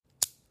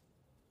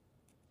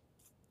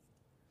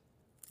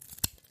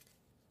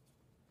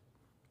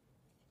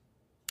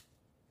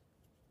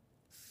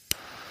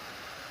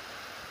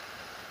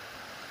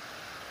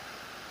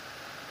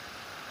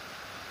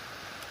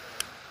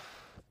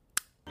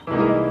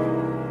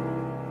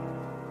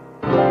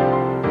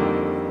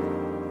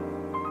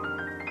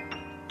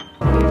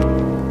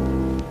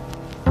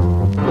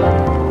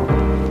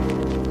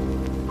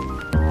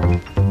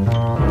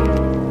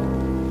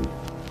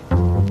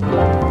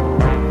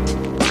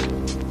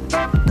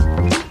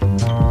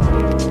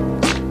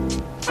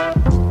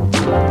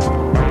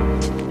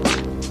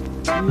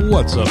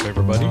What's up,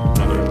 everybody?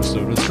 Another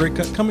episode of Straight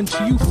Cut coming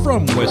to you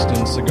from West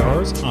End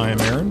Cigars. I am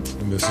Aaron.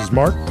 And this is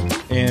Mark.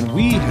 And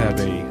we have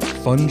a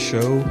fun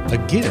show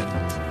again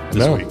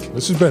this week.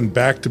 This has been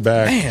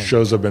back-to-back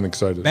shows I've been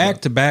excited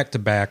about.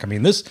 Back-to-back. I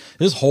mean, this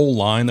whole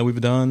line that we've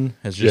done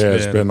has just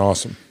it's been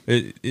awesome.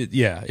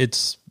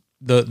 It's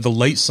the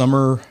late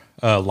summer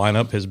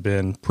lineup has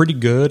been pretty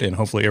good, and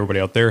hopefully everybody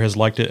out there has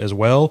liked it as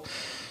well.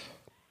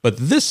 But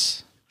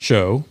this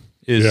show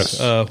is,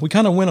 we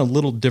kind of went a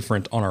little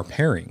different on our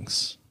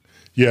pairings.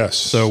 Yes.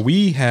 So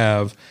we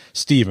have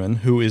Steven,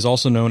 who is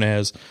also known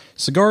as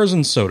Cigars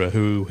and Soda,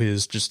 who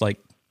is just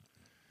like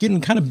getting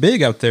kind of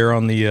big out there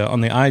on the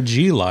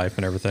IG life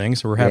and everything.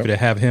 So we're happy to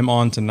have him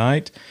on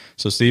tonight.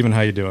 So Steven,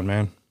 how you doing,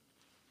 man?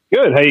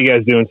 Good. How you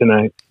guys doing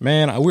tonight?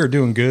 Man, we were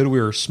doing good.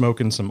 We were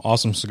smoking some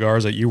awesome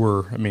cigars that you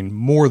were,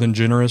 more than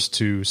generous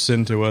to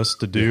send to us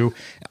to do.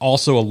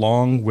 Also,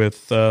 along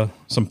with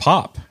some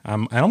pop. I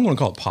don't want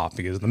to call it pop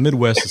because the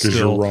Midwest is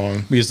still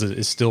wrong. Because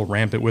it's still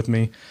rampant with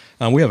me.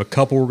 We have a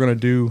couple we're going to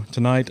do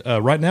tonight.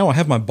 Right now, I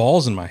have my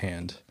balls in my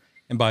hand,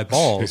 and by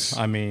balls,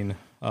 I mean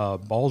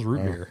balls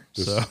root beer.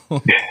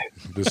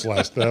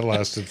 That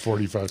lasted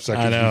 45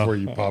 seconds before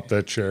you popped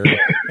that cherry.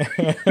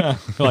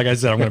 Like I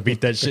said, I'm going to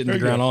beat that shit in the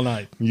ground all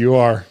night. You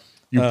are.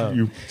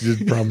 You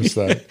did promise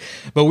that.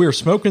 But we were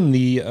smoking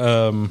the,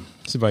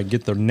 see if I can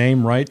get the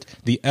name right,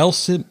 the El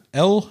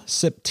Septimo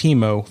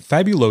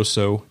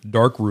Fabuloso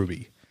Dark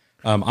Ruby.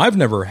 I've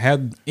never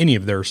had any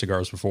of their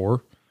cigars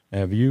before.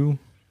 Have you?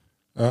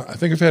 I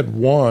think I've had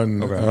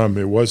one.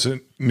 Okay. It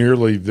wasn't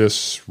nearly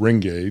this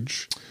ring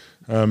gauge,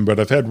 but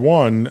I've had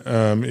one.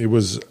 It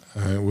wasn't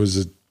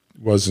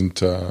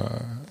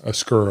a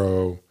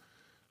Scuro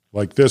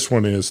like this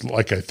one is.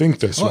 Like I think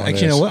this one actually,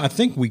 is. you know what? I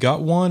think we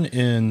got one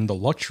in the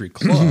luxury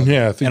club.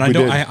 Yeah, I think and we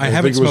did. I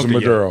haven't think it was smoked a it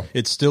Maduro. yet.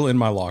 It's still in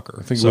my locker.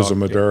 I think it was a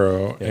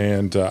Maduro,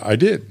 and I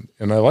did,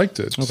 and I liked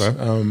it.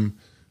 Okay.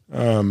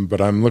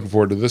 But I'm looking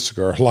forward to this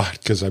cigar a lot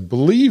because I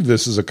believe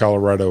this is a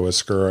Colorado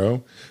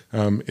Oscuro.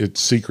 It's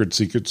secret.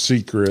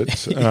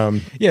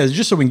 Yeah,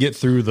 just so we can get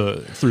through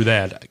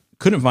that.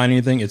 Couldn't find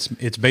anything.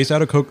 It's based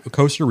out of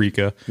Costa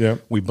Rica. Yeah,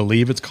 we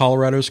believe it's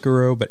Colorado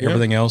Oscuro, but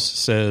everything else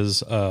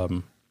says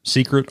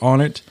secret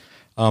on it.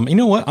 You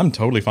know what? I'm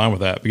totally fine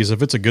with that because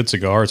if it's a good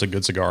cigar, it's a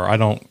good cigar. I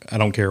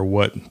don't care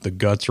what the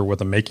guts or what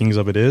the makings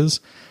of it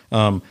is.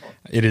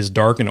 It is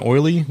dark and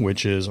oily,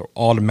 which is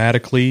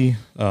automatically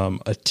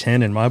a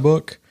 10 in my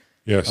book.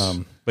 Yes.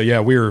 But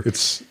yeah,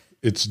 it's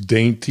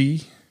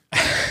dainty.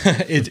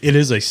 it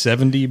is a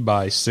 70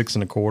 by 6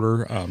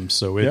 1/4.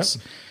 So it's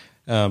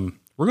we're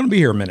going to be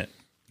here a minute.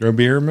 You're going to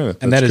be here a minute.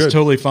 And that is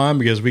totally fine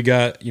because we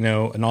got,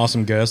 an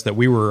awesome guest that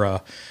we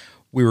herfed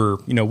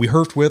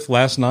with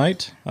last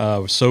night. I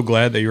was so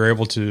glad that you were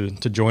able to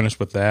join us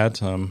with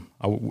that.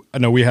 I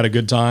know we had a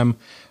good time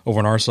over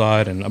on our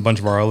side, and a bunch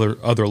of our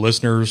other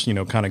listeners,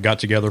 kind of got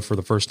together for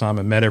the first time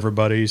and met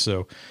everybody.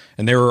 So,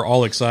 and they were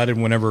all excited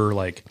whenever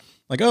like,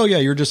 oh yeah,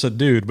 you're just a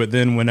dude. But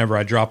then whenever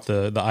I dropped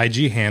the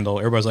IG handle,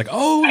 everybody's like,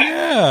 oh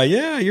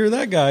yeah, you're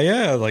that guy.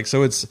 Yeah. Like,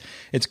 so it's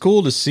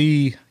cool to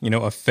see,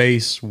 a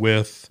face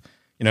with,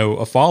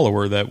 a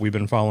follower that we've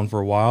been following for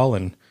a while,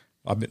 and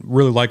I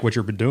really like what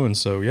you've been doing.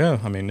 So yeah,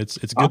 it's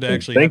good awesome. to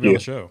actually have you on the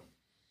show.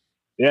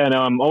 Yeah, no,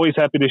 I'm always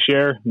happy to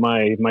share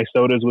my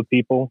sodas with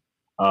people.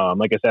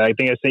 Like I said, I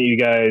think I sent you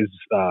guys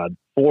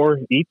 4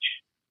 each.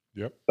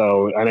 Yep.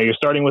 So I know you're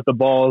starting with the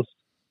balls.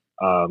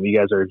 You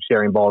guys are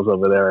sharing balls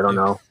over there. I don't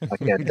know. I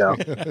can't tell.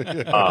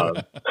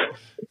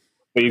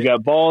 But you've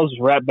got balls,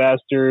 Rat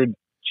Bastard,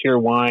 Cheer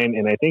Wine,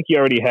 and I think you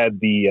already had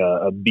the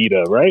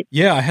Abita, right?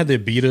 Yeah, I had the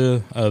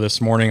Abita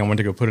this morning. I went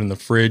to go put it in the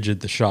fridge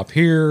at the shop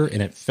here,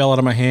 and it fell out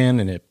of my hand,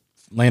 and it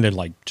landed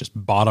like just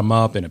bottom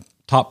up, and it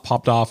top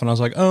popped off, and I was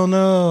like, oh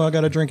no, I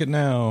got to drink it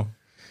now.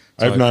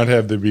 So I've not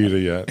had the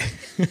Abita yet.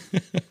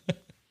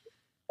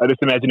 I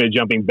just imagine it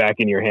jumping back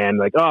in your hand,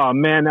 like, oh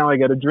man, now I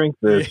got to drink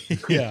this.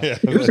 Yeah,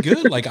 it was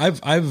good. Like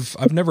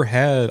I've never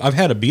had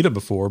Abita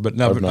before, but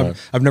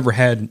I've never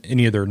had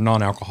any of their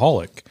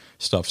non-alcoholic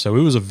stuff. So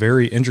it was a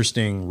very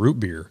interesting root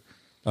beer,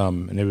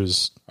 and it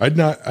was. I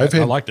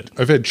liked it.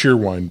 I've had Cheer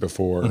Wine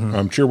before.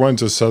 Mm-hmm. Cheer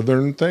Wine's a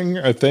Southern thing,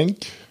 I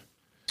think.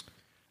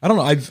 I don't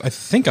know. I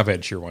think I've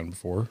had Cheer Wine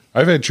before.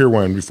 I've had Cheer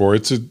Wine before.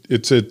 It's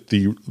at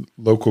the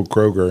local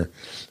Kroger,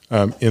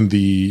 in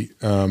the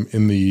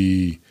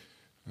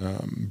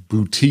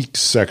boutique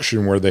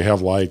section where they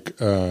have like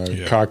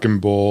Cock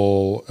and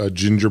Bull,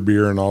 ginger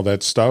beer, and all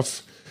that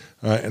stuff.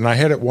 And I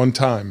had it one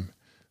time,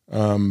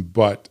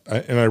 but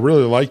I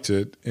really liked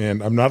it.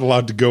 And I'm not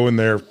allowed to go in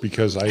there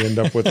because I end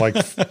up with like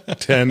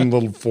 10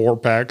 little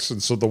 4-packs,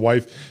 and so the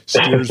wife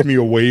steers me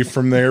away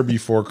from there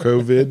before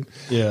COVID.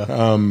 Yeah.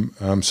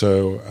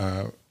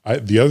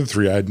 The other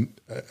 3 I'd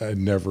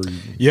never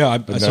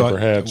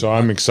had, so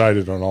I'm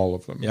excited on all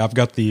of them. Yeah, I've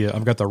got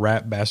the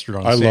Rat Bastard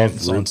on.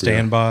 On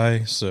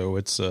standby, so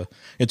it's a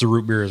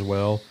root beer as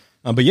well.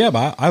 But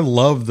I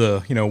love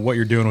the what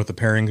you're doing with the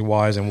pairing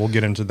wise, and we'll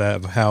get into that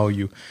of how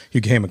you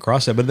came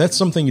across that. But that's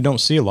something you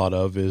don't see a lot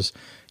of is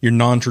your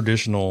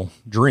non-traditional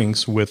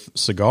drinks with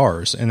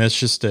cigars, and that's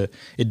just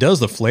it does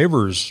the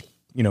flavors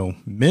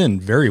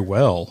mend very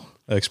well,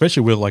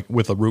 especially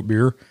with a root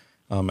beer.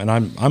 And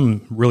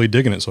I'm really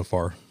digging it so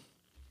far.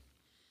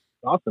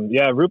 Awesome.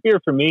 Yeah. Root beer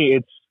for me,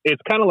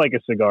 it's kind of like a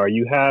cigar.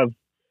 You have,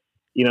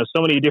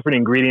 so many different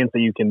ingredients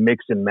that you can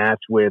mix and match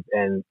with.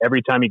 And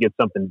every time you get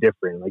something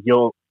different, like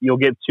you'll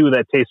get two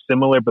that taste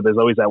similar, but there's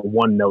always that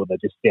one note that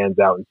just stands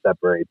out and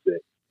separates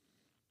it.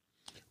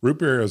 Root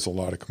beer has a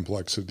lot of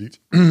complexity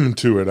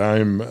to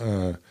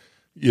it.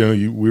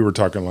 We were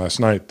talking last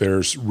night,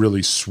 there's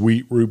really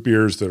sweet root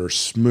beers that are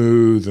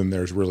smooth, and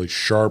there's really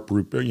sharp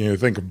root beer.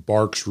 Think of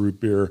Barks root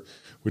beer,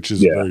 which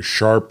is a very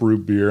sharp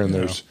root beer, and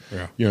there's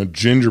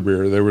ginger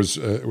beer. There was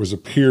a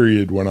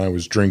period when I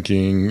was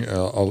drinking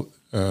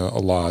a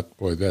lot.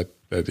 Boy, that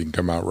didn't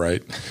come out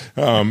right.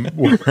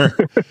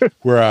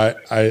 Where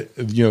I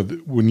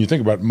when you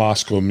think about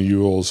Moscow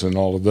mules and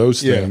all of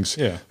those things,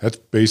 that's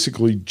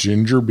basically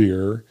ginger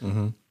beer,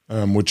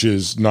 which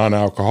is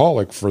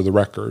non-alcoholic for the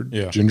record.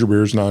 Yeah. Ginger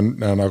beer is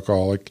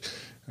non-alcoholic,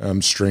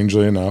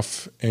 strangely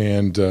enough,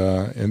 and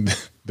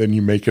then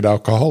you make it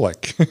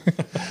alcoholic.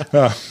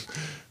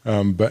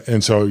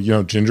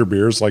 So ginger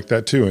beer is like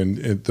that too,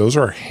 and those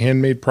are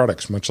handmade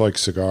products, much like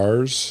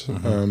cigars.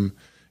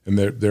 And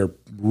they're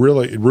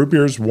really, root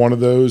beer is one of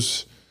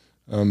those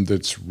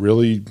that's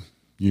really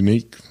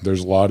unique. There's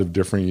a lot of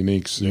different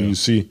uniques. And you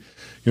see,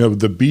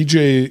 the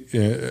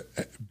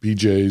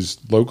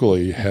BJ's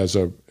locally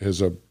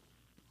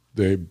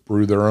they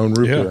brew their own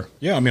root beer.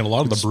 Yeah, I mean, a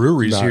lot of the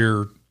breweries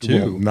here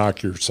too.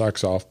 Knock your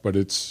socks off, but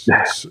it's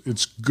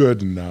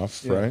good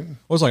enough, right?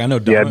 Well, it's like I know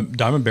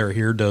Diamond Bear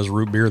here does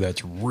root beer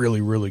that's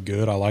really, really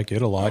good. I like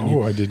it a lot.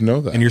 Oh, I didn't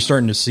know that. And you're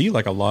starting to see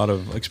like a lot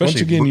of, especially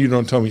once again, you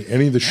don't tell me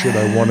any of the shit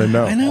I want to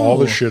know. I know. All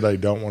the shit I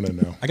don't want to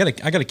know. I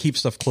gotta keep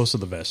stuff close to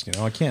the vest.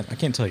 I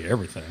can't tell you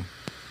everything.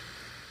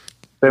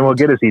 Then we'll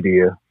get a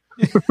CDU.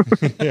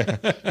 Yeah,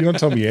 you don't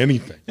tell me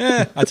anything.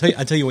 Yeah, I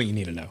tell you what you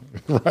need to know.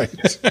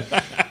 Right.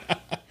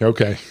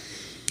 Okay.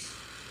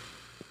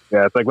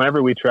 Yeah, it's like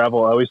whenever we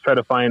travel, I always try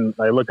to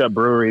I look up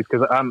breweries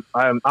because I'm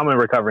a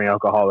recovering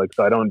alcoholic,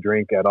 so I don't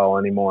drink at all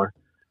anymore.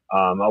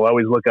 I'll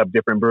always look up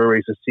different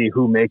breweries to see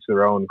who makes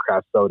their own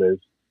craft sodas.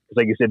 Because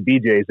like you said,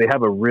 BJ's, they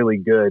have a really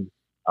good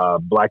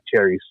black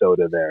cherry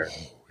soda there.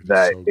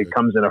 It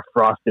comes in a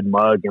frosted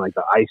mug, and like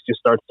the ice just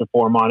starts to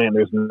form on it, and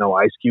there's no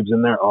ice cubes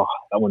in there. Oh,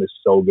 that one is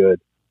so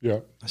good.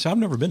 Yeah. So I've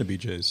never been to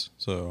BJ's,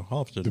 so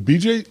I'll have to. The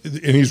BJ,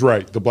 and he's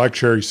right. The black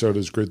cherry soda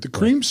is great. The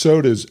cream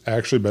soda is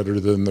actually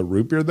better than the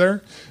root beer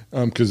there,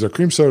 because their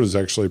cream soda is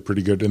actually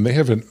pretty good, and they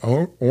have an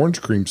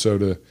orange cream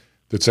soda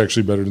that's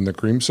actually better than the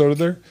cream soda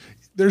there.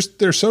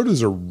 Their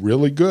sodas are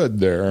really good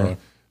there.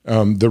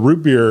 Right. The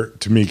root beer,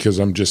 to me, because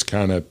I'm just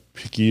kind of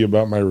picky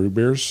about my root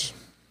beers.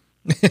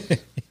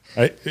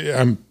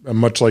 I'm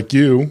much like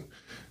you.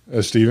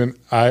 Stephen,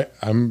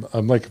 I'm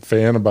like a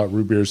fan about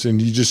root beers,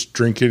 and you just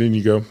drink it and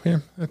you go,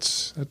 yeah,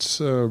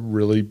 that's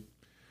really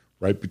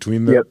right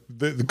between the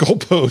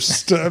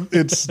goalposts.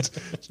 It's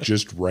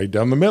just right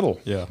down the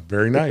middle. Yeah,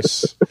 very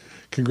nice.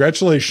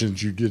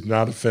 Congratulations, you did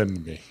not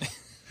offend me.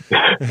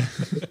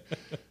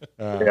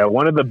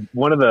 One of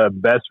the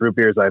best root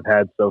beers I've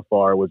had so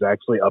far was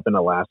actually up in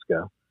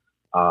Alaska.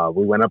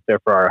 We went up there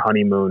for our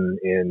honeymoon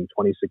in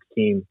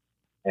 2016,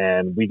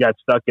 and we got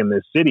stuck in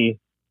this city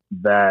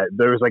that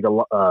there was like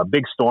a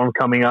big storm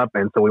coming up,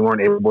 and so we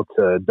weren't able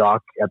to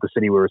dock at the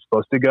city we were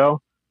supposed to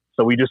go.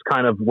 So we just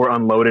kind of were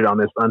unloaded on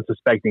this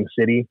unsuspecting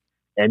city,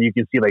 and you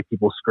can see like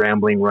people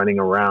scrambling, running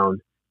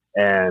around.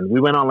 And we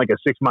went on like a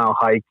 6-mile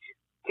hike,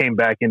 came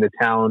back into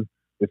town.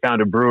 We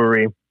found a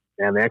brewery,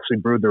 and they actually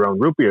brewed their own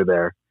root beer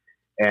there.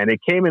 And it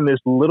came in this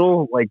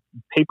little like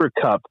paper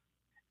cup,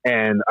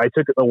 and I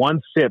took the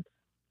one sip,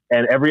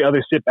 and every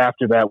other sip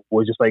after that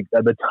was just like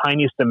the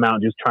tiniest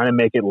amount, just trying to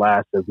make it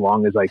last as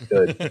long as I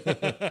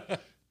could.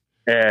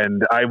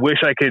 And I wish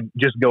I could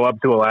just go up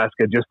to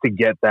Alaska just to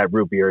get that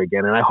root beer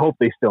again. And I hope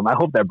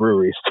that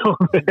brewery is still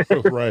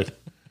there. Right.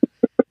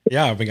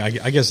 Yeah. I mean,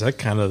 I guess that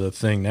kind of the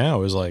thing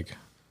now is like,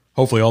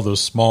 hopefully all those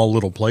small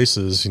little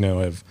places,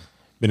 have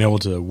been able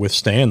to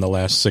withstand the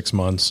last 6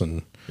 months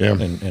and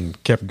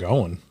kept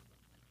going.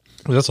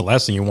 That's the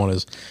last thing you want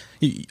is,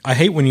 I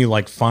hate when you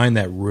like find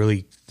that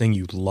really thing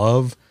you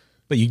love,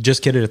 but you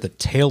just get it at the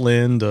tail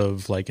end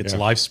of like its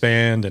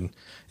lifespan. And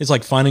it's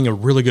like finding a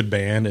really good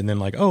band and then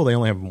like, oh, they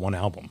only have one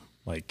album.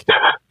 Like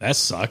that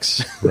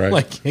sucks. Right.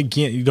 Like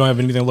you don't have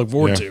anything to look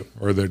forward to.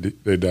 Or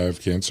they die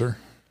of cancer.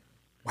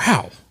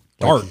 Wow.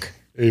 Dark. Like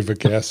Ava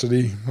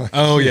Cassidy.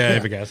 Oh yeah.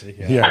 Ava Cassidy.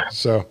 Yeah.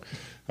 So,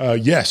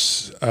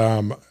 yes.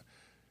 The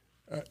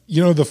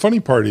funny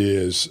part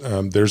is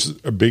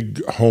there's a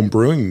big home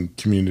brewing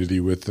community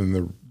within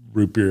the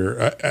root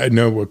beer. I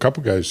know a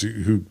couple guys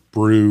who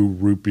brew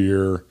root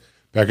beer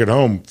back at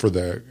home for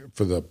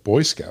the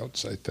Boy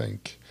Scouts, I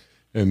think,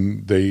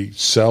 and they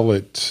sell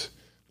it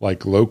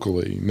like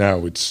locally.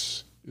 Now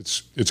it's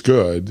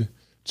good.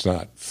 It's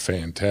not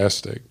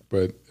fantastic,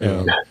 but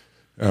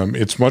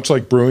it's much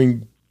like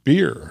brewing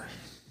beer.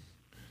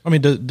 I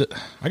mean,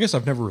 I guess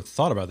I've never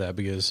thought about that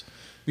because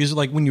Because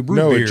like when you brew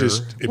beer,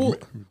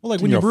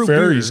 like when you brew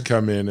fairies beer,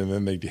 come in and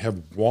then they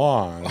have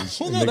wands.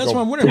 Well, no, that's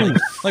what I'm wondering.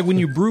 Like when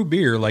you brew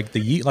beer, like the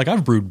yeast, like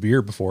I've brewed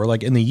beer before,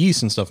 like and the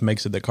yeast and stuff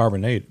makes it the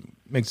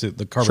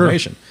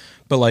carbonation. Sure.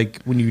 But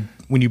like when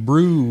you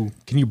brew,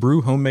 can you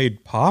brew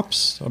homemade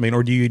pops? I mean,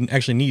 or do you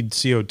actually need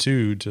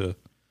CO2 to?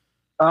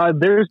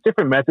 There's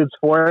different methods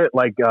for it.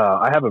 Like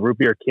I have a root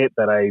beer kit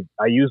that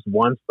I used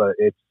once, but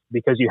it's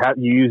because you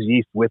use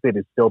yeast with it,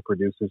 it still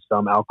produces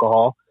some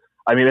alcohol.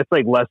 I mean, it's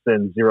like less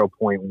than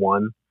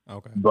 0.1.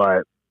 Okay.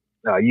 But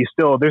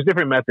there's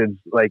different methods.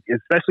 Like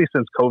especially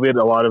since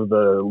COVID, a lot of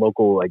the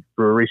local like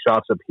brewery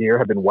shops up here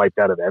have been wiped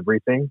out of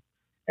everything,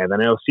 and I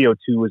know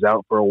CO2 was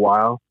out for a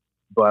while.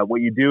 But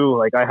what you do,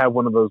 like I have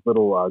one of those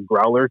little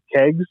growler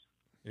kegs.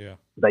 Yeah.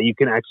 That you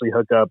can actually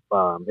hook up.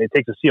 It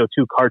takes a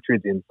CO2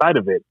 cartridge inside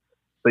of it.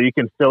 So you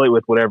can fill it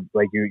with whatever,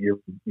 like you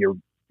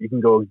can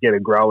go get a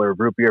growler of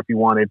root beer if you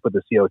wanted, put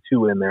the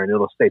CO2 in there, and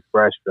it'll stay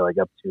fresh for like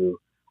up to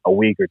a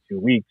week or 2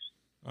 weeks.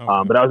 Okay.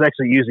 But I was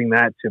actually using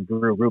that to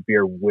brew root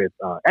beer with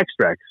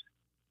extracts.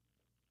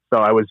 So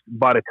I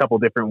bought a couple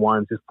different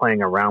ones, just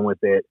playing around with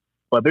it.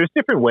 But there's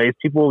different ways.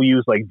 People will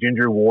use like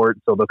ginger wort,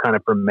 so they'll kind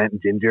of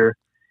ferment ginger,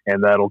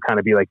 and that'll kind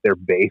of be like their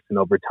base, and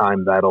over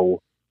time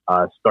that'll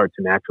start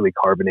to naturally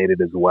carbonate it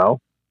as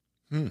well.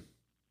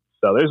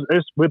 So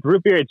there's with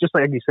root beer, it's just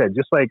like you said,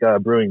 just like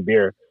brewing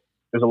beer.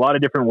 There's a lot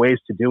of different ways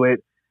to do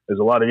it.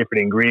 There's a lot of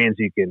different ingredients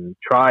you can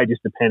try,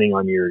 just depending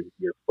on your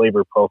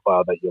flavor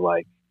profile that you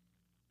like.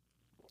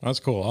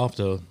 That's cool. I'll have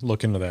to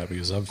look into that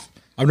because I've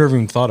never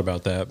even thought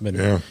about that. But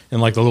yeah.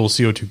 And like the little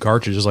CO2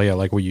 cartridges, like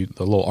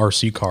the little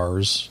RC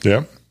cars.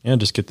 Yeah. Yeah,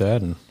 just get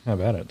that and have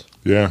at it.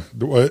 Yeah,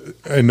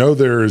 I know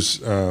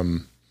there's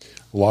a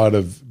lot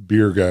of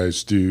beer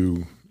guys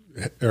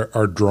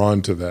are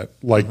drawn to that.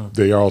 Like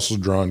they are also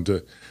drawn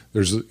to.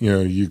 There's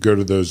you go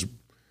to those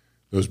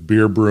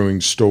beer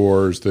brewing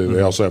stores. They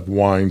also have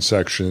wine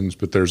sections,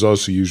 but there's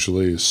also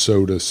usually a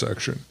soda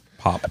section.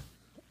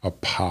 A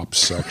pop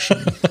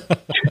section.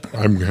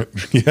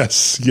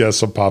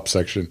 Yes, a pop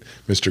section,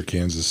 Mr.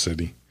 Kansas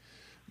City.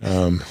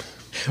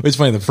 It's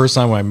funny. The first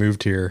time I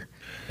moved here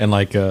and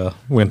like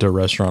went to a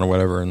restaurant or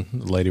whatever, and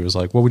the lady was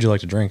like, "What would you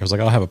like to drink?" I was like,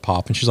 "I'll have a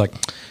pop," and she's like,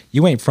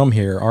 "You ain't from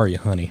here, are you,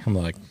 honey?" I'm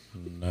like,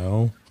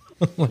 "No."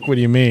 Like, what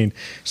do you mean?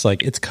 It's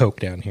like, it's Coke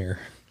down here.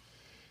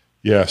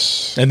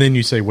 Yes. And then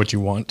you say what you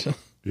want.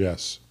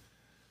 Yes.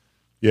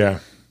 Yeah.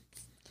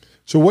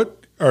 So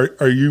what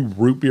are you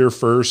root beer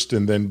first,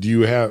 and then do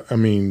you have, I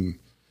mean,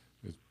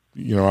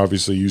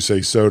 obviously you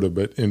say soda,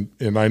 but and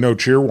I know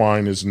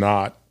Cheerwine is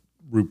not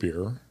root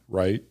beer,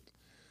 right?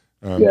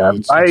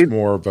 It's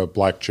more of a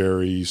black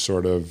cherry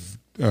sort of,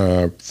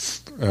 I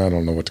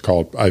don't know what to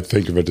call it. I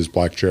think of it as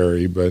black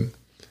cherry, but.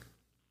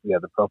 Yeah,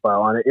 the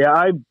profile on it. Yeah,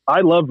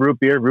 I love root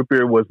beer. Root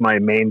beer was my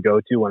main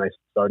go-to when I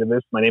started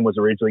this. My name was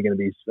originally going to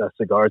be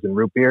cigars and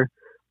root beer,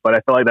 but I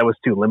felt like that was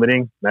too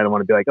limiting. And I don't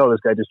want to be like, oh, this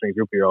guy just drinks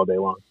root beer all day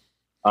long.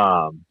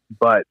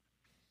 But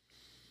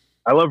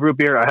I love root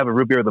beer. I have a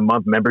root beer of the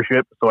month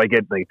membership, so I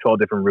get like 12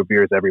 different root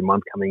beers every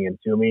month coming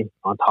into me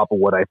on top of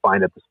what I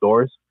find at the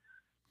stores.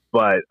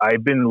 But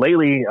I've been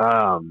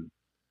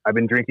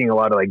drinking a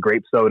lot of like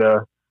grape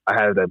soda. I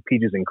had a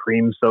peaches and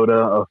cream soda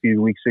a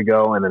few weeks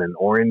ago, and then an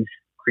orange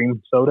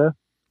cream soda.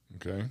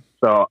 Okay.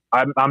 So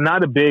I'm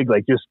not a big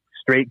like just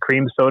straight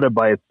cream soda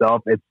by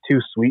itself. It's too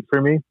sweet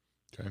for me.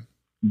 Okay.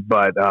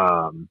 But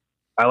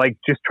I like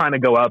just trying to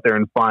go out there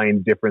and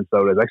find different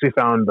sodas. I actually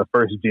found the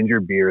first ginger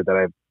beer that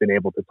I've been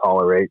able to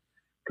tolerate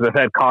because I've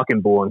had Cock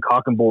and Bull, and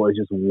Cock and Bull is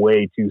just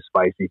way too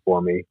spicy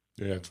for me.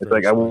 Yeah, it's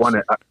like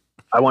spicy.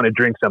 I want to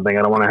drink something.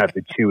 I don't want to have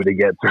to chew to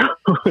get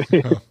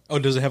through. Oh,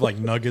 does it have like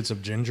nuggets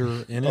of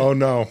ginger in it? Oh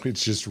no,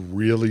 it's just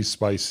really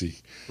spicy.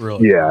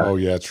 Really? Yeah. Oh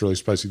yeah, it's really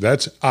spicy.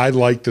 I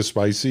like the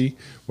spicy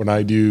when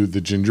I do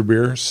the ginger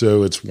beer,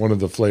 so it's one of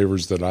the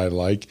flavors that I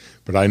like.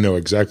 But I know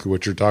exactly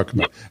what you're talking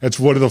about. That's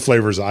one of the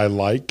flavors I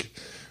like,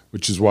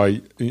 which is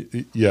why,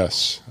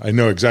 yes, I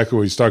know exactly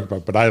what he's talking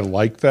about. But I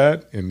like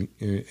that, and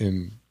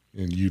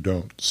you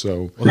don't.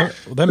 So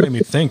that made me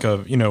think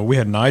of, we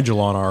had Nigel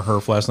on our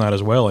Herf last night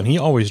as well, and he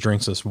always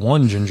drinks this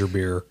one ginger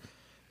beer,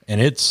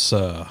 and it's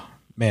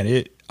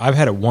I've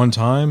had it one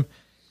time,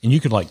 and you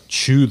could like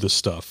chew the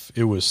stuff.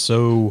 It was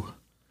so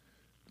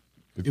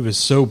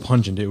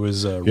pungent. It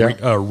was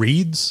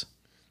Reed's.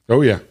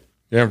 Oh yeah,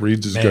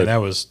 Reed's is good. That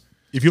was,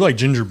 if you like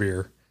ginger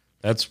beer,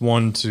 that's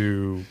one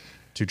to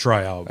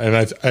try out. And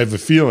I have a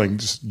feeling,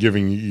 just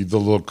giving you the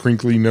little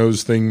crinkly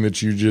nose thing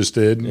that you just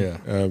did,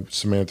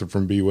 Samantha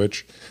from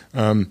Bewitch,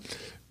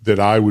 that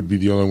I would be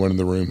the only one in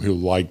the room who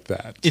liked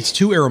that. It's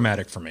too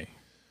aromatic for me.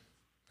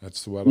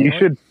 That's the way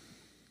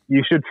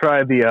you should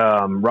try the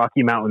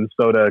Rocky Mountain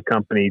Soda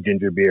Company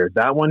ginger beer.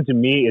 That one, to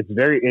me,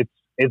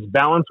 it's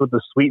balanced with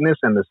the sweetness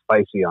and the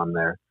spicy on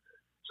there,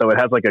 so it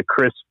has like a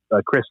crisp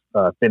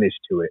finish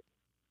to it.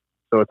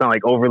 So it's not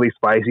like overly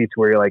spicy to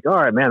where you're like, all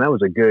right, man, that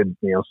was a good,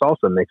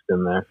 salsa mixed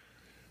in there.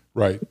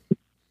 Right.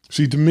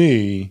 See, to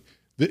me,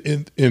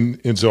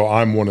 and so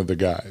I'm one of the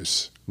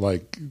guys.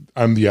 Like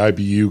I'm the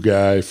IBU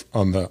guy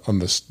on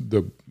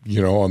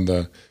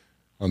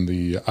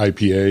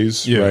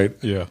IPAs, right?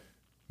 Yeah.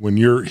 When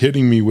you're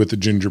hitting me with a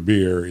ginger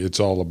beer, it's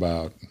all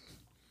about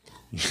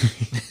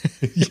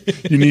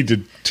you need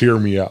to tear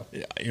me up.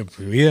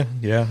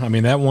 Yeah. I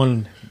mean, that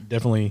one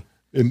definitely.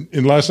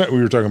 And last night we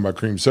were talking about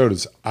cream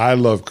sodas. I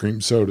love cream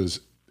sodas,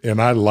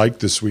 and I like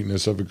the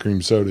sweetness of a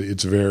cream soda.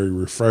 It's very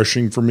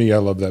refreshing for me. I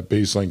love that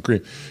baseline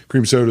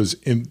cream sodas.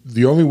 And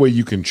the only way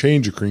you can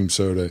change a cream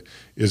soda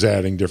is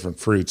adding different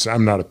fruits.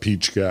 I'm not a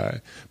peach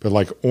guy, but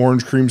like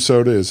orange cream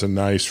soda is a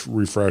nice,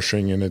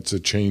 refreshing, and it's a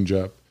change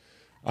up.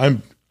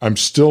 I'm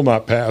still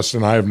not past,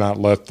 and I have not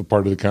left the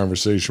part of the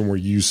conversation where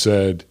you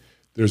said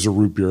there's a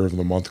root beer of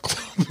the month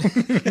club.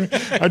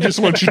 I just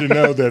want you to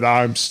know that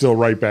I'm still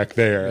right back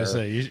there.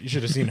 You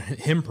should have seen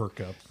him perk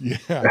up.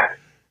 Yeah.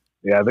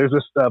 Yeah, there's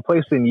this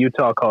place in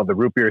Utah called the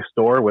Root Beer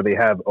Store where they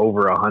have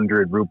over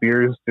 100 root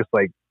beers just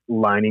like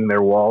lining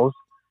their walls.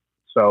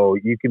 So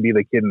you can be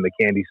the kid in the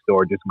candy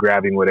store just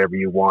grabbing whatever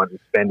you want and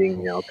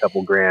spending, a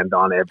couple grand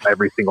on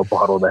every single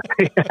bottle that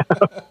they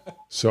have.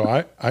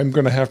 So I'm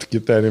going to have to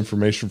get that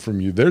information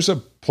from you. There's a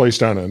place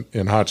down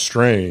in Hot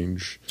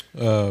Strange.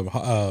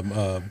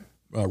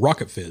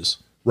 Rocket Fizz.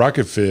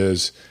 Rocket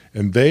Fizz,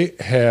 and they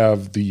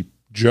have the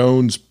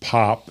Jones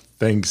Pop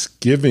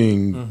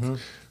Thanksgiving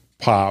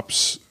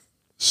Pops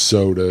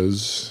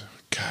sodas.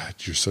 God,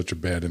 you're such a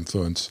bad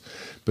influence.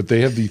 But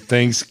they have the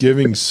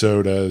Thanksgiving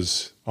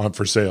sodas on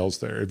for sales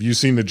there. Have you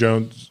seen the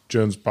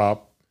Jones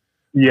Pop?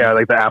 Yeah,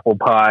 like the apple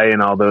pie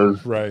and all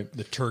those. Right.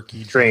 The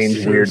turkey.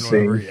 Strange, weird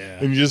things. Yeah.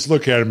 And you just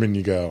look at them and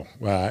you go,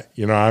 well,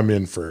 I'm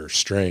in for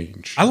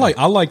strange. I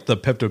like the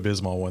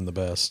Pepto-Bismol one the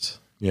best.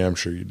 Yeah, I'm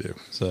sure you do.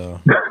 So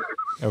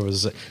it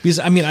was because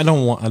I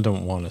don't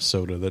want a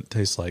soda that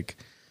tastes like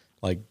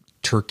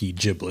turkey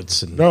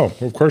giblets and no,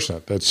 of course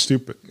not. That's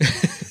stupid.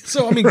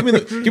 So give me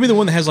the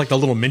one that has like the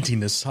little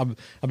mintiness. I'll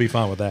be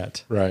fine with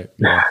that. Right.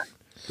 Yeah.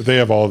 But they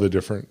have all the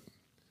different,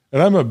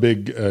 and I'm a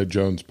big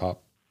Jones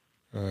Pop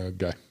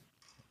guy.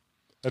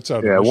 That's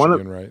out of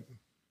Michigan, right?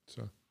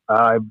 So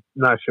I'm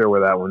not sure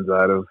where that one's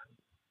out of.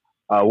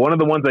 One of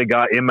the ones I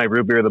got in my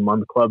Root Beer of the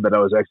Month club that I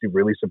was actually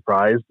really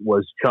surprised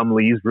was Chum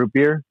Lee's root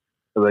beer.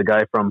 So the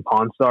guy from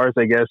Pawn Stars,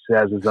 I guess,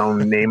 has his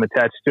own name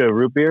attached to a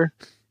root beer.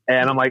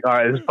 And I'm like, all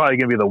right, this is probably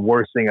going to be the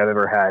worst thing I've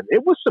ever had.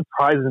 It was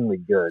surprisingly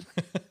good.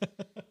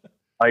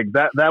 Like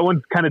that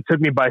one kind of took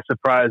me by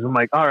surprise. I'm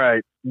like, all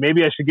right,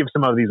 maybe I should give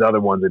some of these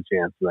other ones a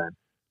chance then.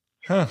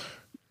 Huh.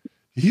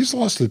 He's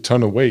lost a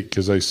ton of weight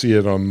because I see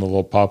it on the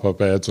little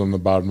pop-up ads on the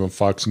bottom of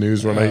Fox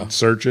News when I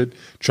search it.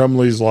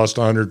 Chumley's lost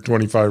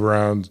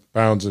 125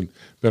 pounds and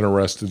been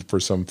arrested for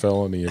some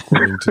felony,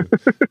 according to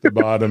the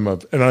bottom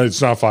of. And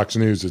it's not Fox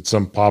News; it's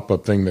some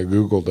pop-up thing that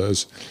Google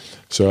does.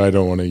 So I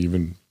don't want to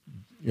even,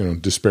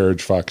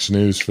 disparage Fox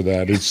News for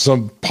that. It's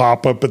some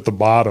pop-up at the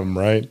bottom,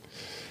 right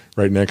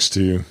next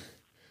to,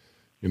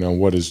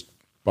 what has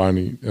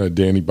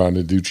Danny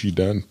Bonaducci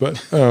done,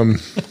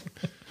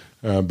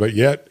 but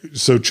yet,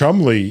 so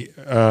Chumley,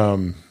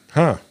 I'm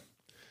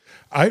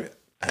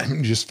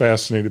just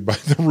fascinated by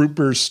the root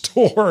beer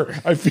store.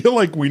 I feel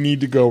like we need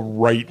to go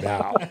right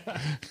now.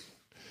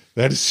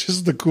 That is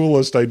just the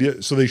coolest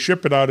idea. So they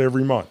ship it out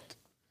every month.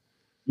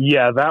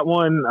 Yeah, that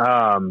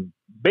one.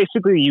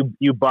 Basically,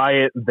 you buy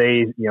it.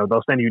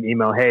 They'll send you an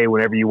email. Hey,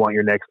 whenever you want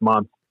your next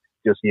month,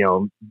 just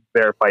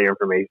verify your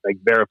information, like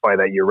verify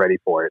that you're ready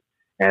for it.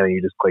 And then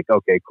you just click,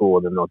 okay, cool.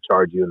 And then they'll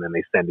charge you and then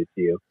they send it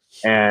to you.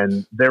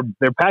 And they're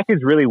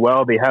packaged really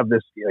well. They have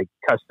this like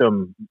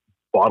custom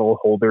bottle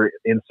holder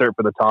insert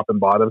for the top and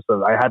bottom.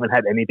 So I haven't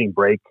had anything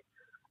break.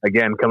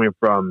 Again, coming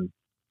from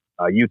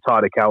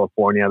Utah to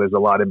California, there's a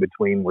lot in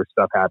between where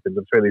stuff happens.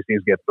 I'm sure these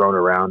things get thrown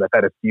around. I've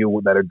had a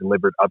few that are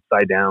delivered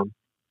upside down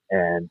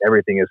and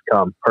everything has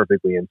come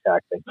perfectly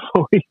intact,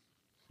 thankfully.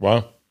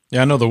 Wow.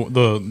 Yeah, I know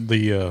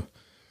the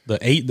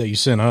 8 that you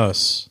sent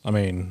us. I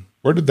mean,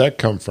 where did that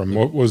come from?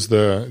 What was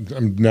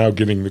I'm now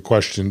getting the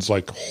questions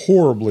like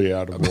horribly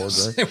out of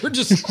order.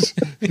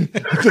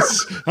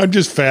 I'm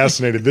just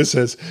fascinated.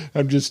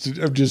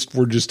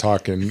 We're just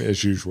talking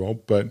as usual,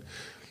 but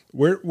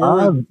where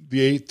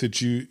the 8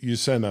 that you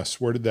sent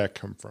us, where did that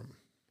come from?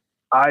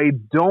 I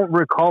don't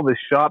recall the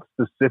shop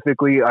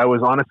specifically. I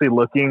was honestly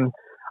looking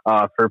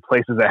for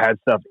places that had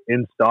stuff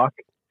in stock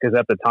because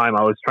at the time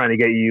I was trying to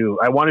get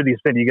I wanted to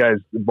send you guys,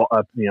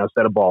 a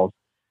set of balls.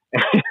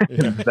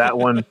 That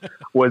one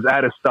was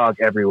out of stock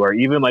everywhere.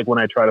 Even like when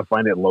I try to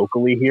find it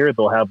locally here,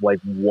 they'll have like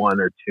 1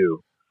 or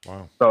 2.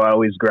 Wow. So I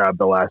always grab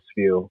the last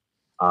few.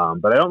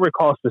 But I don't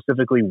recall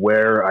specifically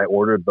where I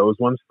ordered those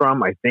ones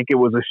from. I think it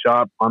was a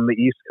shop on the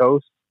East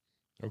Coast.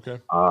 Okay.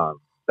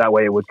 That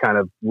way it would kind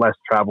of less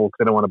travel because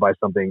I don't want to buy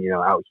something,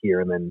 out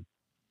here and then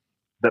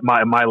that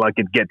my luck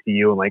could get to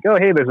you and like, oh,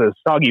 hey, there's a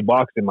soggy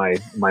box in my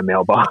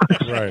mailbox.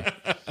 Right.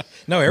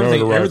 No,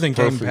 everything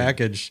came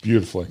packaged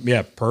beautifully.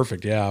 Yeah,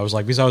 perfect. Yeah, I was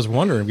like, because I was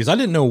wondering because I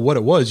didn't know what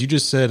it was. You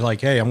just said like,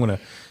 hey, I'm going to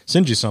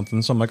send you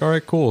something. So I'm like, all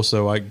right, cool.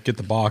 So I get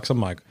the box.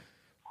 I'm like,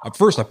 at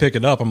first I pick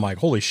it up. I'm like,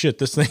 holy shit,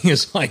 this thing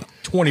is like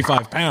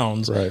 25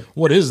 pounds. Right.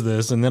 What is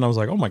this? And then I was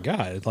like, oh my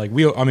God. Like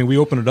we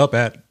opened it up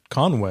at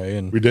Conway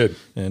and we did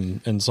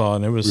and saw,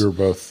 and it was, we were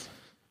both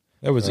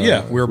That was we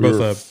were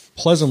both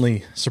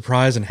pleasantly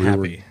surprised and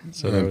happy.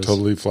 I'm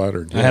totally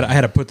flattered. Yeah. I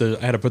had to put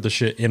the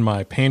shit in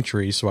my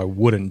pantry so I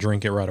wouldn't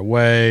drink it right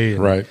away.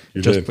 And right,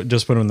 just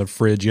put it in the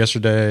fridge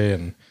yesterday,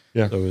 and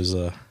it was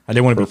I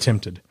didn't want to be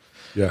tempted.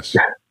 Yes.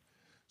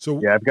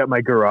 So I've got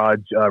my garage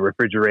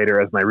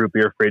refrigerator as my root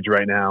beer fridge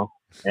right now.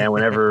 And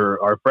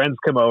whenever our friends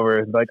come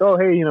over, like, oh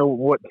hey,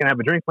 what can I have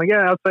a drink? I'm like,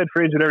 yeah, outside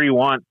fridge, whatever you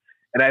want.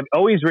 And I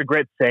always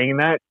regret saying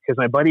that because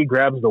my buddy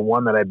grabs the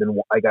one that I've been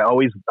like.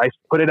 I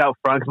put it out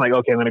front. I'm like,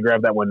 okay, I'm going to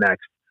grab that one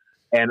next.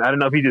 And I don't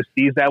know if he just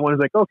sees that one. He's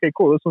like, okay,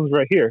 cool. This one's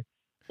right here.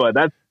 But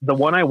that's the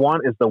one I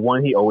want is the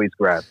one he always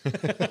grabs.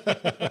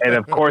 And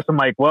of course, I'm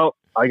like, well,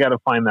 I got to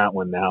find that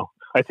one now.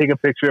 I take a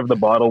picture of the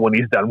bottle when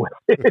he's done with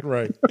it.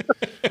 Right.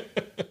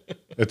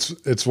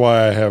 It's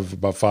why I have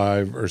about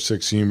 5 or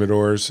 6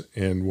 humidors,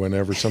 and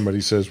whenever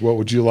somebody says, "What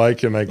would you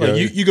like?" and I go,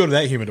 "You go to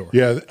that humidor."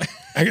 Yeah,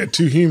 I got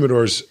 2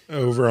 humidors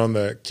over on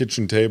the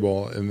kitchen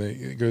table, and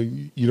they go,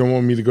 "You don't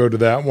want me to go to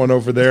that one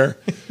over there?"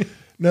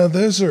 No,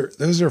 those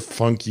are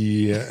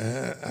funky.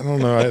 I don't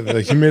know.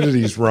 The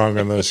humidity's wrong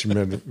on those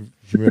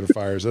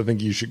humidifiers. I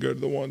think you should go to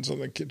the ones on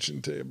the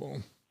kitchen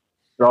table.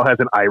 It all has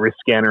an iris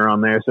scanner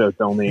on there, so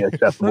it's only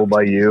accessible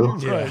by you.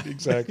 Yeah. Right,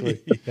 exactly.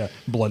 Yeah.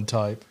 Blood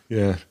type.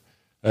 Yeah.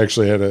 I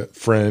actually had a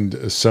friend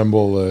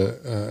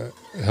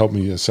help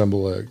me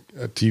assemble a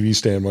TV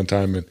stand one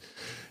time,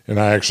 and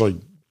I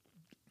actually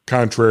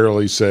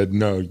contrarily said,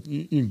 no,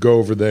 you go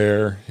over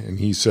there. And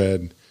he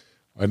said,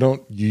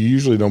 you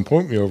usually don't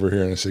point me over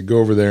here. And I said, go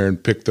over there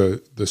and pick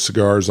the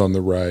cigars on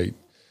the right.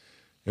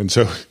 And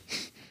so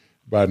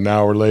about an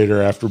hour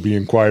later, after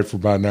being quiet for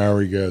about an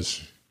hour, he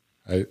goes,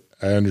 I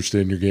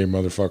understand your game,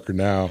 motherfucker,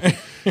 now.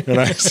 And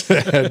I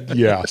said,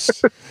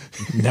 yes.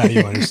 Now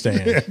you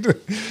understand.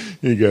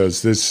 He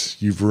goes,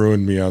 you've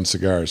ruined me on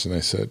cigars. And I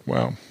said,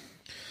 well,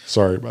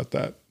 sorry about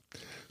that.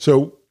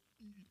 So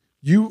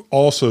you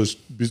also,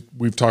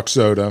 we've talked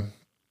soda,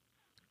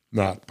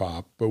 not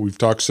pop, but we've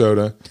talked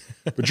soda.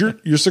 But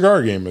your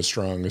cigar game is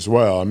strong as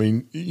well. I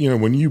mean,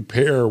 when you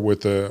pair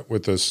with the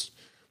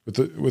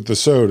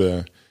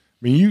soda,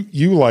 I mean,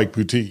 you like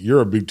boutique.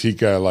 You're a boutique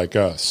guy like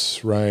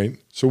us, right?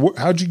 So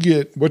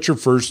what's your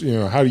first,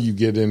 how do you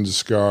get into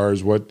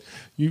cigars? What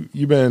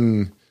you've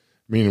been,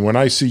 I mean, when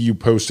I see you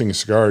posting a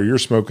cigar, you're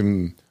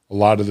smoking a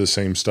lot of the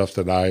same stuff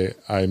that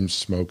I'm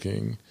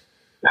smoking.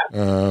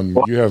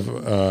 You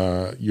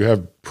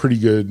have pretty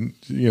good,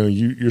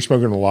 you're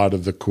smoking a lot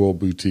of the cool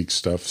boutique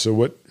stuff.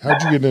 So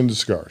how'd you get into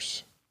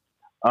cigars?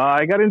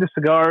 I got into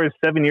cigars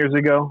 7 years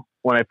ago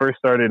when I first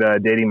started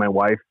dating my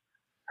wife.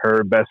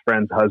 Her best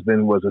friend's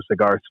husband was a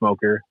cigar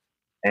smoker.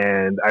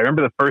 And I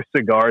remember the first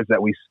cigars that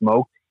we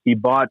smoked, he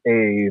bought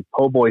a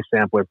po' boy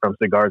sampler from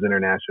Cigars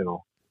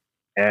International.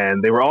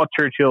 And they were all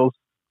Churchills.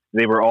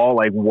 They were all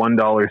like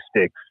 $1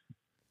 sticks.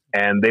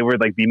 And they were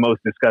like the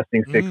most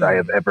disgusting sticks I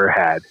have ever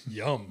had.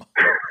 Yum.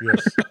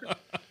 Yes.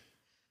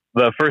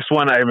 The first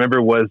one I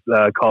remember was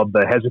called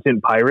the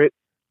Hesitant Pirate.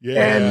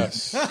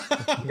 Yes.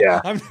 And, yeah.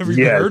 I've never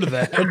even heard of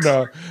that.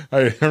 No,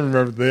 I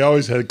remember they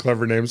always had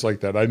clever names like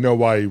that. I know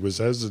why he was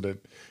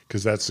hesitant,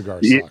 because that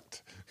cigar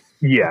sucked.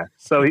 Yeah.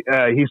 So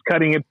he's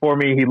cutting it for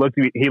me. He looked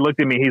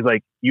at me. He's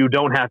like, you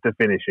don't have to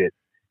finish it.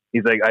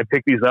 He's like, I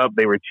picked these up.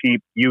 They were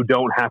cheap. You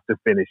don't have to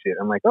finish it.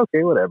 I'm like,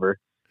 okay, whatever.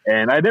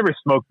 And I never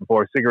smoked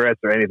before,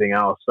 cigarettes or anything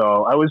else.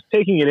 So I was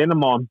taking it in.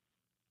 I'm on,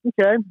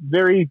 okay,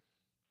 very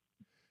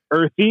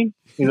earthy.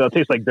 It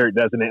tastes like dirt,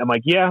 doesn't it? I'm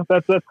like, yeah,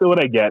 that's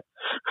what I get.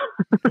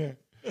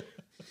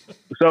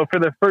 So for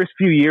the first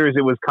few years,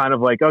 it was kind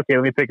of like, okay,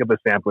 let me pick up a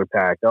sampler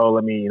pack. Oh,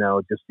 let me,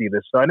 just see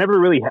this. So I've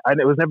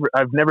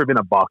never been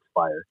a box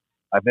buyer.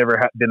 I've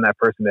never been that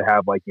person to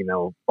have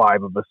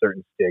 5 of a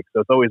certain stick. So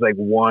it's always like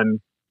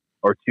 1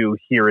 or 2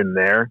 here and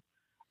there.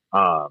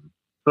 So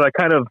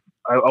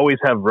I always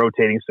have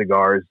rotating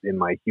cigars in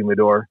my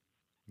humidor.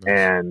 Nice.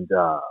 And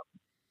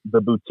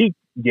the boutique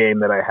game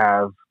that I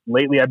have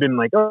lately, I've been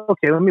like, oh,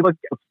 okay, let me look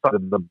outside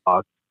of the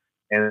box.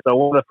 And so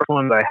one of the first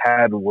ones I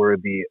had was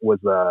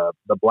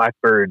the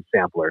Blackbird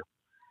sampler.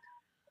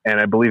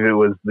 And I believe it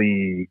was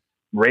the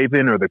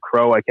Raven or the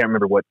Crow. I can't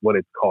remember what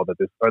it's called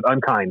or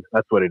Unkind.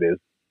 That's what it is.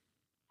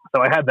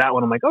 So I had that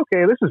one. I'm like,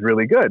 okay, this is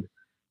really good.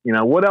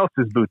 What else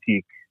is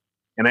boutique?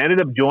 And I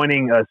ended up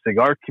joining a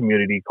cigar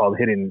community called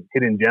Hidden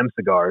Gem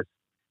Cigars.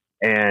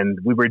 And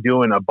we were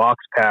doing a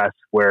box pass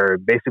where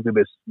basically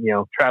this,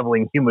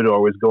 traveling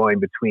humidor was going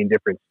between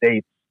different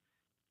states.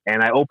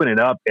 And I open it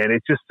up and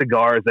it's just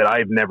cigars that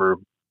I've never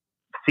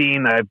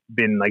seen. I've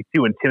been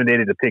too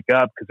intimidated to pick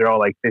up because they're all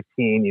like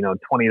 $15,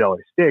 $20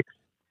 sticks.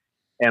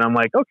 And I'm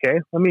like, okay,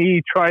 let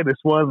me try this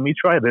one. Let me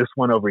try this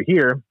one over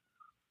here.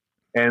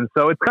 And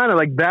so it's kind of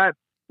like that.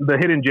 The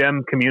Hidden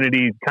Gem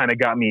community kind of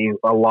got me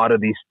a lot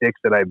of these sticks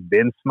that I've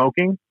been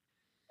smoking.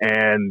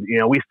 And,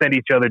 we send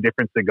each other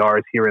different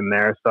cigars here and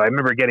there. So I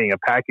remember getting a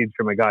package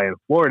from a guy in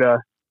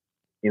Florida.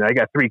 I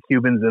got 3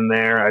 Cubans in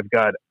there. I've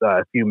got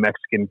a few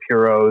Mexican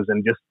Puros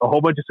and just a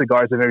whole bunch of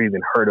cigars I've never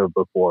even heard of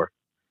before.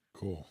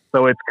 Cool.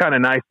 So it's kind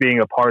of nice being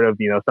a part of,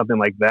 something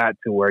like that,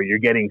 to where you're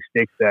getting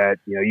sticks that,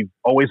 you've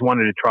always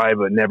wanted to try,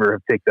 but never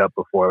have picked up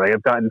before. Like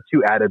I've gotten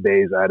 2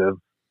 Attabays out of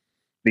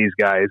these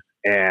guys,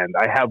 and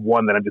I have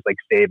one that I'm just like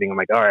saving. I'm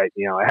like, all right,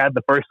 I had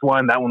the first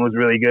one. That one was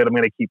really good. I'm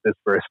going to keep this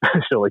for a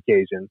special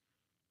occasion.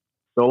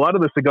 So a lot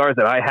of the cigars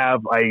that I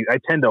have, I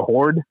tend to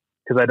hoard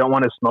because I don't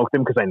want to smoke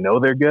them because I know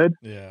they're good.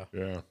 Yeah.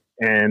 Yeah.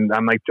 And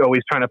I'm like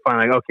always trying to find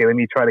like, okay, let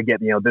me try to get,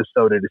 this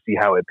soda to see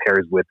how it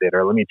pairs with it.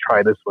 Or let me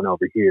try this one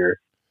over here.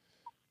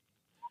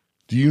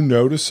 Do you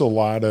notice a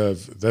lot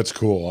of, that's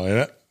cool.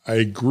 I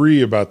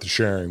agree about the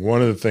sharing.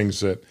 One of the things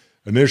that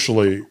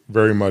initially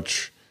very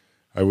much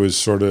I was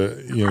sort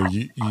of,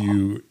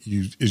 you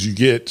as you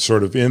get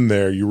sort of in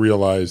there, you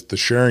realize the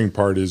sharing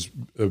part is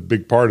a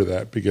big part of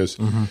that because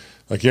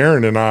like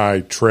Aaron and I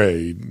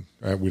trade,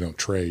 we don't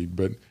trade,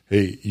 but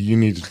hey, you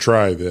need to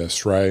try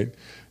this, right?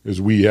 Because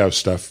we have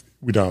stuff,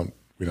 we don't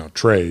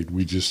trade.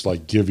 We just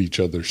like give each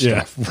other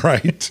stuff,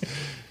 right?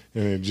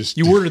 And it just,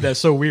 you worded that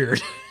so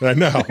weird. I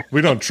know.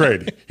 We don't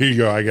trade. Here you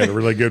go. I got a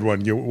really good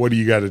one. What do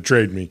you got to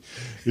trade me?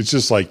 It's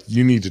just like,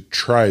 you need to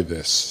try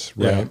this,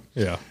 right?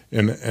 Yeah.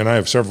 And I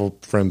have several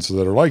friends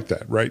that are like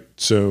that, right?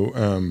 So,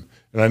 and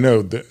I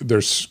know that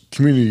there's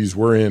communities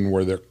we're in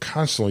where they're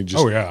constantly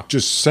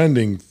just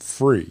sending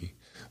free.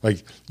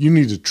 Like, you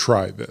need to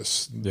try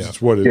this. Yeah.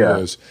 That's what it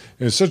is.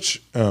 And it's such,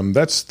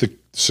 that's the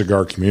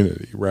cigar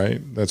community,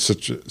 right? That's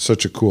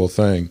such a cool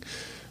thing.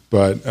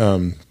 But,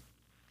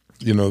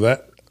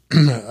 that,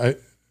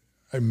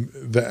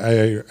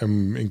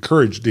 I'm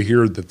encouraged to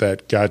hear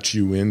that got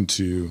you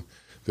into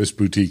this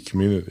boutique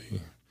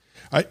community.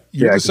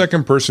 You're the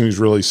second person who's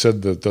really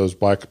said that those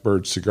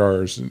Blackbird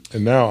cigars,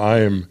 and now I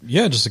am.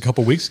 Yeah, just a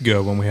couple weeks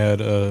ago when we had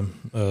a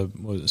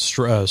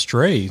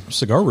Stray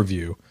cigar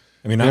review.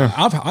 I mean,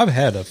 I've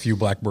had a few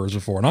Blackbirds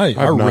before, and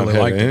I really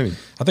liked it.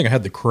 I think I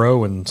had the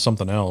Crow and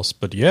something else,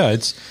 but yeah,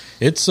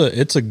 it's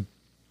a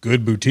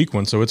good boutique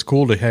one. So it's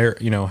cool to hear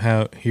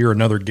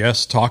another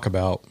guest talk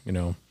about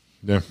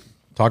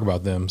talk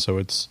about them. So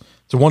it's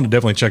one to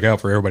definitely check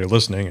out for everybody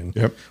listening.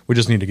 And we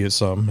just need to get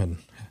some, and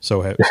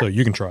so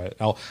you can try it.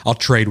 I'll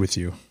trade with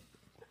you.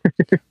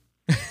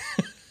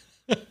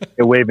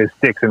 He'll wave his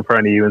sticks in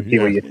front of you and see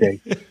what you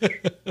think.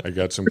 I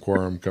got some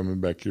quorum coming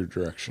back your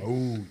direction.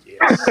 Oh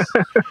yes.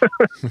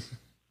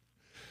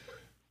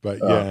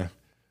 But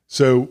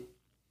so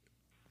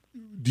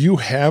do you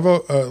have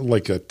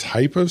a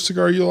type of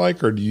cigar you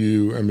like, or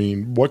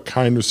what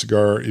kind of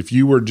cigar, if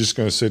you were just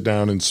going to sit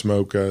down and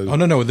smoke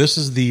no, this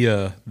is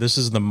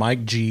the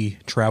Mike G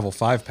Travel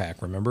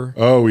 5-pack, remember?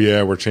 Oh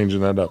yeah, we're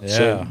changing that up. Yeah.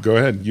 So go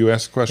ahead, you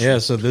ask the question. Yeah,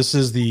 so this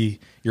is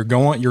you're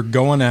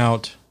going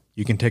out,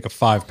 you can take a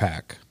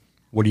 5-pack.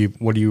 What are you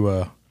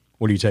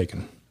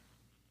taking?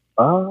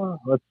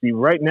 Let's see.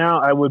 Right now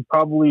I would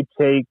probably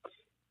take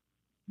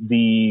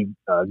the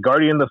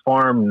Guardian the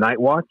Farm Night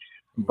Watch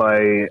by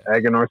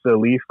Aganorsa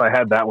Leaf. I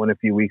had that one a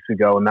few weeks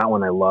ago, and that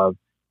one I loved.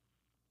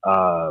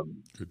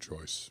 Good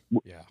choice.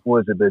 Yeah.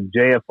 Was it the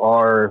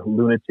JFR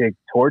Lunatic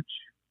Torch,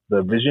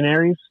 the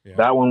Visionaries? Yeah.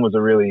 That one was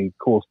a really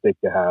cool stick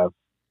to have.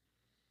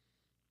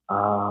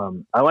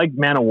 I like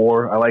Man of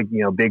War. I like,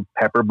 big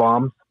pepper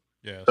bombs.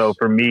 Yes. So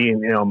for me,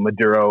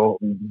 Maduro,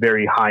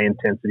 very high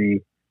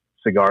intensity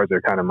cigars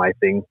are kind of my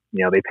thing.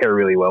 They pair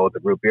really well with the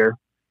root beer.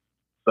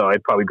 So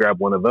I'd probably grab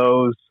one of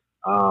those.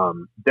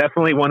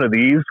 Definitely one of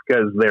these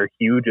because they're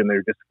huge and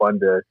they're just fun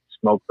to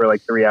smoke for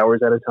like 3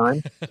 hours at a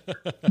time.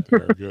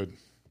 They're good.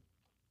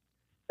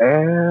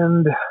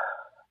 And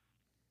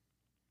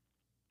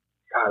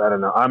God, I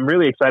don't know. I'm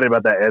really excited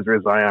about that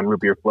Ezra Zion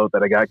root beer float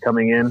that I got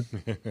coming in.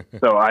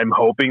 So I'm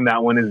hoping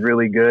that one is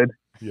really good.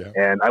 Yeah.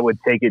 And I would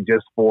take it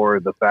just for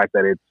the fact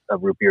that it's a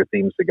root beer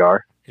themed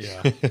cigar.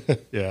 Yeah.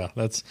 Yeah.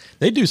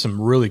 They do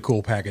some really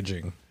cool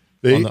packaging.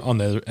 On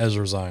the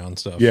Ezra Zion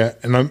stuff. Yeah,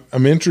 and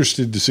I'm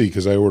interested to see,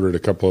 because I ordered a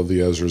couple of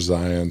the Ezra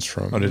Zions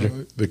from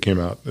that came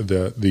out,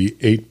 the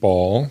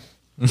 8-ball.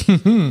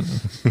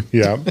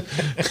 Yeah.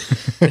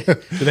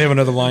 Do they have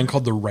another line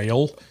called the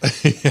Rail?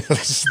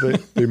 Yes,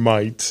 they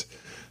might.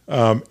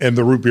 And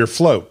the root beer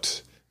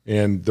float.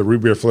 And the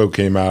root beer float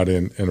came out,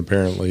 and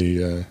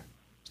apparently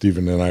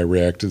Stephen and I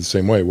reacted the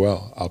same way.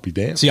 Well, I'll be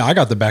damned. See, I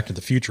got the Back to the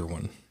Future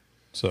one.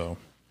 So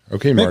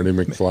okay, Marty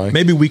McFly.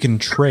 Maybe we can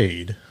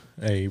trade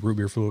a root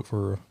beer float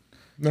for.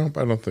 No,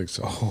 I don't think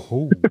so.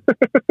 Oh.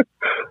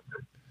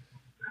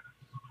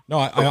 No,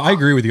 I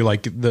agree with you.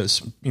 Like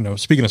this,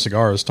 speaking of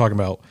cigars, talking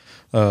about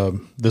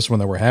this one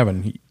that we're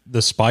having,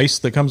 the spice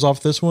that comes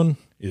off this one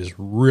is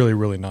really,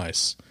 really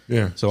nice.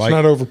 Yeah, so it's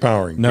not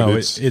overpowering. No,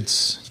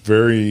 it's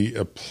very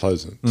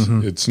pleasant.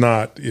 Mm-hmm. It's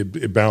not.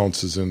 It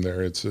balances in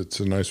there. It's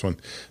a nice one.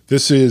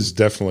 This is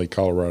definitely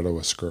Colorado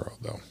Oscuro,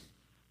 though.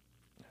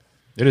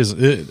 It is.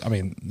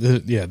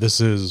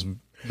 This is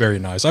very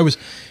nice. I was,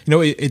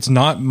 it's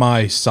not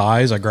my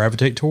size I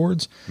gravitate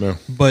towards. No,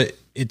 but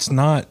it's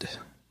not,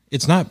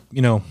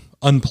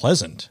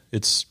 unpleasant.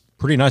 It's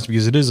pretty nice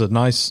because it is a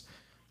nice,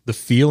 the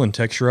feel and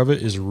texture of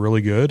it is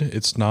really good.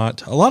 It's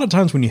not, a lot of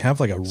times when you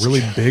have like a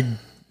really big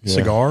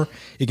cigar,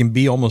 it can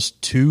be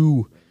almost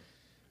too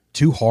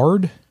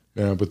hard.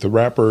 Yeah, but the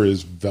wrapper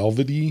is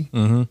velvety.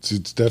 Mm-hmm.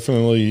 It's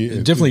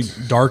definitely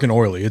dark and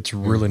oily. It's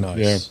really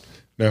nice.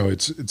 Yeah, no,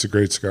 it's a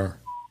great cigar.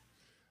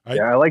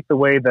 I like the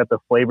way that the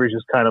flavors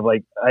just kind of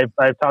like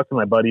I've talked to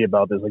my buddy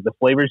about this. Like the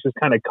flavors just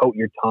kind of coat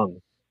your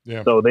tongue.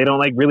 Yeah. So they don't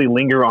like really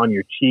linger on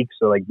your cheeks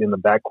or like in the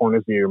back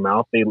corners of your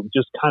mouth. They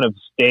just kind of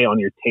stay on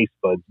your taste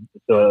buds.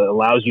 So it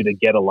allows you to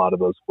get a lot of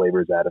those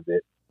flavors out of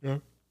it. Yeah.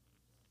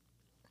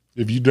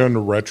 Have you done a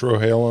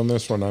retrohale on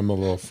this one? I'm a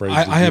little afraid.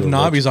 I have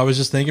not, because I was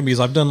just thinking,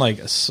 because I've done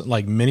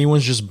like mini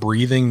ones just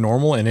breathing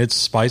normal and it's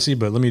spicy,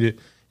 but let me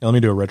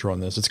do a retro on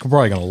this. It's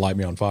probably going to light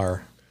me on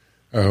fire.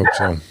 I hope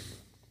so.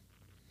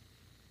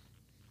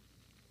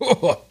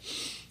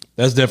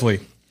 That's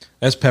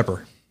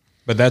pepper,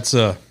 but that's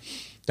a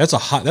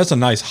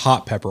nice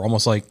hot pepper,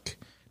 almost like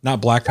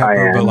not black pepper,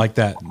 cayenne. but like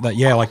that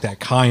like that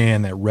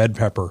cayenne, that red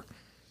pepper,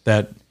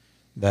 that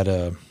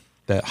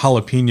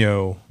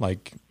jalapeno,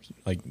 like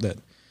that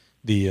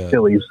the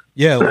chilies.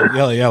 Yeah,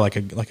 like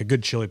a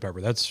good chili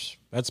pepper. That's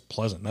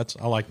pleasant.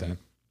 I like that.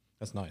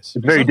 That's nice.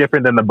 It's very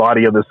different than the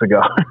body of the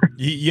cigar.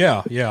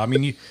 Yeah. I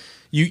mean,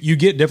 you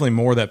get definitely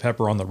more of that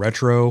pepper on the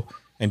retro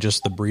and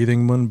just the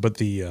breathing one,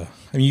 but I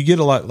mean, you get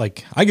a lot.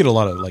 Like I get a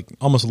lot of like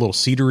almost a little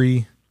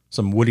cedary,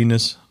 some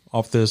woodiness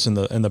off this, and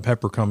the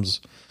pepper comes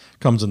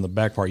in the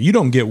back part. You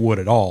don't get wood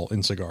at all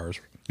in cigars.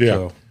 Yeah,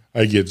 so,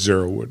 I get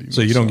zero woodiness.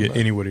 So you don't get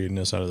any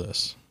woodiness out of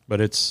this.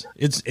 But it's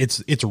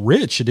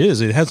rich. It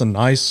is. It has a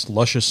nice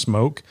luscious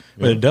smoke,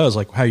 but it does,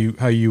 like how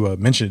you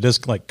mentioned, it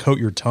does like coat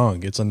your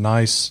tongue. It's a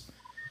nice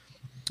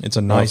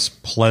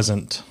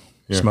pleasant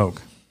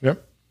smoke.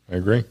 Yep, I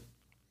agree.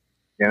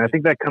 Yeah, and I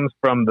think that comes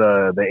from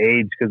the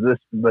age, because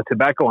the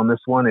tobacco on this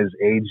one is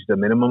aged a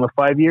minimum of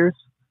 5 years,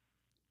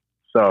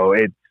 so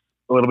it's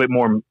a little bit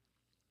more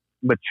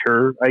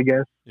mature, I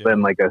guess,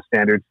 than like a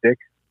standard stick.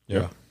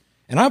 Yeah,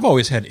 and I've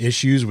always had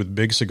issues with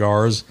big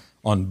cigars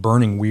on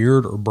burning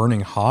weird or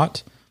burning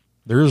hot.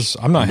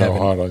 I'm not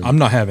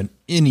having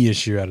any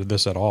issue out of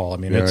this at all. I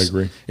mean, I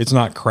agree. It's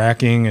not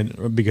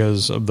cracking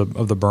because of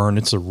the burn.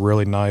 It's a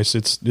really nice.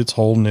 It's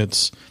holding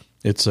its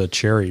a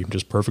cherry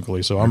just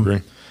perfectly. So I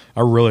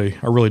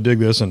really dig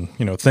this, and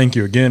thank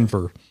you again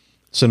for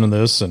sending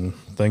this, and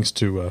thanks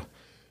to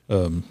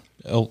El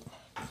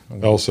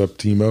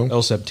Septimo.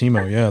 El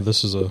Septimo. Yeah,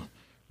 this is a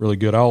really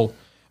good. I'll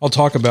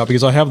talk about,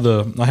 because I have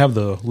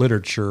the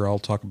literature. I'll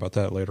talk about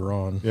that later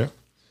on. Yeah.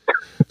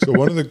 So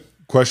one of the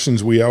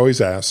questions we always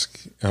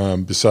ask,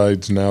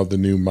 besides now the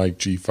new Mike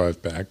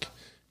G5 pack,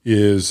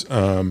 is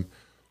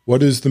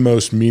what is the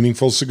most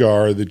meaningful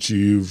cigar that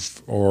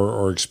you've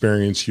or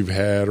experience you've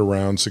had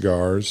around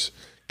cigars?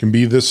 It can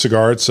be the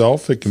cigar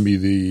itself. It can be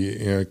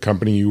the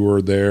company you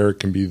were there. It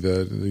can be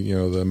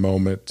the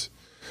moment.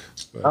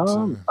 But,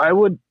 I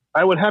would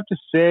have to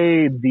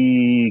say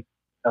the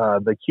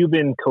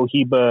Cuban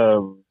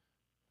Cohiba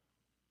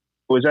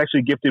was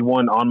actually gifted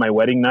one on my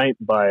wedding night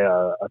by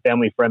a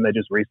family friend that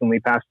just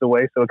recently passed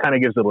away. So it kind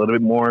of gives it a little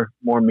bit more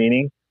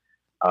meaning.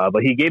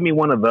 But he gave me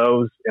one of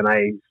those, and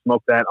I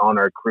smoked that on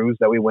our cruise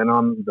that we went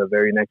on the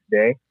very next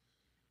day.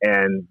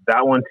 And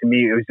that one, to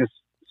me, it was just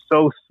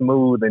so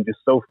smooth and just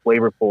so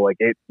flavorful. Like,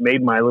 it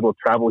made my little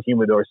travel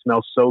humidor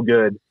smell so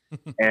good.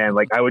 And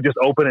like, I would just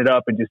open it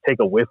up and just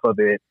take a whiff of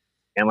it.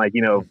 And like,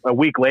 a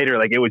week later,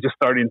 like, it was just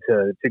starting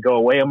to go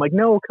away. I'm like,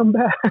 no, come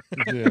back.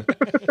 Yeah.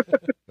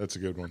 That's a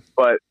good one.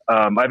 But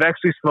I've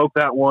actually smoked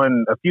that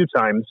one a few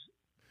times,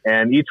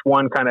 and each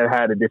one kind of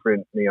had a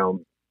different,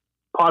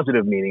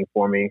 positive meaning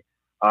for me.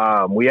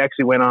 We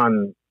actually went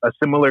on a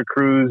similar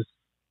cruise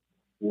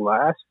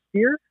last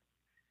year,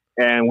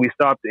 and we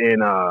stopped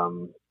in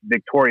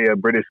Victoria,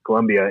 British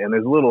Columbia, and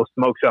there's a little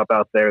smoke shop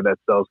out there that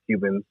sells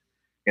Cubans.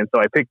 And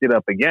so I picked it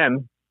up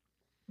again.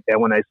 And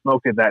when I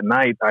smoked it that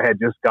night, I had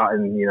just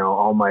gotten,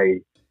 all my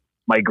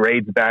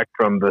grades back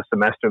from the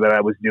semester that I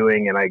was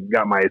doing, and I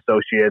got my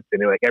associates,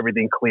 and like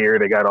everything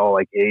cleared. I got all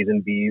like A's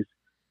and B's.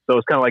 So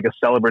it's kind of like a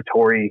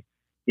celebratory,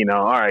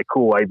 all right,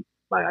 cool. I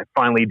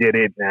finally did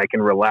it, and I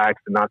can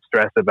relax and not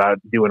stress about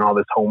doing all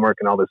this homework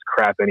and all this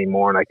crap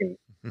anymore. And I can,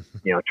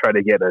 try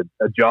to get a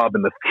job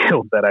in the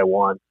field that I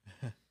want.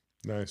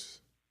 Nice.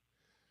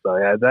 So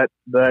yeah,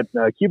 that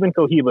Cuban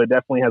Cohiba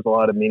definitely has a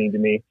lot of meaning to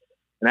me.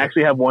 And I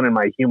actually have one in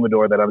my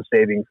humidor that I'm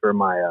saving for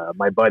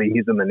my buddy.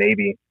 He's in the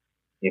Navy.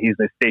 He's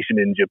stationed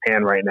in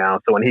Japan right now.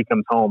 So when he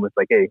comes home, it's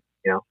like, hey,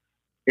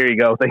 here you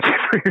go. Thank you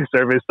for your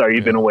service. Sorry,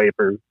 you've been away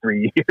for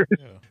 3 years.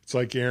 Yeah. It's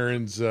like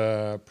Aaron's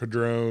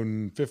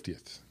Padron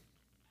 50th.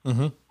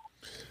 Mm-hmm.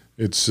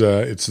 It's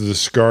the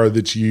cigar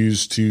that's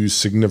used to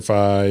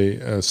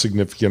signify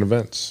significant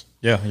events.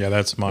 Yeah,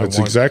 that's my. That's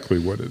exactly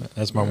what it is.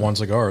 That's my one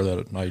cigar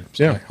that I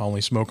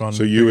only smoke on.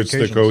 So it's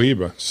the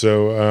Cohiba.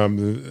 So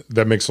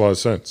that makes a lot of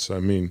sense. I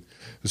mean,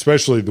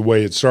 especially the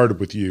way it started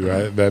with you,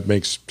 that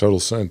makes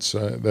total sense.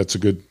 That's a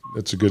good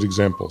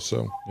example.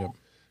 So,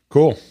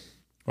 cool.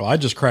 Well, I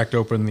just cracked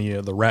open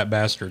the Rat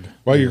Bastard.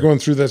 Well, you're going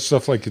through that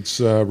stuff like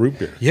it's root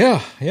beer.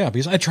 Yeah,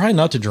 because I try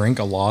not to drink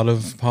a lot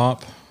of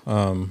pop.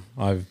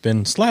 I've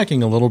been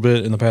slacking a little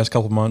bit in the past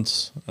couple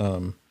months.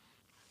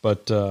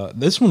 But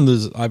this one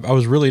I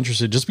was really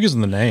interested just because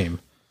of the name.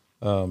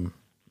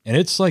 And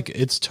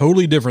it's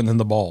totally different than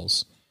the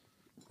Balls.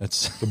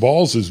 The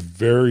Balls is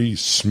very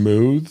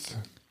smooth.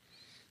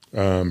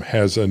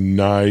 Has a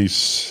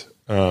nice.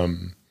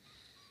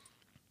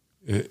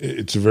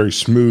 It's a very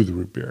smooth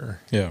root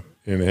beer. Yeah,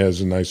 and it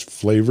has a nice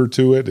flavor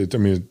to it.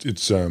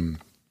 It's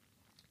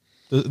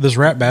this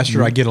Rat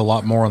Bastard. I get a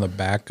lot more on the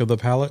back of the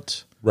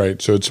palate.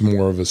 Right, so it's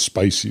more of a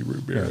spicy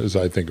root beer, as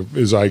I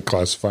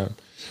classify them.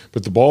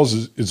 But the Balls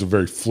is a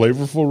very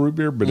flavorful root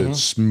beer, but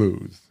it's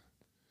smooth.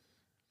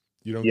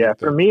 You don't. Yeah,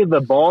 for me, the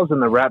Balls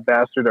and the Rat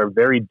Bastard are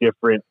very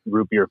different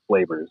root beer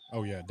flavors.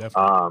 Oh yeah,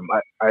 definitely.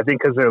 I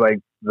think because they're like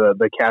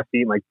the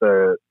caffeine, like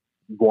the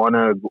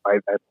guana. I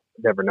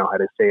never know how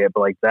to say it,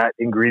 but like that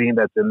ingredient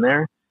that's in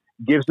there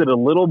gives it a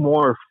little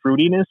more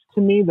fruitiness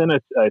to me than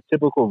a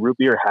typical root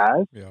beer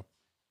has. Yeah.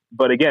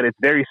 But again, it's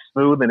very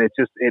smooth and it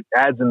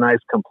adds a nice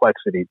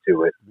complexity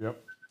to it.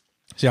 Yep.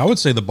 See, I would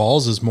say the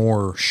Balls is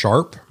more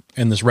sharp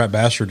and this Rat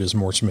Bastard is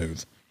more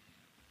smooth.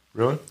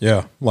 Really?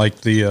 Yeah. Like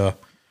I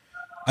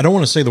don't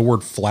want to say the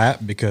word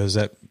flat because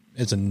that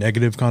it's a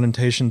negative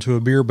connotation to a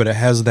beer, but it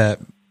has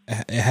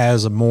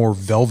a more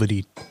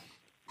velvety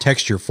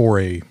texture for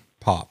a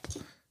pop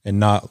and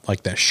not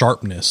like that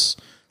sharpness,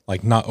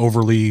 like not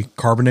overly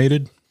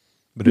carbonated,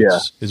 but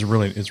it's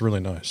really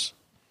nice.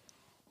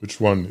 Which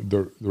one?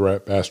 The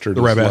Rat Bastard?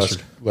 The Rat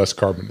Bastard. Less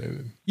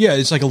carbonated. Yeah,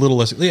 it's like a little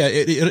less. Yeah,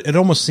 it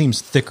almost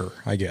seems thicker,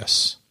 I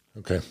guess.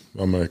 Okay,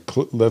 I'm gonna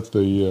let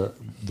the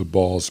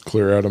Balls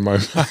clear out of my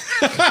mouth.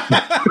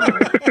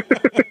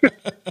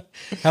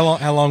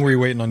 How long were you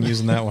waiting on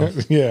using that one?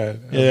 yeah,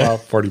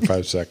 about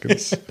 45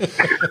 seconds.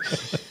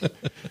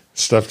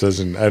 Stuff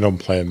I don't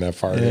plan that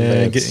far.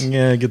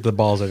 Get the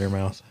balls out of your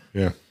mouth.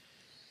 Yeah,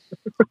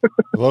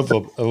 I love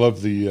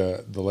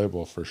the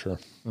label for sure.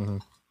 Mm-hmm.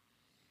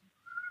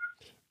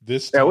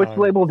 Which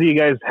label do you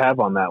guys have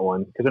on that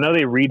one? Because I know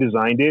they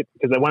redesigned it.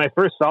 Because when I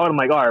first saw it, I'm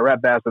like, all right,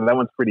 Rat Bastard, that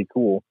one's pretty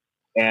cool.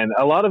 And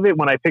a lot of it,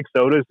 when I pick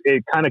sodas,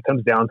 it kind of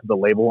comes down to the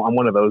label. I'm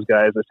one of those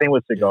guys. The same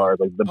with cigars.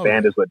 Like the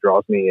band is what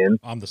draws me in.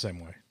 I'm the same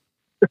way.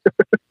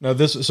 No,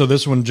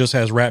 this one just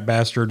has Rat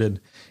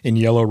Bastard in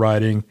yellow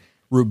writing,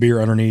 root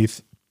beer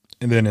underneath,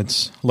 and then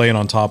it's laying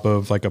on top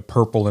of like a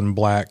purple and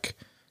black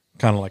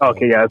kind of like.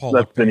 Okay, that's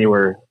the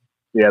newer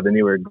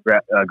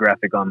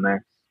graphic on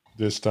there.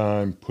 This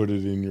time, put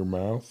it in your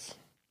mouth.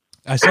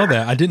 I saw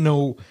that. I didn't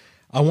know.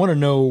 I want to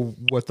know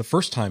what the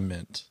first time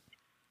meant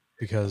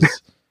because,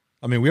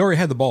 I mean, we already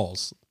had the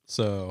Balls,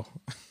 so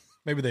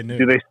maybe they knew.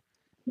 Do they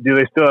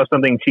still have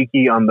something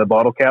cheeky on the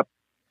bottle cap?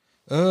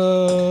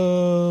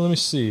 Let me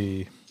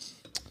see.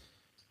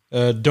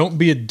 Don't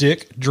be a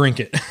dick.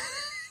 Drink it.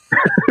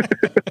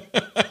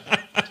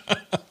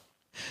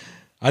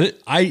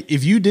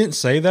 If you didn't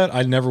say that,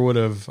 I never would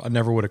have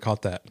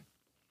caught that.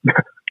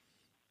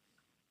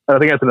 I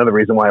think that's another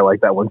reason why I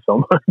like that one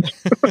so much.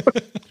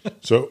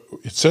 So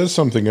it says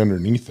something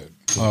underneath it.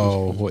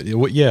 Oh,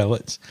 what? Yeah,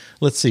 let's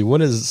see. What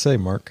does it say,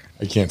 Mark?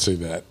 I can't say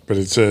that, but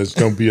it says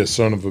 "Don't be a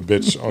son of a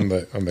bitch" on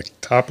the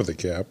top of the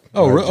cap.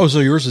 So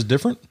yours is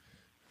different.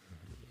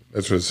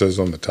 That's what it says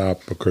on the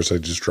top. Of course, I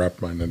just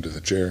dropped mine under the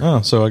chair.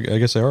 Oh, so I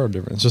guess they are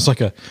different. It's just like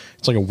a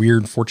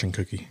weird fortune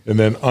cookie. And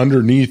then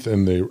underneath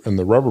in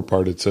the rubber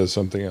part, it says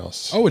something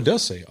else. Oh, it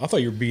does say. I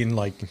thought you were being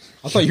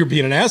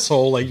an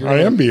asshole. Like I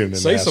am being an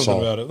asshole. Say something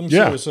about it. Let me see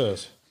what it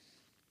says.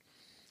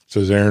 It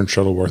says Aaron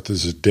Shuttleworth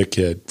is a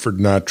dickhead for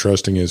not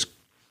trusting his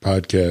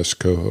podcast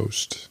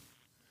co-host.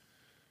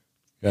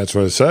 That's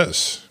what it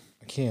says.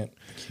 I can't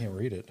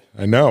read it.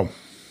 I know.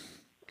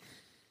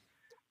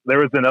 There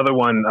was another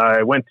one.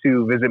 I went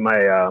to visit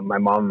my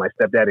mom and my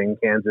stepdad in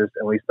Kansas,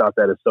 and we stopped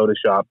at a soda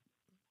shop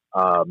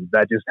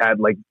that just had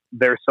like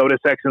their soda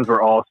sections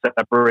were all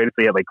separated.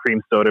 So you had like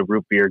cream soda,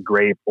 root beer,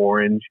 grape,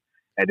 orange,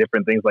 and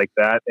different things like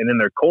that. And in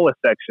their cola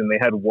section, they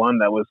had one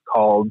that was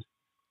called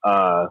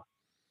Facola,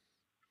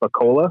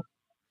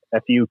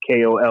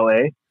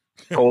 Fukola,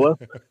 cola.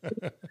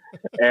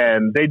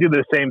 And they do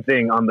the same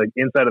thing on the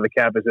inside of the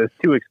cap. It says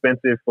too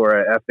expensive for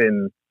a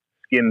effing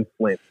skin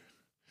flint.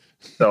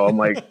 So I'm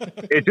like,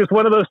 it's just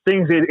one of those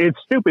things. It's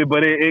stupid,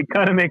 but it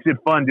kind of makes it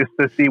fun just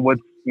to see what's,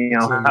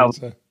 how.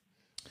 So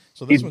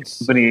this one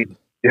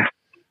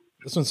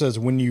says,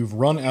 when you've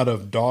run out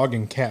of dog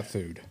and cat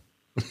food.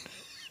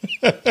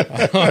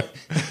 I'll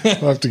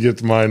have to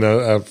get mine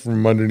out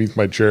from underneath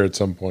my chair at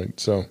some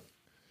point. So,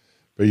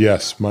 but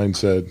yes, mine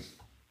said,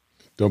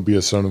 don't be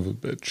a son of a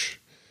bitch.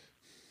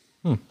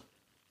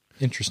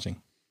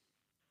 Interesting.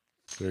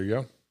 There you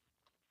go.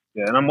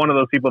 Yeah, and I'm one of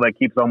those people that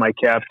keeps all my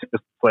caps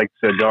just like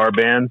cigar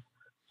bands.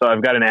 So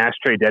I've got an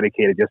ashtray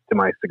dedicated just to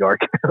my cigar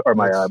or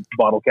my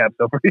bottle caps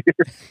over here.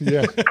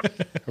 Yeah,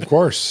 of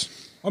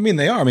course. I mean,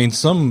 they are. I mean,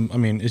 it's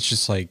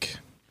just like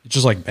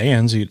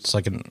bands. It's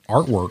like an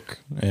artwork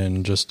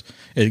and just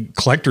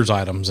collector's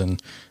items.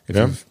 And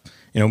if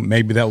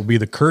maybe that will be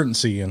the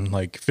currency in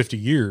like 50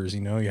 years.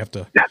 You have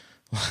to,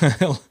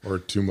 or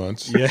 2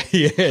 months. Yeah.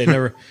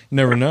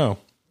 Never know.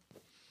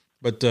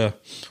 But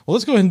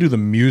let's go ahead and do the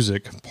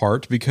music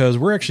part because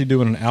we're actually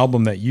doing an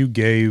album that you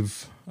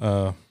gave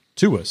to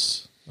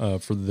us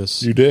for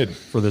this. You did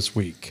for this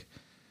week.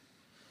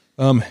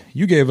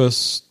 You gave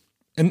us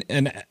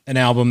an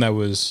album that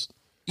was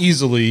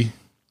easily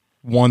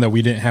one that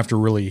we didn't have to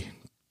really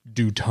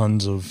do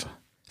tons of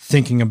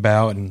thinking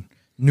about and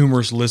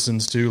numerous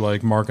listens to,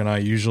 like Mark and I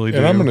usually do.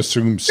 And I'm going to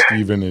assume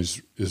Steven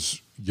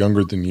is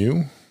younger than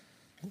you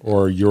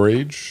or your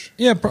age.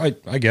 Yeah, probably,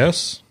 I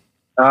guess.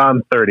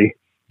 30.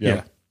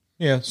 Yeah.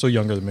 So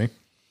younger than me.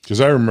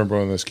 Because I remember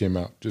when this came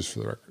out, just for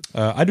the record.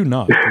 I do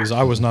not, because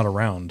I was not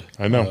around.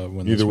 I know.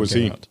 When Neither was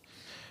he.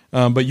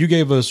 But you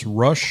gave us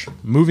Rush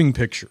Moving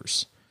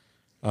Pictures.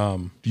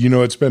 Do you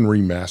know it's been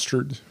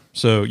remastered?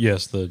 So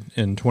yes,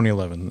 in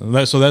 2011.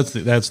 That's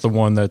the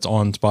one that's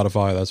on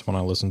Spotify. That's one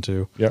I listened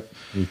to. Yep,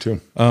 me too.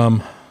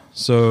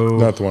 So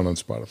not the one on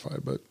Spotify,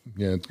 but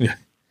yeah.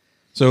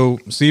 So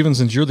Steven,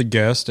 since you're the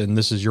guest and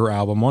this is your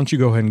album, why don't you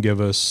go ahead and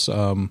give us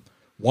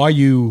why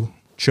you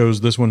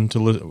chose this one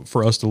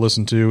for us to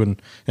listen to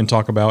and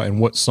talk about, and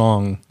what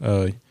song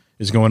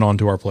is going on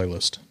to our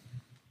playlist?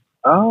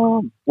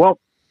 Well,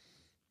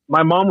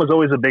 my mom was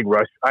always a big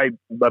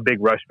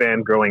Rush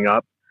fan growing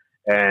up,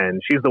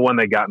 and she's the one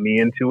that got me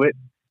into it.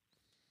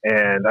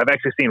 And I've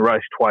actually seen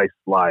Rush twice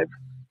live.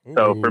 Ooh.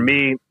 So for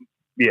me,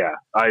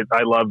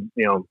 I love,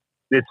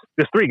 it's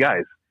just three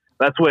guys.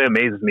 That's what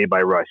amazes me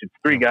by Rush. It's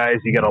three guys.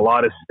 You got a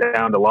lot of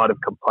sound, a lot of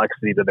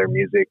complexity to their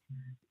music.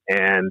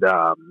 And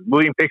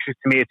Moving Pictures,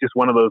 to me, it's just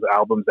one of those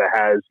albums that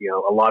has,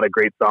 a lot of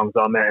great songs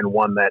on there, and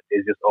one that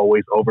is just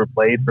always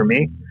overplayed for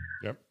me,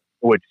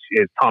 which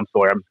is Tom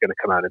Sawyer. I'm just going to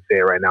come out and say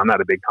it right now. I'm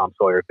not a big Tom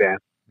Sawyer fan.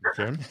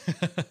 Okay.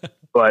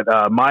 But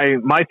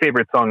my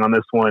favorite song on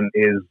this one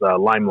is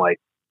Limelight.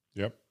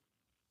 Yep.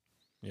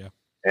 Yeah.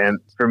 And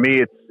for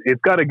me,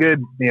 it's got a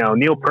good,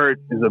 Neil Peart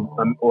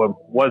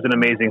was an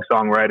amazing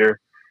songwriter,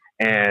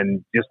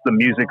 and just the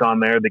music on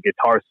there, the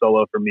guitar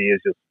solo for me is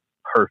just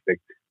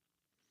perfect.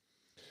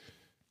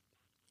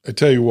 I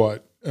tell you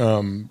what,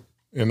 and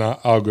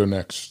I'll go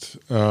next.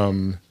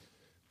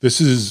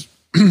 This is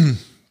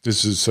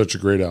such a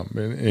great album.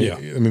 And,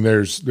 I mean,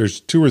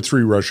 there's two or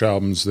three Rush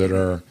albums that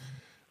are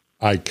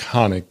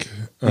iconic.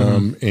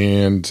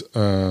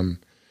 And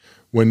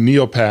when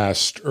Neil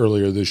passed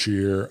earlier this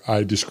year,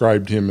 I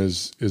described him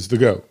as the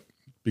GOAT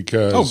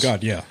because I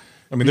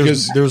mean,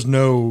 there's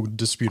no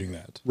disputing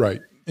that,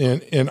 right?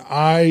 And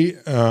I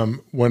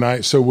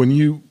when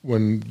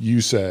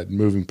you said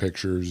Moving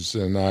Pictures,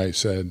 and I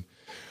said,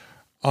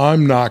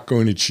 I'm not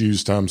going to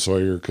choose Tom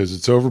Sawyer because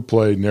it's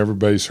overplayed and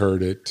everybody's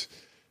heard it.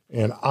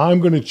 And I'm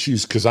going to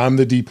choose, because I'm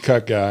the deep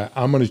cut guy,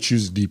 I'm going to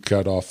choose a deep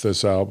cut off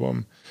this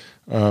album.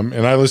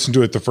 And I listened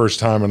to it the first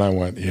time and I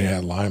went,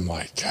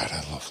 Limelight. God, I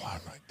love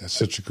Limelight. That's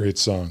such a great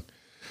song.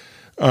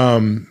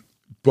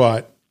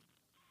 But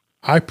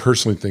I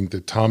personally think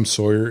that Tom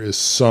Sawyer is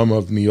some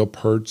of Neil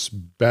Peart's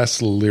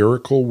best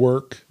lyrical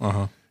work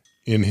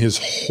in his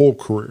whole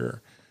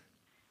career.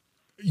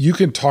 You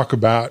can talk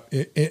about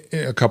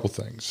a couple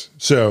things.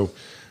 So,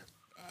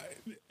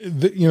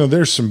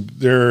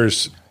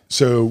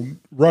 so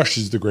Rush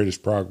is the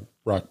greatest prog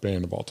rock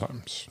band of all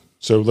times.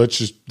 So let's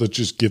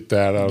just get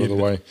that out of the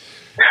way.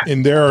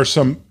 And there are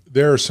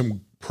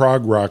some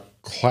prog rock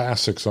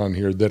classics on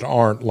here that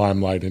aren't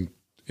Limelight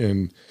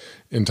in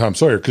Tom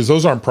Sawyer, because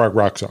those aren't prog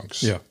rock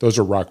songs. Yeah, those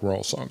are rock and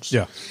roll songs.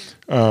 Yeah,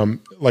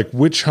 like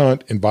Witch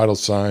Hunt and Vital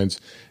Signs,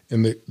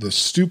 and the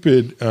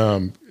stupid.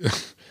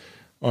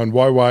 On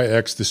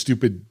YYX, the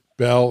stupid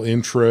bell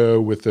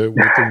intro with the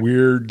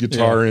weird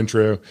guitar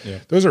intro. Yeah.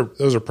 Those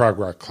are prog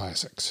rock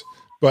classics.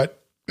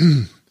 But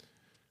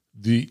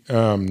the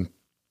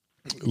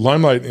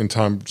Limelight and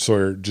Tom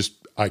Sawyer,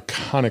 just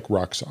iconic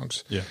rock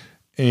songs. Yeah.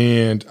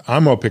 And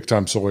I'm going to pick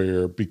Tom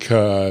Sawyer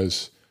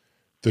because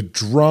the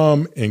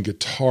drum and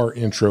guitar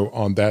intro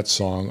on that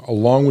song,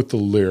 along with the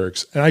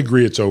lyrics, and I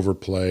agree it's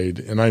overplayed,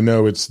 and I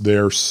know it's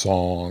their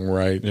song,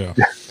 right? Yeah.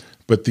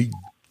 But the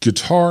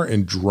guitar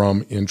and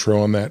drum intro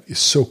on that is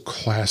so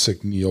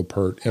classic Neil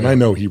Peart, and I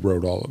know he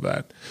wrote all of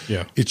that.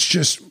 Yeah, it's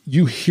just,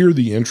 you hear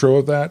the intro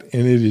of that,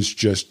 and it is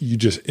just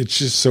it's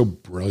just so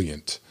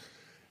brilliant.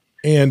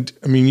 And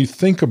I mean, you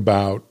think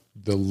about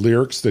the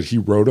lyrics that he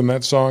wrote on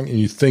that song, and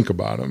you think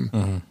about them.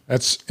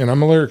 And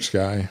I'm a lyrics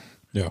guy.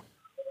 Yeah,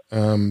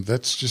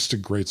 that's just a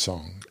great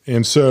song.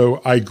 And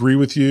so I agree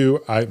with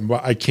you.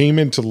 I came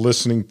into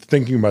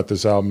thinking about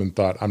this album and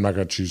thought, I'm not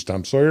going to choose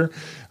Tom Sawyer.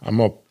 I'm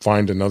going to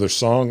find another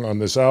song on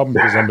this album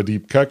because I'm a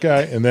deep cut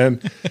guy. And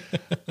then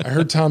I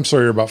heard Tom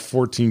Sawyer about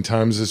 14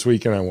 times this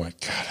week, and I went,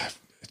 God,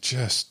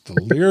 just the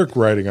lyric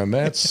writing on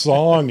that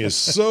song is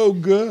so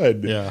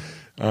good. Yeah.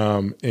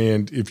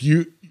 And if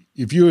you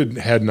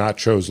had not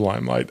chose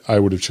Limelight, I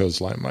would have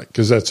chose Limelight,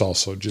 because that's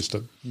also just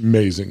an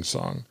amazing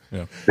song.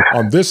 Yeah.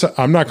 On this,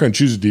 I'm not going to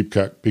choose a deep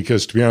cut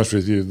because, to be honest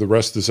with you, the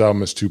rest of this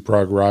album is too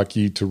prog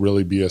rocky to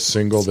really be a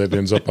single that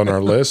ends up on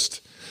our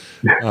list.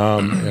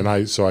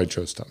 So I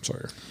chose Tom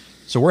Sawyer.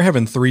 So we're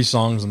having three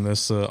songs on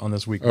this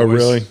week. Oh, boys.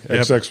 really?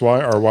 Yep.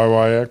 XXY or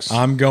YYX?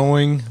 I'm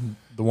going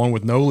the one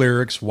with no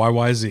lyrics,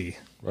 YYZ.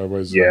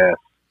 YYZ. Yeah.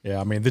 Yeah,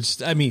 I mean, it's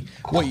chaos.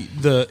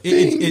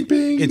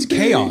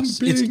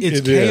 Bing.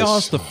 It's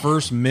chaos the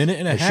first minute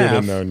and a half. I should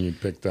have known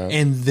you'd pick that.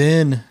 And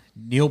then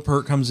Neil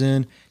Peart comes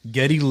in,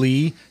 Geddy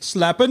Lee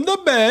slapping the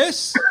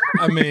bass.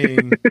 I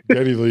mean,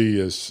 Geddy Lee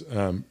is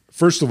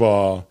first of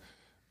all,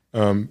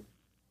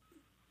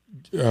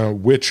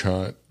 Witch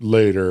Hunt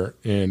later,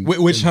 and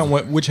Witch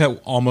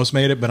Hunt almost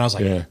made it, but I was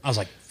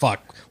like,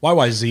 fuck.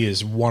 YYZ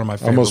is one of my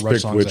favorite almost Rush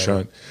picked songs Witch ever.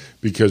 Hunt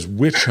because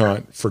Witch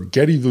Hunt for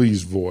Geddy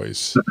Lee's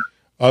voice,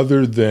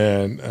 other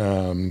than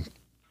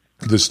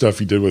the stuff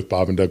he did with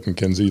Bob and Doug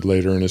McKenzie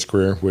later in his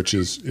career, which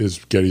is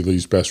Geddy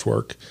Lee's best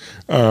work.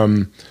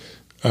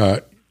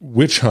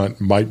 Witch Hunt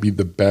might be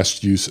the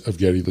best use of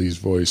Geddy Lee's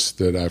voice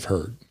that I've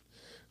heard.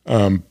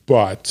 And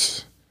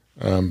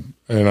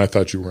I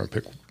thought you were going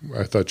to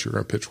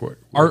pitch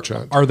Witch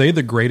Hunt. Are they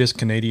the greatest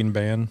Canadian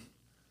band?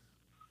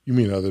 You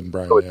mean other than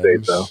Brian would say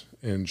Adams so.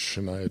 and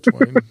Shania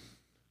Twain?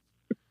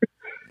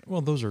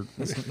 Well, they're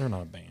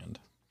not a band.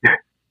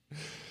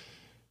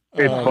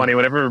 It's funny.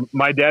 Whenever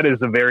my dad is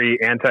a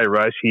very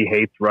anti-Rush, he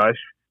hates Rush.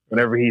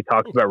 Whenever he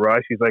talks about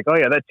Rush, he's like, "Oh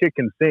yeah, that chick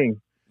can sing."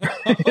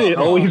 It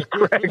always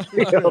cracks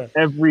me up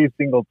every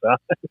single time.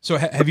 So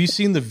have you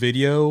seen the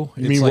video?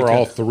 You mean like we're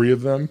all three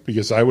of them?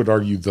 Because I would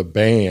argue the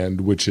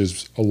band, which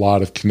is a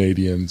lot of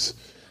Canadians,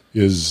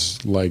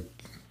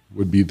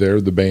 would be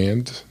there. The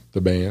band.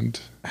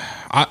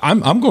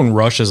 I'm going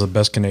Rush as the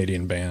best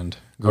Canadian band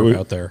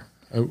out there.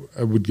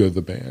 I would go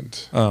the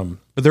band.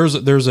 But there's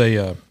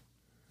a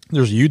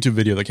YouTube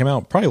video that came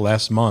out probably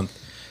last month,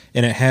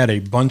 and it had a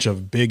bunch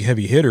of big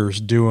heavy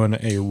hitters doing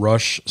a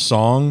Rush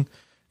song.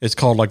 It's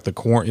called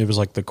it was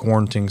like the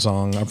Quarantine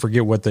song. I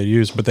forget what they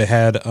used, but they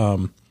had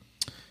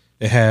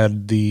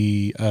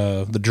the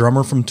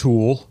drummer from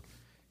Tool.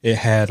 It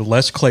had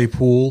Les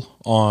Claypool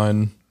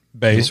on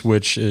bass,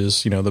 which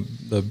is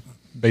the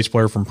bass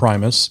player from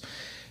Primus.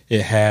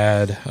 It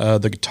had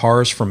the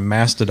guitarist from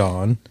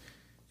Mastodon.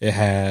 It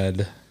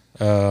had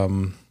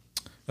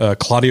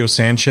Claudio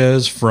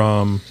Sanchez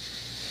from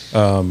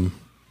I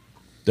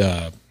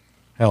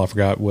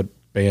forgot what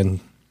band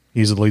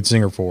he's the lead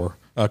singer for.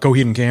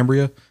 Coheed and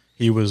Cambria.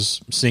 He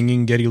was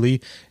singing Geddy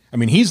Lee. I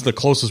mean, he's the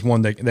closest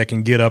one that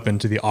can get up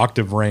into the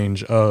octave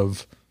range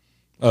of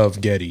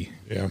Geddy.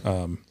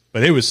 Yeah.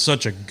 But it was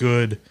such a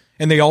good,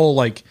 and they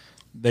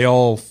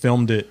all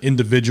filmed it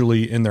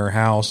individually in their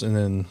house, and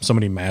then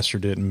somebody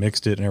mastered it and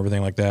mixed it and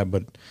everything like that.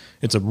 But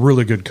it's a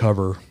really good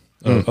cover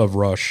of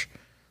Rush.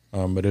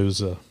 But it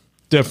was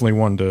definitely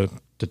one to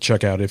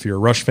check out if you're a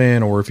Rush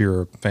fan or if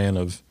you're a fan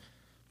of,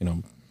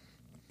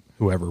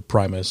 whoever,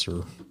 Primus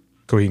or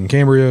Coheed and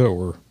Cambria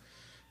or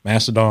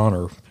Mastodon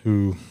or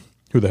who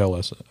the hell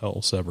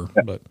else ever.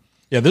 Yeah. But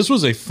yeah, this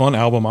was a fun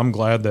album. I'm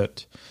glad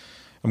that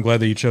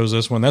you chose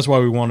this one. That's why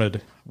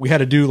we had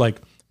to do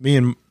me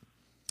and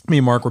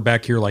Mark were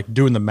back here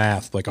doing the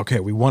math. Okay,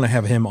 we want to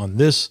have him on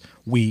this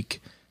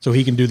week so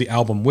he can do the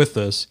album with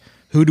us.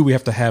 Who do we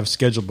have to have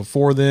scheduled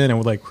before then?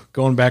 And we're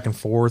going back and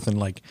forth and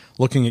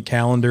looking at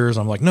calendars.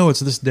 I'm like, no,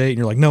 it's this date. And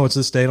you're like, no, it's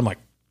this date. I'm like,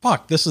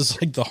 fuck, this is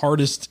the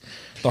hardest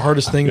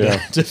thing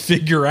to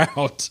figure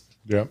out.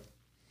 Yeah.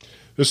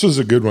 This was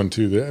a good one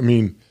too. I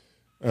mean,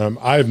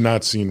 I have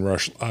not seen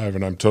Rush live,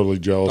 and I'm totally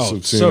jealous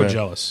of seeing so that.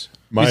 Jealous.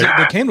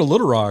 They came to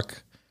Little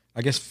Rock,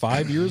 I guess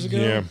 5 years ago.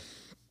 Yeah.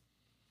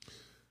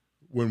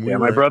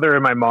 My brother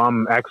and my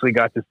mom actually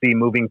got to see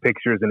Moving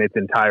Pictures in its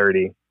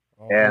entirety.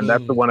 And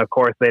that's the one, of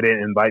course, they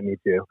didn't invite me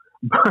to.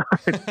 But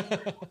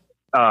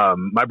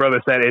my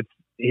brother said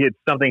it's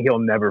something he'll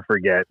never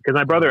forget. Because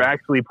my brother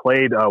actually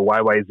played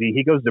YYZ.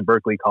 He goes to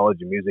Berklee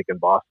College of Music in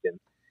Boston.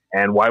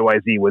 And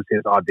YYZ was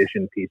his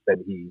audition piece that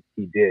he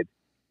did.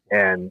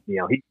 And,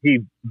 he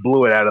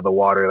blew it out of the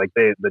water.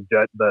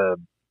 The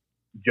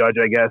judge,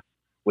 I guess,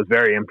 was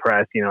very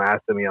impressed,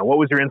 asked him, what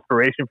was your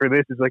inspiration for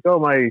this? He's like, oh,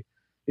 my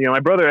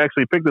brother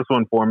actually picked this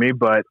one for me,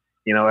 but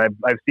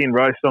I've seen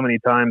Rush so many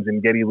times,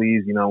 and Geddy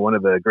Lee's, one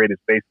of the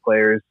greatest bass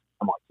players.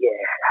 I'm like,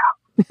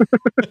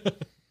 yeah.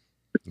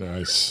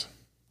 Nice.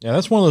 Yeah,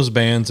 that's one of those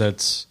bands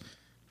that's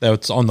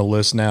on the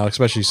list now,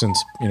 especially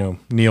since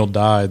Neil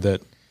died,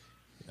 that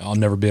I'll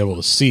never be able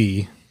to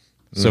see.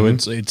 So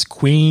it's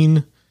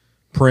Queen,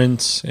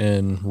 Prince,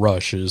 and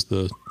Rush is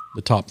the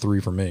top three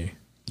for me.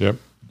 Yep.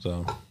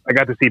 So I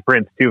got to see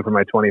Prince too for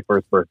my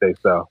 21st birthday.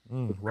 So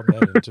rub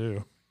that in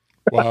too.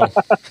 Wow.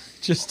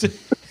 Just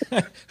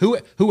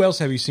who else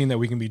have you seen that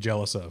we can be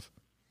jealous of?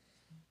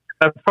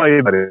 That's probably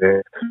about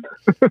it.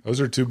 Those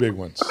are two big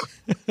ones.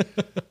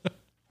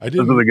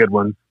 Those are the good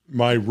ones.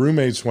 My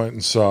roommates went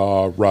and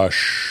saw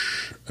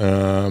Rush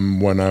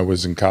when I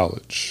was in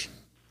college.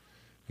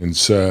 And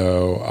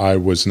so I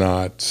was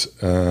not,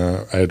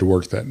 I had to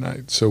work that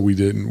night. So we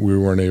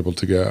weren't able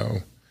to go.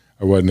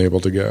 I wasn't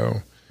able to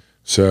go.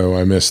 So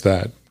I missed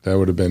that. That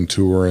would have been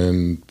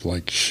touring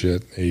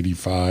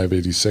 85,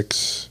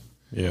 86.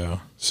 Yeah.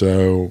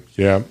 So,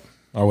 yeah.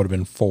 I would have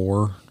been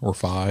 4 or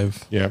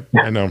 5. Yeah,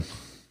 I know.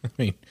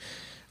 I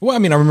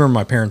remember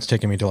my parents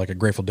taking me to a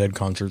Grateful Dead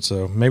concert,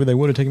 so maybe they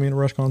would have taken me to a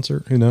Rush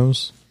concert. Who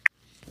knows?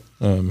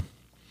 My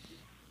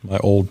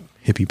old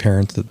hippie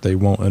parents that they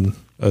won't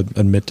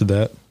admit to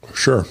that.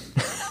 Sure.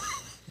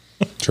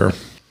 Sure.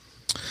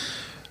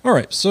 All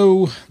right,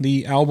 so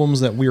the albums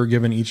that we are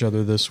giving each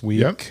other this week.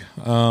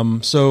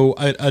 Yep. So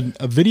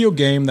a video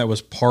game that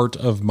was part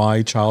of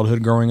my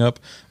childhood growing up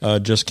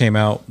just came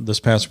out this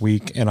past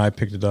week, and I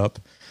picked it up.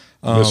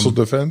 Missile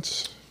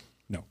Defense?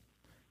 No.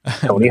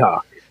 Tony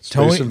Hawk.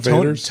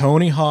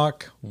 Tony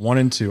Hawk 1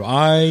 and 2.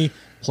 I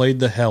played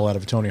the hell out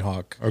of Tony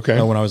Hawk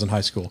when I was in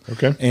high school.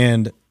 Okay.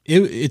 And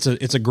it's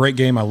a great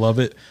game. I love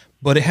it.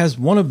 But it has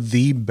one of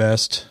the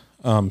best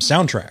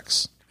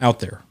soundtracks out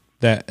there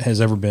that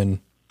has ever been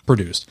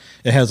produced.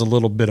 It has a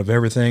little bit of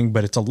everything,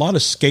 but it's a lot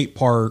of skate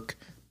park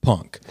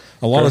punk.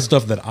 A lot of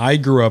stuff that I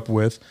grew up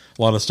with,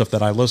 a lot of stuff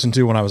that I listened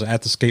to when I was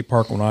at the skate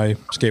park, when I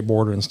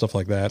skateboarded and stuff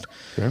like that.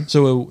 Okay.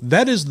 So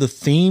that is the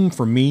theme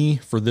for me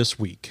for this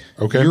week.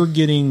 Okay. You're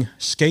getting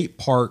skate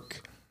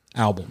park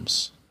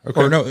albums.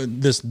 Okay. Or no,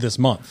 this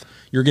month.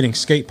 You're getting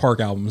skate park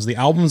albums, the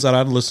albums that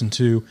I'd listen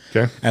to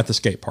at the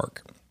skate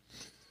park.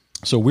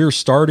 So we're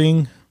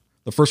starting,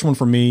 the first one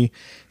for me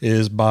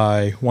is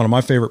by one of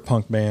my favorite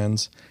punk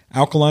bands,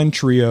 Alkaline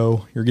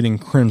Trio. You're getting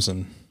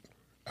Crimson.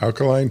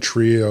 Alkaline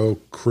Trio,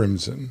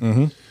 Crimson.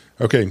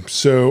 Mm-hmm. Okay,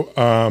 so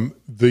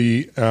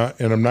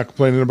and I'm not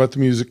complaining about the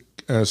music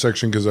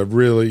section because I've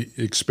really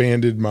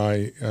expanded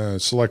my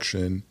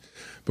selection.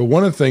 But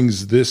one of the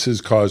things this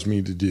has caused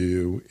me to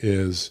do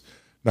is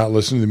not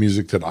listen to the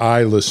music that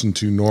I listen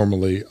to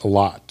normally a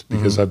lot,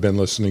 because I've been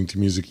listening to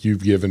music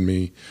you've given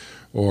me,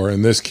 or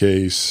in this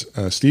case,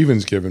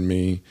 Steven's given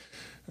me.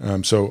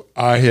 So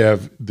I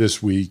have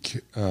this week,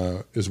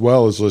 as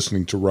well as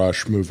listening to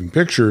Rush Moving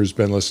Pictures,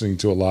 been listening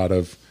to a lot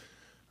of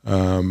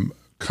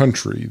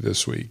country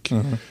this week.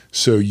 Mm-hmm.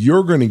 So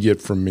you're going to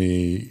get from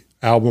me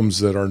albums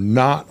that are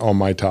not on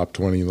my top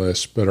 20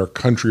 list, but are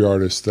country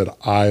artists that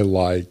I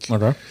like,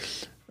 that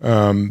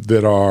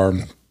are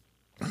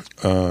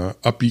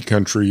upbeat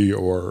country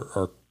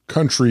or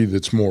country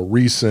that's more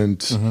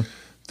recent,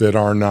 that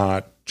are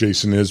not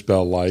Jason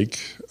Isbell-like,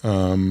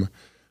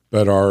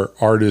 but are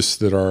artists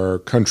that are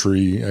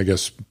country, I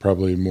guess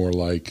probably more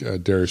like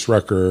Darius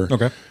Rucker.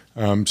 Okay.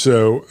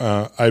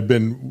 So I've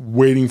been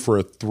waiting for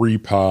a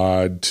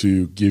 3-pod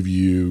to give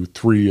you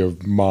 3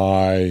 of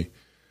my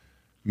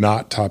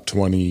not top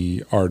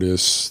 20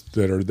 artists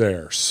that are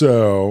there.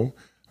 So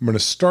I'm going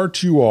to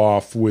start you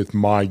off with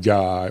my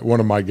guy, one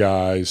of my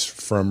guys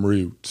from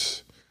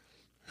Root,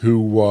 who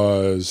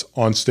was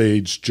on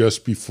stage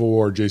just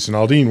before Jason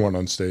Aldean went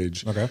on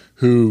stage,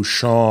 who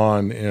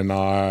Sean and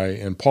I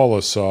and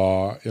Paula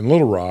saw in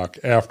Little Rock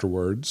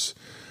afterwards,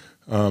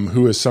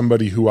 who is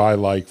somebody who I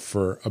like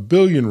for a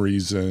billion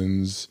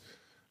reasons.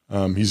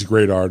 He's a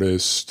great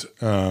artist,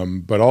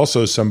 but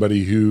also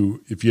somebody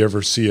who, if you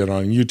ever see it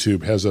on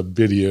YouTube, has a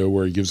video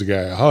where he gives a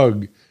guy a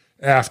hug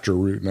after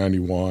Route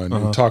 91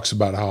 and talks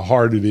about how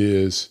hard it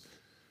is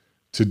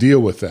to deal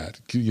with that.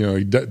 You know,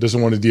 he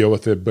doesn't want to deal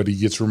with it, but he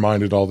gets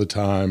reminded all the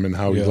time and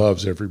how he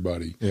loves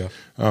everybody. Yeah.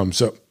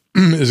 So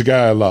is a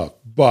guy I love,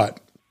 but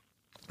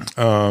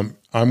I'm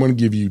going to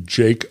give you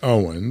Jake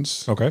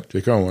Owens. Okay.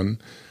 Jake Owen,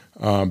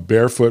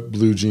 Barefoot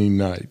Blue Jean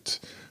Night.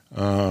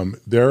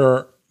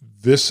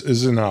 This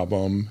is an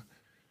album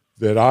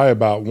that I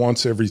about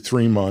once every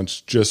 3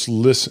 months just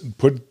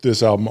put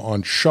this album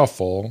on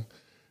shuffle,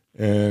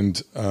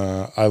 and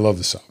I love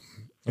this album.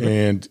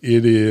 Okay. And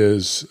it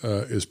is,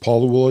 as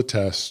Paula will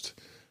attest,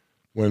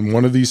 when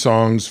one of these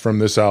songs from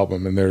this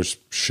album, and there's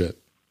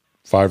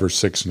 5 or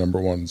 6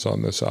 number ones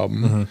on this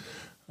album,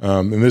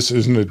 and this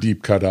isn't a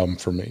deep cut album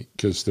for me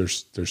because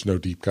there's no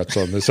deep cuts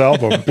on this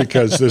album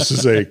because this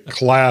is a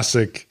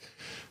classic,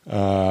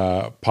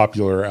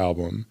 popular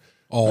album.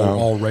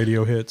 All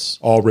radio hits?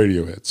 All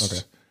radio hits.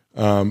 Okay.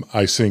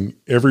 I sing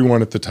every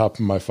one at the top of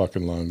my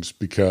fucking lungs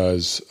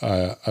because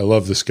I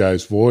love this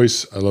guy's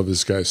voice. I love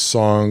this guy's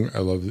song. I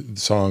love the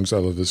songs. I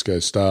love this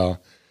guy's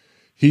style.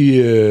 He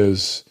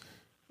is,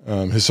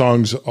 his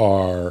songs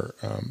are,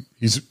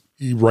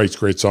 he writes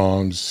great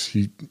songs.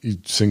 He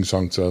sings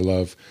songs that I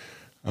love.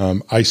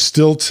 I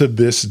still to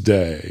this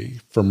day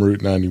from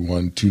Route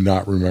 91 do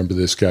not remember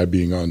this guy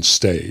being on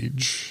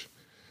stage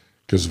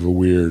because of a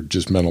weird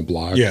just mental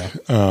block. Yeah.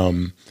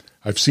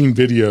 I've seen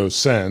videos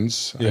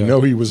since. Yeah. I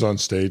know he was on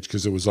stage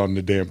because it was on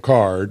the damn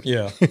card.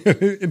 Yeah.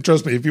 And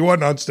trust me, if he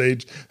wasn't on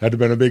stage, that'd have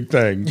been a big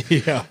thing.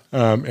 Yeah.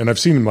 And I've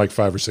seen him like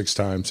 5 or 6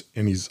 times,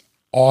 and he's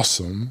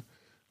awesome.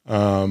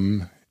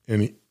 And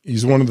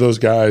he's one of those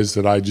guys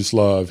that I just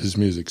love his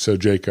music. So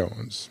Jake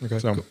Owens. Okay.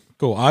 So,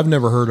 cool. I've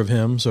never heard of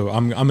him, so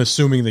I'm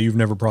assuming that you've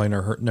never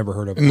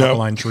heard of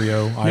Alkaline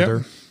Trio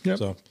either. Yep.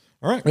 So.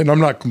 All right. And I'm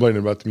not complaining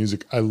about the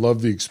music. I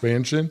love the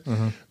expansion,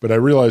 but I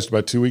realized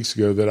about 2 weeks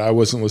ago that I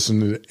wasn't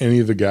listening to any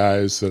of the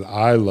guys that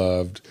I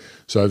loved.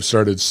 So I've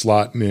started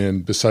slotting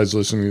in, besides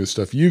listening to the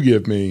stuff you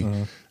give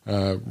me,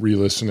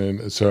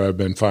 re-listening. So I've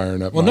been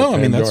firing up. Well, no, I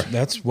mean,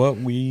 that's what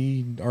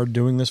we are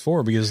doing this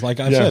for, because like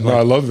I said,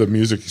 I love the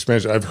music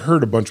expansion. I've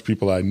heard a bunch of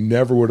people I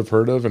never would have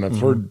heard of, and I've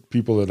heard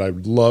people that I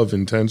love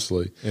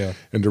intensely. Yeah.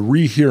 And to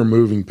rehear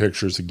Moving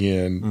Pictures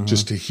again,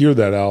 just to hear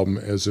that album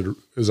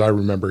as I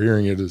remember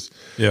hearing it as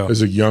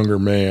a younger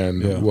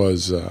man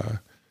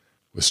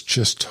was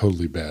just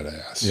totally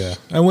badass. Yeah.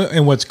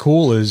 And what's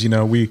cool is,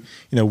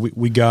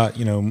 we got,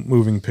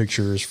 moving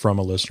pictures from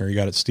a listener. You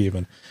got it,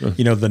 Steven.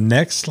 The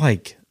next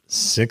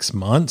 6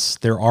 months,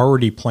 they're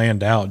already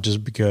planned out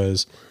just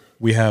because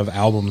we have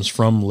albums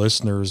from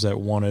listeners that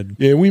wanted.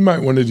 Yeah, we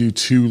might want to do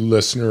 2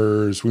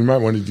 listeners. We might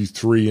want to do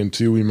 3 and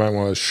 2. We might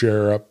want to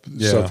share up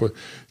stuff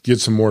get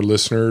some more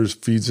listeners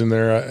feeds in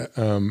there.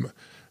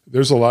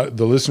 There's a lot.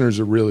 The listeners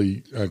are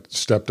really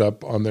stepped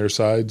up on their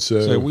side.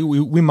 So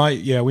we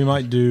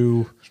might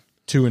do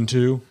 2 and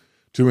 2.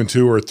 2 and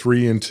 2 or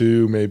 3 and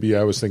 2. Maybe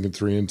I was thinking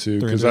 3 and 2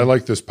 because I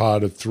like this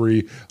pod of 3.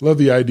 I love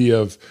the idea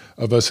of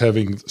us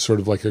having sort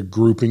of like a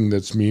grouping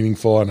that's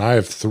meaningful. And I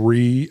have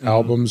 3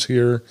 albums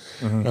here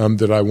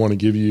that I want to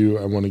give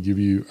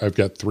you. I've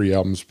got 3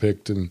 albums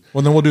picked, and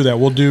well, then we'll do that.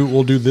 We'll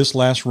do this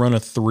last run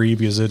of 3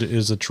 because it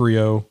is a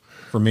trio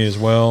for me as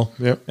well.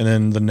 Yep. And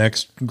then the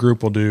next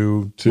group we'll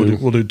do 2.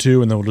 We'll do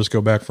 2, and then we'll just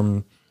go back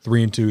from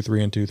 3 and 2,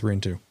 3 and 2, 3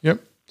 and 2.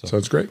 Yep. So,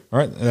 sounds great. All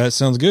right, that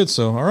sounds good.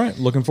 So, all right,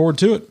 looking forward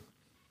to it.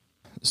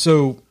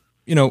 So,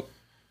 you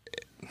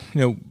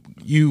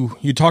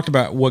talked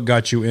about what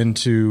got you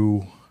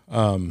into,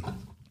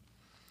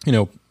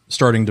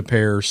 starting to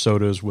pair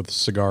sodas with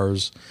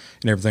cigars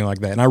and everything like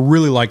that. And I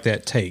really like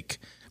that take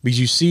because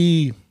you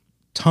see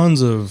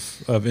tons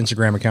of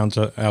Instagram accounts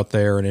out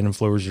there and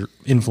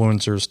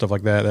influencers, stuff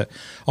like that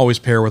always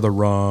pair with a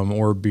rum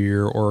or a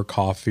beer or a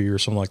coffee or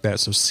something like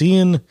that. So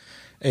seeing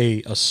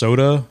a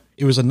soda,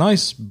 it was a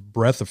nice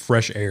breath of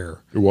fresh air.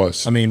 It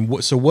was. I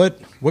mean, so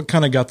what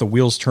kind of got the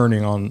wheels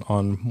turning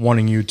on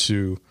wanting you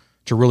to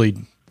really,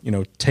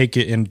 take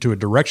it into a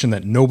direction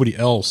that nobody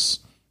else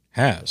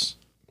has?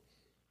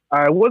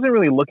 I wasn't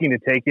really looking to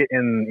take it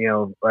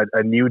in,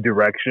 a new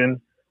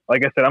direction.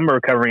 Like I said, I'm a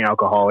recovering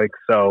alcoholic,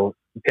 so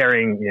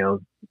pairing,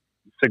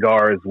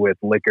 cigars with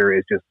liquor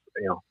is just,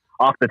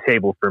 off the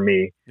table for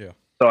me. Yeah.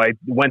 So I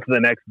went to the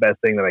next best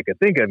thing that I could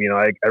think of.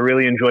 I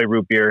really enjoy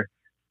root beer.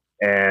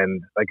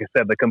 And like I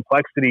said, the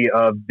complexity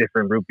of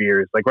different root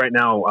beers, like right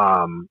now,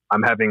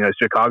 I'm having a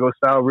Chicago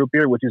style root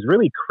beer, which is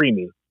really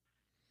creamy.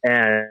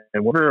 And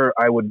whenever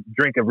I would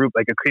drink a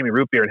creamy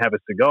root beer and have a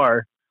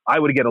cigar, I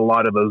would get a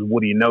lot of those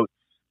woody notes,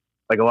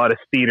 like a lot of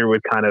cedar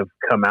would kind of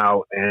come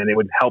out, and it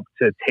would help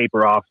to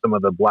taper off some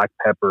of the black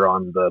pepper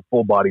on the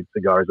full bodied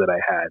cigars that I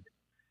had.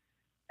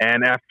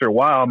 And after a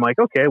while, I'm like,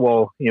 okay,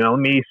 well, let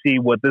me see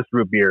what this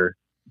root beer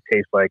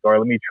tastes like, or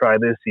let me try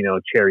this,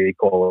 cherry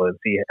cola and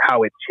see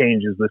how it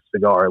changes this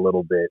cigar a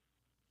little bit.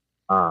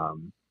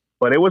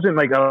 But it wasn't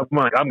like, I'm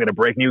going to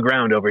break new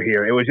ground over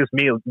here. It was just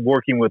me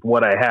working with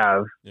what I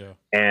have. Yeah.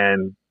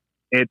 And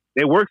it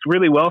works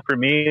really well for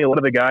me. A lot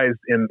of the guys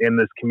in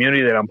this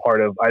community that I'm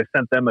part of, I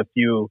sent them a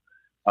few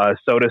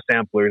soda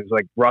samplers.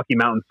 Like Rocky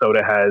Mountain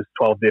Soda has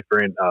 12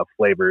 different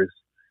flavors.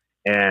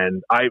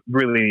 And I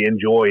really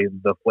enjoy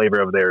the flavor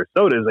of their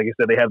sodas. Like I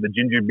said, they have the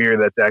ginger beer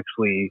that's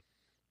actually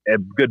a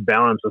good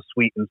balance of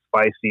sweet and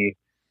spicy.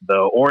 The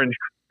orange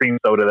cream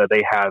soda that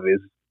they have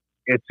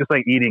it's just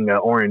like eating an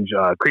orange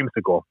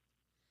creamsicle.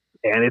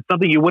 And it's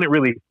something you wouldn't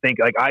really think.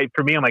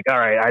 For me, I'm like, all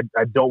right,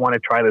 I don't want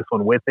to try this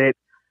one with it,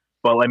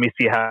 but let me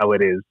see how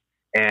it is.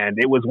 And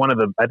it was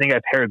I think I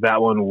paired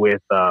that one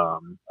with a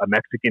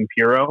Mexican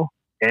Puro,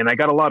 and I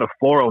got a lot of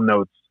floral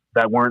notes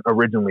that weren't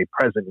originally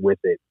present with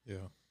it. Yeah.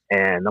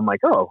 And I'm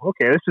like, oh,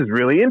 okay, this is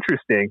really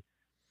interesting.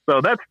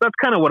 So that's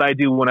kind of what I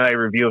do when I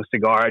review a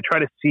cigar. I try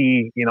to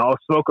see, I'll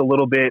smoke a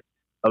little bit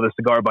of the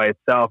cigar by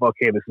itself.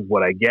 Okay, this is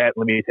what I get.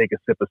 Let me take a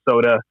sip of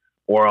soda,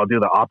 or I'll do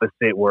the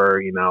opposite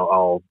where,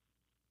 I'll,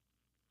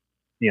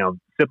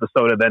 sip a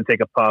soda, then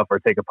take a puff, or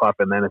take a puff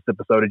and then a sip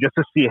of soda, just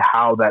to see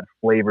how that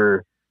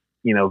flavor,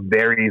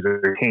 varies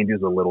or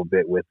changes a little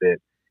bit with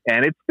it.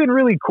 And it's been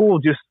really cool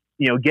just,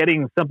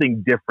 getting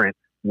something different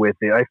with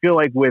it. I feel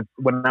like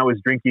when I was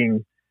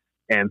drinking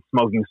and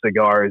smoking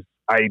cigars,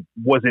 I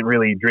wasn't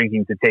really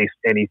drinking to taste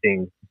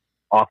anything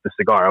off the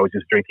cigar. I was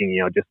just drinking,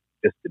 just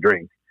to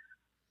drink.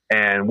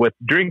 And with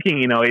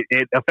drinking,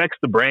 it affects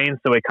the brain,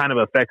 so it kind of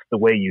affects the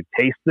way you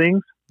taste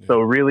things. Yeah. So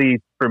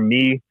really, for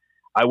me,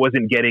 I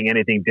wasn't getting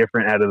anything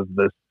different out of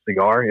the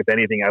cigar. If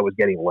anything, I was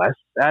getting less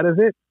out of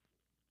it.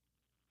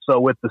 So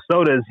with the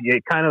sodas,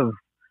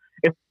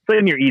 it's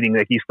when you're eating,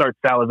 like you start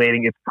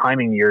salivating, it's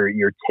priming your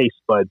taste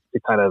buds to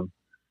kind of,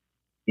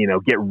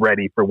 get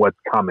ready for what's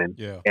coming.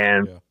 Yeah.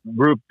 And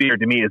root beer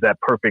to me is that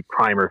perfect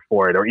primer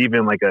for it. Or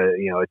even like a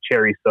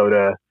cherry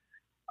soda,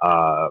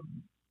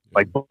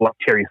 like black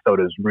cherry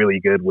soda is really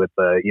good with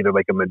either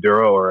like a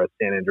Maduro or a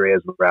San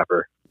Andreas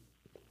wrapper.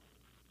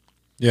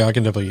 Yeah, I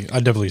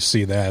definitely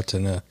see that.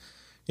 And,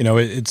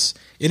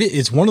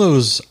 it's one of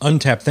those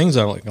untapped things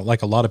that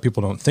like a lot of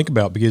people don't think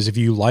about, because if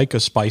you like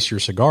a spicier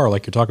cigar,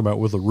 like you're talking about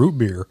with a root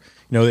beer,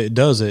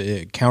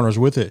 it counters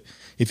with it.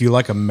 If you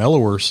like a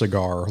mellower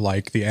cigar,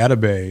 like the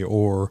Atabey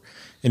or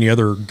any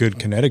other good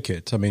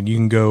Connecticut, I mean, you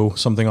can go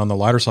something on the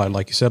lighter side,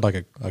 like you said,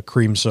 like a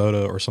cream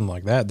soda or something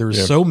like that.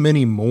 There's so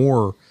many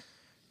more,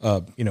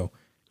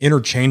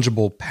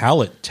 interchangeable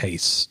palate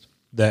tastes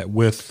that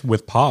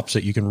with pops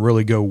that you can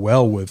really go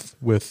well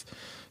with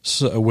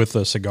with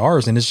the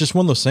cigars, and it's just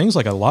one of those things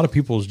like a lot of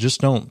people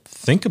just don't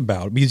think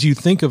about, because you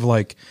think of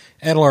like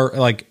at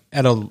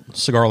a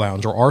cigar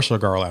lounge or our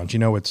cigar lounge,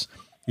 it's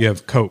you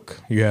have Coke,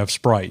 you have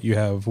Sprite, you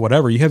have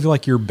whatever, you have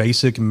like your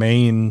basic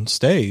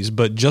mainstays,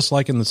 but just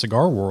like in the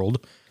cigar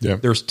world,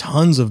 there's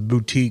tons of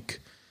boutique,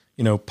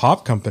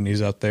 pop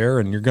companies out there,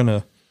 and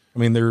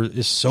there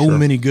is so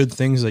many good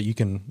things that you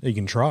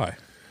can try.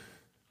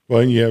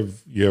 Well, and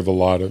you have a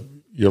lot of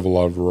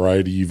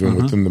variety even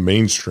within the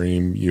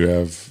mainstream. You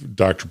have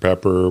Dr.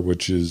 Pepper,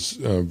 which is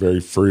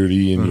very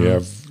fruity, and you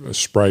have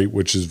Sprite,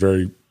 which is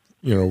very,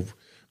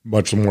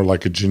 much more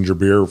like a ginger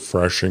beer,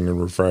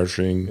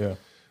 refreshing. Yeah.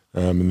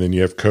 And then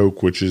you have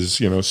Coke, which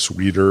is,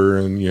 sweeter,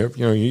 and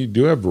you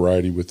do have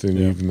variety within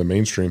even the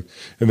mainstream.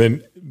 And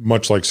then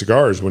much like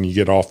cigars, when you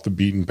get off the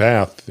beaten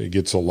path, it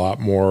gets a lot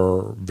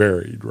more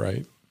varied,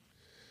 right?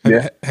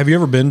 Have you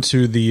ever been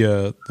to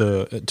to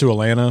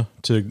Atlanta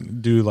to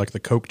do like the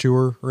Coke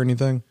tour or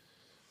anything?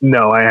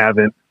 No, I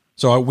haven't.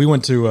 So we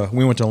went to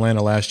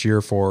Atlanta last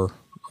year for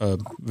a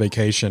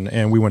vacation,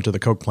 and we went to the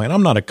Coke plant.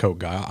 I'm not a Coke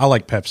guy. I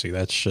like Pepsi.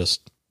 That's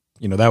just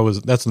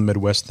that's the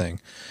Midwest thing.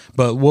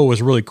 But what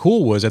was really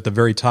cool was at the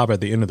very top,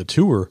 at the end of the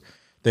tour,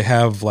 they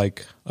have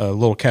like a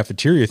little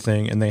cafeteria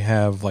thing, and they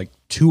have like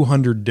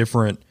 200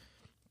 different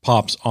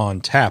pops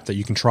on tap that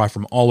you can try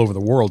from all over the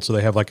world. So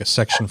they have like a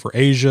section for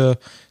Asia,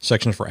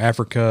 section for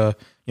Africa,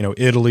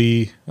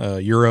 Italy,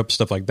 Europe,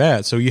 stuff like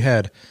that. So you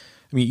had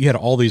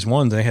all these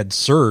ones, and they had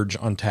Surge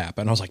on tap.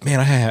 And I was like, man,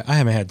 I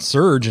haven't had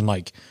Surge in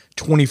like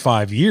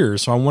 25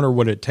 years. So I wonder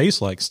what it tastes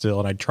like still.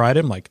 And I tried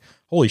it. I'm like,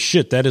 holy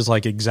shit, that is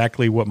like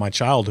exactly what my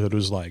childhood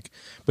was like.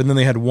 But then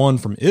they had one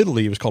from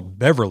Italy. It was called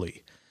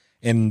Beverly.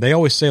 And they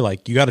always say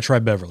like, you got to try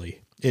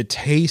Beverly. It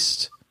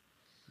tastes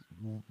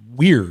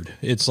weird.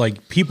 It's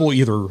like people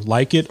either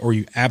like it or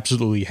you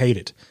absolutely hate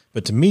it.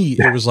 But to me,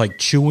 it was like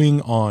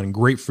chewing on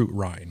grapefruit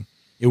rind.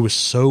 It was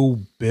so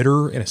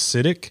bitter and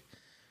acidic,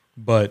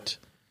 but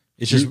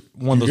it's just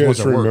one of those ones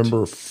that worked. You guys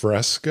remember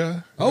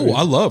Fresca? Oh,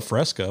 I love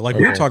Fresca. Like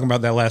we were talking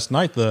about that last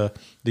night, the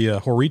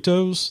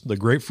Jarritos, the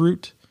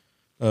grapefruit.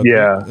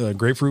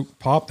 Grapefruit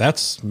pop. I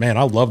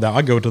love that.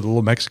 I go to the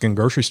little Mexican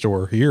grocery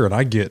store here, and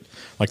I get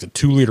like the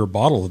 2-liter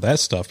bottle of that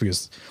stuff,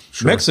 because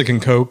Mexican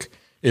Coke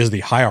is the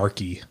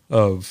hierarchy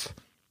of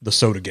the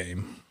soda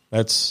game.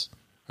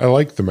 I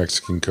like the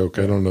Mexican Coke.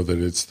 I don't know that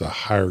it's the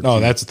hierarchy. No,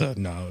 it's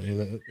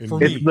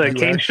the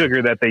cane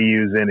sugar that they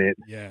use in it.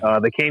 Yeah.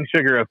 The cane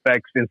sugar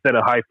affects, instead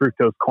of high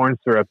fructose corn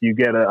syrup, you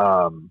get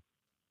a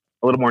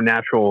little more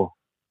natural,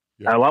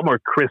 a lot more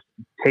crisp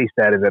taste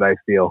out of it, I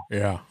feel.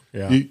 Yeah.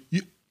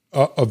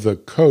 Of the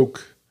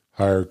Coke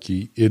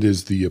hierarchy, it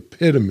is the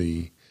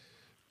epitome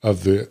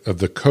of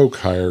the Coke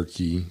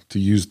hierarchy, to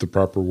use the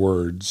proper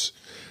words.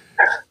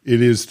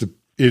 It is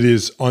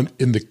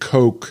in the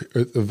Coke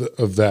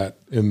of that,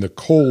 in the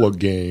cola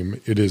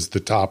game, it is the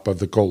top of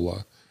the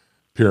cola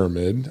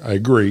pyramid. I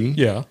agree.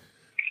 Yeah.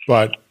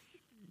 But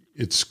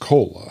it's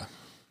cola.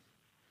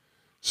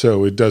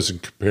 So it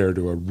doesn't compare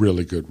to a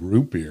really good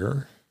root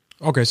beer.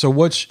 Okay, so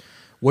what's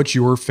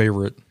your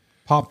favorite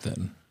pop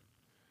then?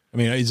 I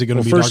mean, is it going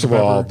to be first Dr.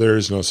 of all, Pepper? there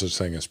is no such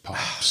thing as pop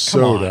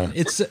soda. On.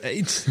 It's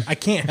I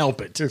can't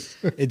help it.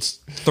 It's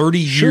 30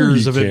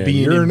 years of it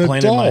being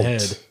implanted in my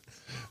head.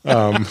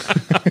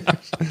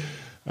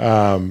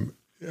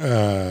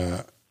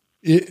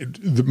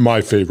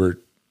 My favorite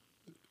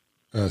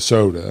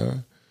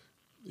soda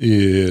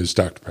is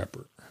Dr.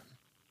 Pepper,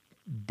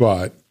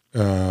 but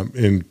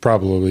and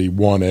probably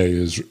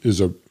 1A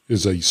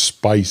is a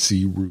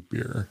spicy root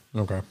beer.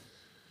 Okay,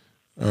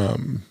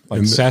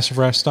 like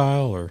sassafras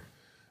style, or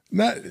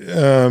not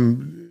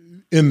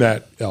in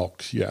that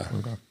elk, yeah.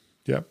 Okay.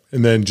 Yep.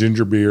 And then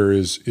ginger beer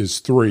is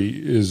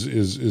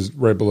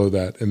right below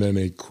that, and then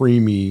a cream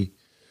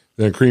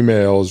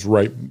ale is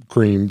right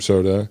cream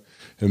soda,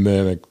 and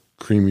then a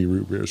creamy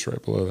root beer is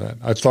right below that.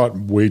 I thought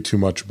way too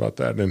much about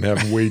that and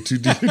have way too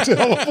detailed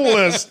of a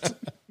list.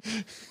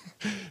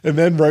 And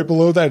then right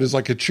below that is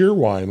like a cheer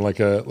wine, like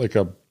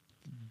a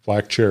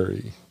black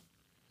cherry.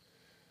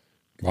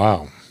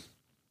 Wow.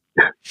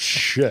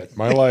 Shit,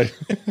 my life.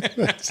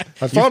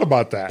 I thought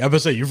about that. I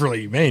was going to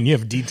say, you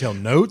have detailed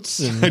notes.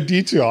 And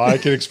I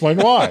can explain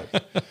why.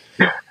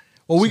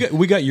 Well,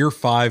 we got your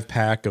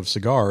 5-pack of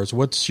cigars.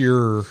 What's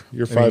your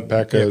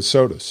 5-pack of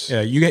sodas?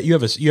 Yeah, you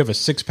have a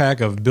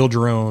 6-pack of build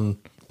your own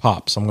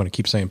pops. I'm going to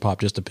keep saying pop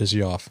just to piss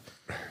you off.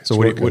 So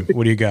what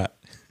do you got?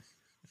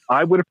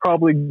 I would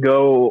probably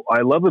go.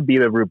 I love a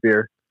Beta root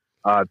beer.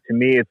 To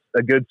me, it's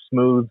a good,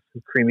 smooth,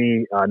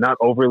 creamy, not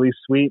overly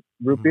sweet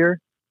root beer.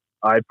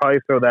 I'd probably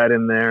throw that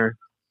in there.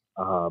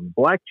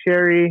 Black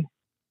cherry.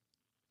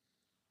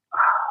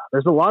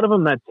 There's a lot of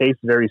them that taste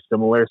very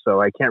similar,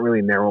 so I can't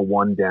really narrow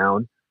one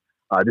down.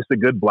 Just a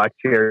good black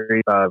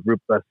cherry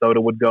root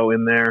soda would go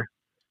in there.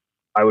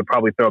 I would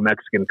probably throw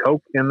Mexican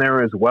Coke in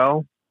there as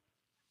well.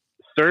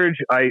 Surge,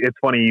 it's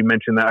funny you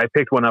mentioned that. I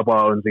picked one up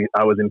while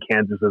I was in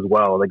Kansas as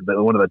well, like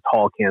one of the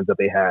tall cans that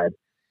they had.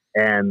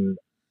 And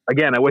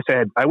again, I wish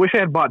I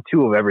had bought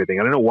two of everything.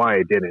 I don't know why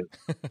I didn't,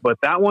 but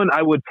that one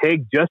I would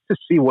take just to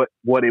see what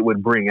it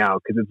would bring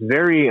out. Cause it's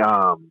very,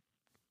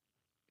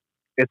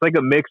 it's like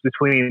a mix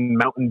between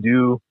Mountain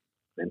Dew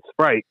and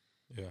Sprite.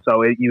 Yeah.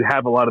 So you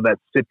have a lot of that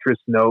citrus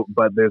note,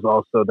 but there's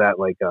also that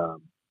like,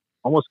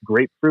 almost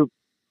grapefruit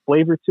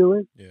flavor to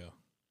it. Yeah.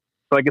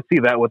 So I could see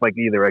that with like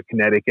either a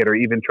Connecticut or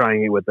even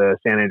trying it with a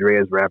San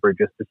Andreas wrapper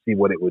just to see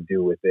what it would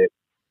do with it.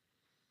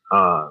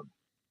 Let's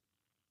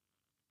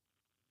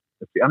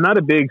see. I'm not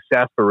a big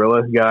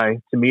sarsaparilla guy.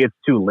 To me, it's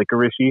too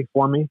licoricey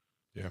for me.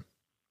 Yeah.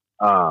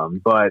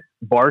 But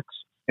Barks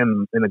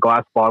in a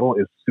glass bottle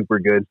is super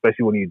good,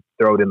 especially when you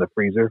throw it in the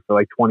freezer for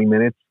like 20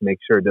 minutes. Make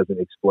sure it doesn't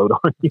explode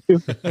on you.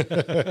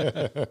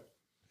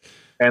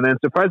 And then,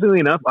 surprisingly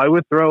enough, I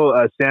would throw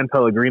a San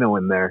Pellegrino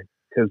in there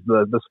because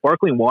the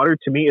sparkling water,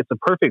 to me, it's a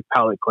perfect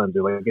palate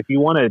cleanser. Like if you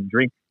want to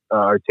drink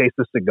or taste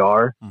a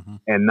cigar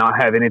and not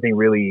have anything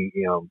really,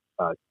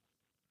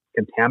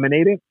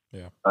 contaminate it,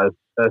 a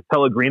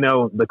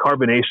Pellegrino, the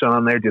carbonation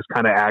on there just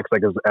kind of acts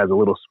like as a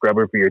little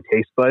scrubber for your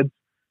taste buds,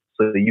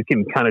 so that you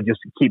can kind of just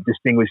keep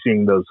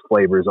distinguishing those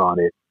flavors on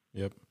it.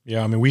 Yep.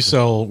 Yeah. I mean, we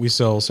sell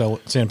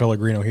San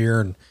Pellegrino here,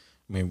 and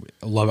I mean,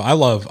 I love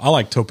it. I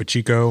like Topo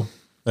Chico.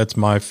 That's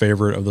my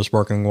favorite of the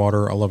sparkling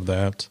water. I love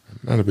that.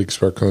 Not a big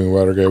sparkling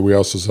water guy. We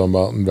also sell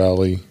Mountain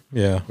Valley,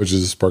 which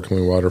is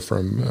sparkling water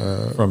from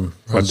down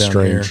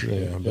Strange.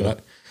 Here. Yeah.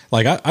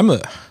 But I'm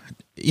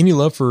any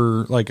love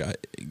for like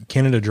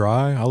Canada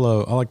Dry? I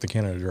like the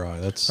Canada Dry.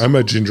 I'm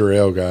a ginger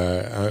ale guy.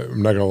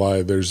 I'm not gonna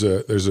lie. There's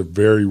a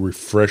very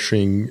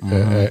refreshing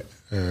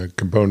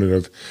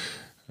component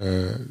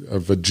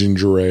of a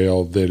ginger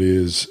ale that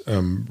is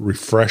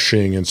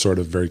refreshing and sort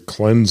of very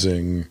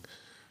cleansing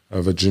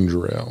of a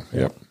ginger ale.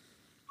 Yep.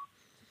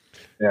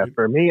 Yeah,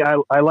 for me,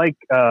 I like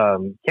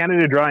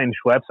Canada Dry and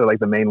Schweppes are like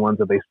the main ones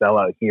that they sell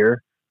out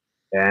here,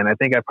 and I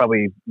think I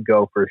probably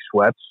go for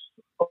Schweppes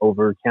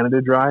over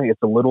Canada Dry.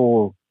 It's a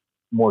little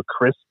more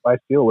crisp, I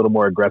feel, a little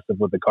more aggressive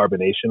with the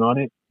carbonation on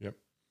it. Yep.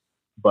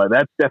 But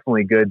that's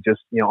definitely good.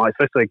 Just,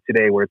 especially like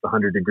today where it's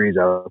 100 degrees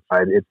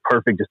outside, it's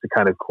perfect just to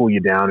kind of cool you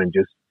down and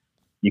just,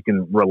 you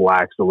can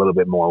relax a little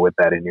bit more with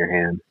that in your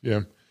hand.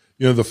 Yeah.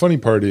 The funny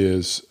part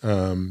is,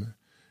 and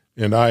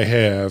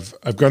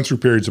I've gone through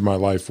periods of my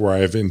life where I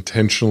have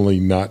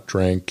intentionally not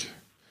drank.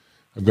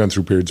 I've gone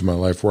through periods of my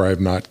life where I have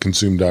not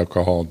consumed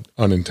alcohol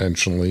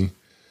unintentionally,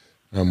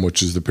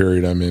 which is the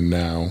period I'm in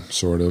now,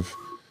 sort of.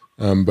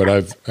 But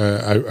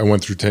I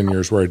went through 10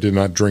 years where I did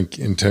not drink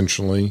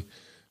intentionally.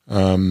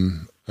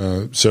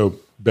 So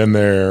been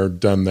there,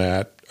 done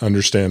that,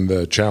 understand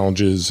the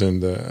challenges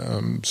and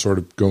the sort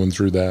of going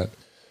through that.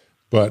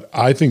 But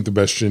I think the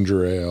best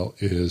ginger ale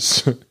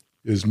is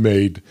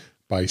made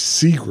by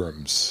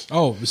Seagram's.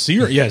 Oh,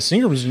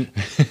 Seagram's.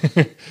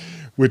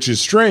 Which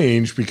is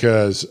strange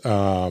because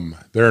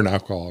they're an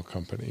alcohol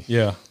company.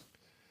 Yeah.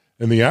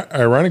 And the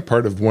ironic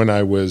part of when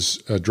I was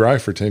dry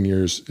for 10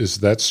 years is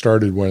that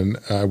started when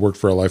I worked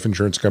for a life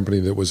insurance company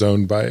that was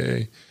owned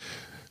by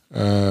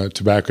a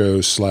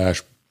tobacco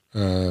 /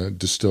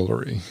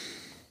 distillery.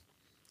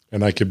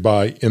 And I could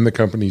buy in the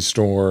company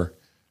store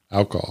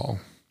alcohol.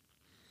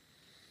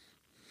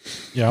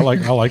 Yeah, I like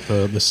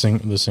the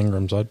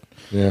Seagrams.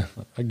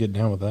 I'd get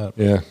down with that.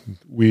 Yeah.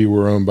 We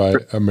were owned by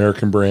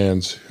American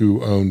Brands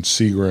who owned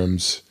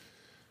Seagram's.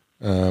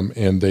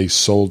 And they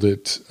sold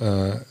it.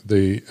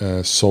 They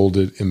sold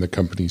it in the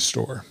company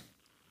store.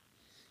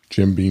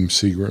 Jim Beam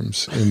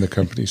Seagram's in the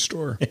company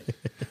store,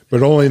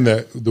 but only in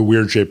the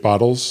weird shaped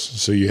bottles.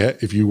 So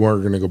if you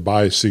weren't going to go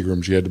buy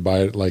Seagram's, you had to buy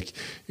it like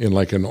in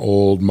like an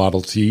old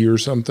Model T or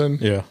something.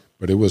 Yeah,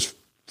 but it was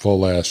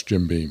full ass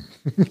Jim Beam.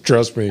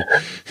 Trust me.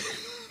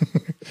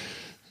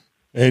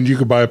 And you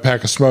could buy a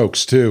pack of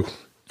smokes too.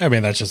 I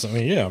mean, that's just.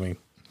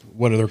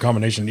 What other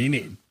combination do you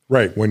need?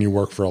 Right, when you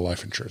work for a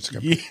life insurance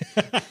company.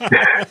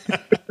 Yeah.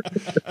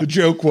 The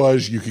joke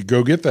was you could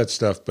go get that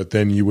stuff, but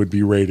then you would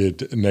be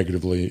rated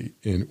negatively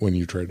when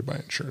you tried to buy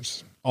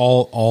insurance.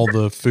 All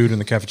the food in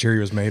the cafeteria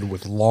was made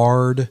with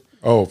lard.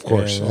 Oh, of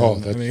course.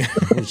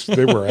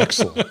 They were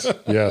excellent.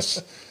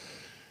 Yes.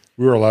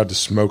 We were allowed to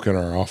smoke in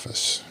our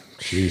office.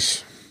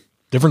 Jeez.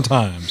 Different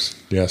times.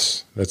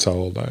 Yes, that's how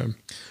old I am.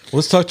 Well,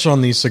 let's touch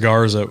on these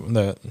cigars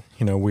that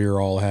we're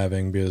all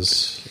having,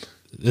 because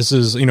this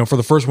is, for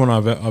the first one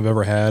I've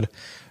ever had,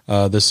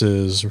 this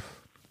is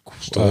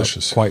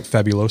delicious, quite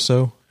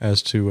fabuloso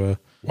as to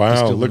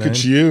wow. Look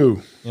at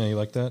you. Yeah, you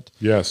like that?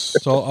 Yes.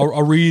 So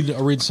I'll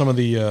read some of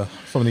the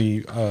from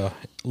the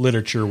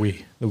literature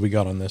that we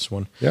got on this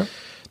one. Yeah.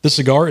 This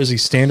cigar is a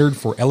standard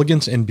for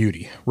elegance and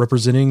beauty,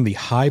 representing the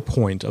high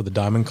point of the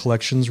Diamond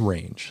Collection's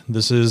range.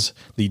 This is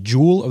the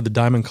jewel of the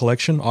Diamond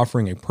Collection,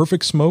 offering a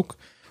perfect smoke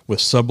with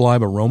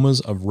sublime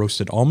aromas of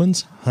roasted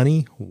almonds,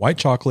 honey, white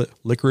chocolate,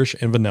 licorice,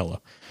 and vanilla.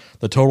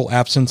 The total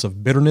absence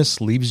of bitterness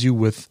leaves you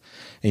with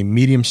a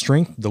medium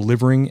strength,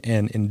 delivering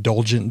an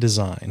indulgent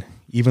design.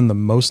 Even the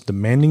most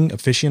demanding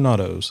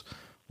aficionados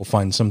will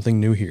find something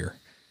new here.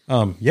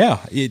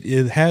 Yeah,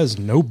 it has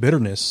no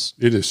bitterness.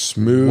 It is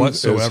smooth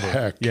whatsoever. as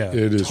heck. Yeah,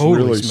 it is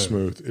totally really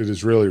smooth. It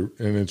is really,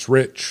 and it's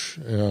rich.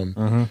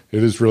 It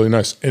is really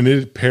nice, and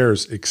it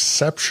pairs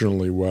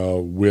exceptionally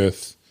well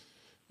with.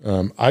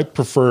 I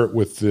prefer it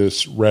with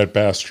this Rat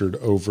Bastard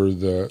over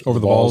the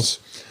balls.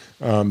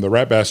 The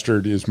Rat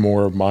Bastard is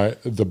more of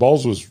the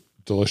balls was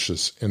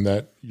delicious in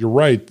that you're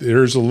right.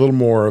 There's a little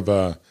more of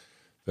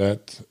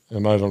that,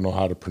 and I don't know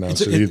how to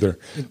pronounce it either.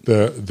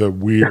 The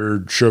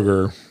weird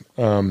sugar.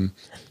 I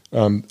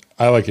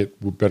like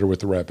it better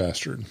with the Rat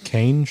Bastard.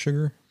 Cane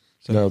sugar?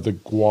 No, the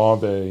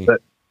guave.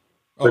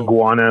 The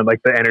guana,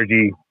 like the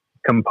energy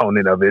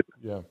component of it.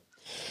 Yeah.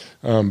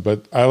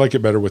 But I like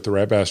it better with the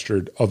Rat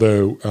Bastard,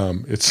 although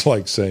it's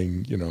like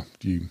saying,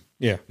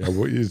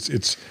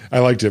 it's I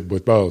liked it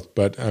with both,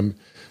 but I've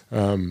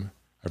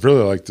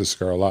really liked this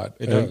cigar a lot.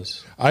 It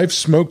does. I've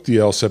smoked the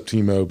El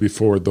Septimo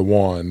before the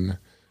one,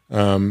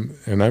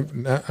 and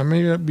I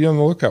may be on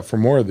the lookout for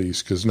more of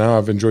these because now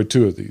I've enjoyed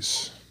 2 of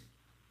these.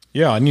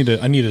 Yeah, I need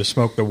to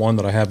smoke the one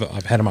that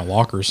I've had in my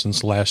locker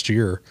since last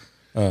year.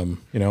 And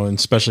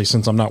especially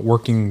since I'm not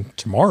working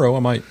tomorrow, I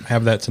might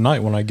have that tonight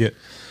when I get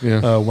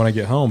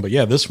home. But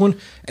yeah, this one,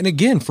 and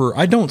again,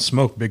 I don't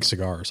smoke big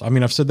cigars. I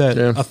mean, I've said that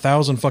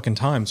 1,000 fucking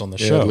times on the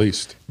show. At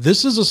least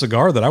this is a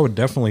cigar that I would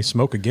definitely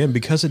smoke again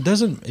because it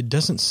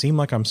doesn't seem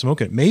like I'm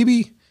smoking it.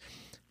 Maybe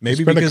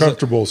it's been a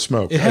comfortable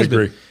smoke. I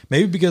agree.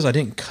 Maybe because I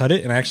didn't cut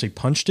it and I actually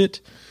punched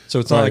it, so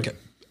it's not like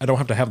I don't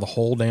have to have the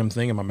whole damn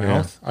thing in my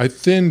mouth. I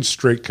thin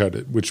straight cut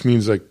it, which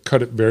means I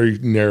cut it very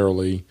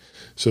narrowly.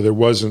 So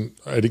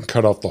I didn't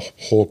cut off the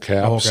whole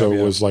cap.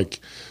 It was like,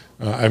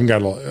 I haven't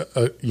got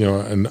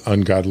an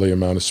ungodly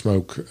amount of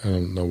smoke. I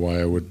don't know why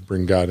I would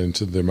bring God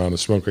into the amount of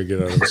smoke I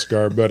get out of a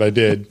cigar, but I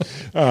did.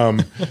 So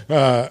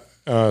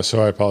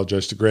I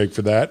apologize to Greg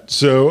for that.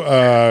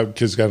 So,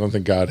 because I don't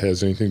think God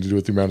has anything to do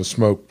with the amount of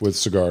smoke with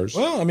cigars.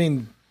 Well, I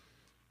mean,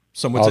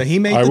 some would say he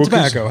made the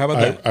tobacco. How about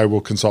that? I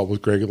will consult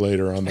with Greg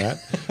later on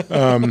that.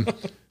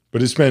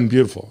 But it's been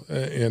beautiful.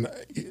 And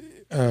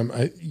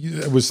I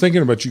was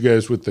thinking about you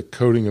guys with the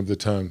coating of the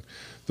tongue.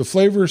 The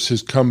flavors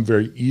has come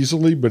very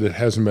easily, but it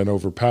hasn't been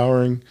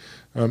overpowering.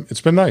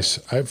 It's been nice.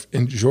 I've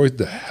enjoyed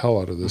the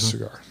hell out of this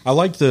cigar. I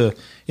like the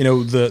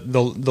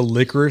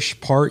licorice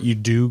part. You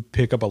do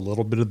pick up a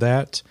little bit of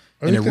that.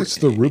 I think that's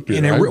the root beer.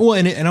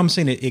 And I'm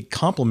saying it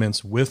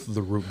complements with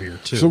the root beer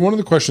too. So one of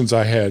the questions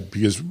I had,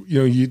 because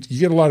you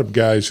get a lot of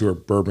guys who are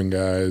bourbon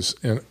guys,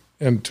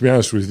 and to be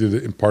honest with you,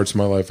 in parts of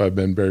my life I've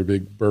been a very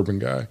big bourbon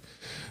guy.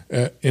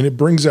 And it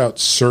brings out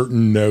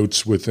certain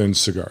notes within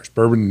cigars.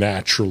 Bourbon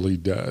naturally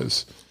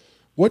does.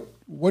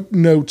 What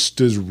notes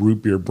does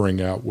root beer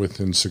bring out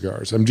within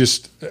cigars? I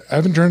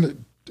haven't turned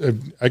it.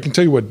 I can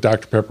tell you what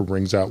Dr. Pepper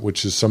brings out,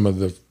 which is some of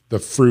the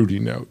fruity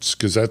notes,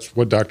 because that's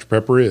what Dr.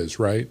 Pepper is,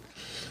 right?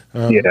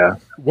 Yeah.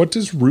 What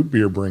does root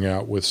beer bring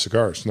out with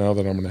cigars? Now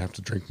that I'm going to have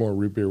to drink more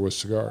root beer with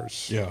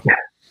cigars. Yeah.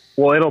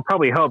 Well, it'll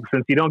probably help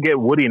since you don't get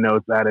woody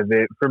notes out of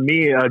it. For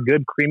me, a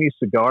good creamy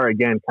cigar,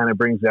 again, kind of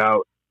brings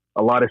out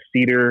a lot of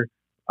cedar,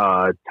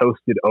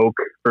 toasted oak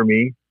for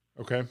me.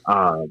 Okay.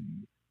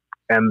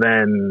 And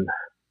then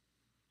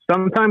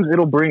sometimes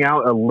it'll bring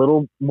out a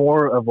little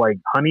more of like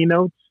honey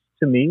notes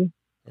to me.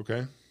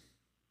 Okay.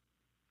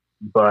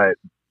 But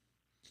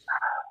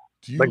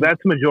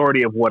that's the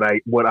majority of what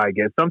I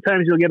get.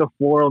 Sometimes you'll get a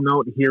floral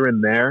note here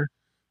and there,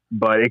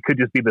 but it could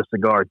just be the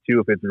cigar too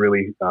if it's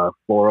really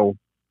floral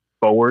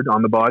forward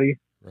on the body.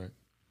 Right.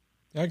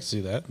 I can see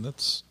that.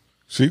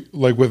 See,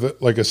 like with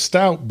a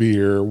stout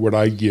beer, what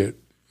I get,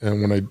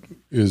 and when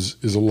is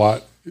a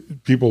lot.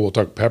 People will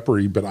talk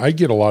peppery, but I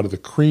get a lot of the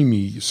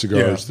creamy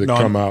cigars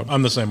come out.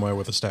 I'm the same way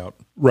with a stout.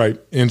 Right.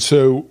 And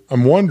so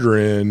I'm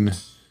wondering,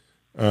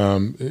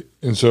 and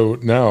so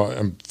now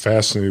I'm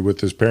fascinated with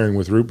this pairing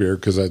with root beer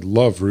because I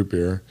love root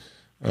beer.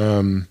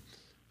 And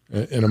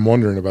I'm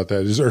wondering about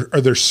that.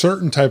 Are there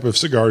certain type of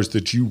cigars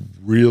that you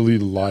really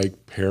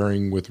like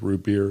pairing with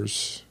root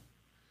beers?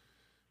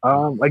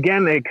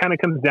 Again, it kind of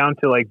comes down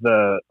to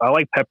I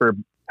like pepper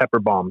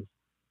bombs.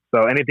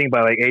 So anything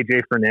by like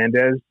AJ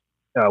Fernandez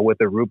with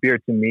a root beer,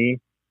 to me,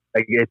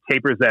 like it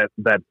tapers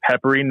that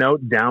peppery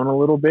note down a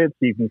little bit,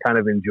 so you can kind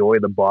of enjoy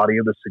the body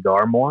of the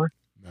cigar more.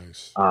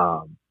 Nice.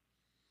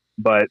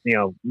 But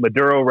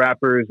Maduro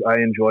wrappers I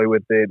enjoy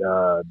with it.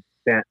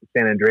 San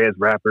Andreas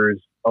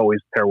wrappers always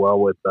pair well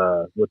with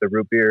the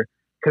root beer.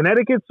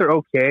 Connecticut's are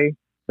okay.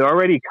 They're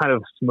already kind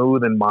of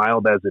smooth and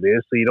mild as it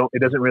is, so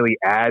it doesn't really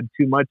add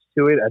too much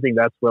to it. I think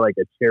that's where like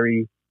a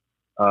cherry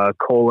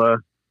cola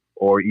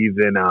or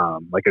even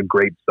like a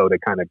grape soda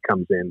kind of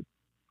comes in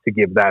to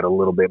give that a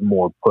little bit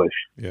more push.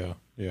 Yeah,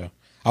 yeah.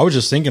 I was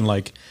just thinking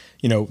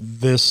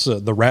this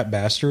the Rat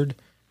Bastard.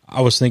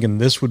 I was thinking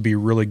this would be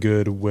really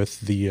good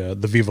with the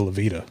Viva La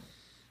Vida.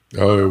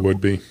 Oh, it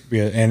would be.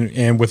 Yeah,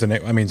 and with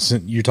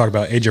you talk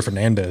about AJ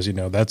Fernandez,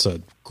 that's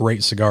a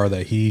great cigar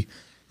that he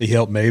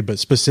helped made, but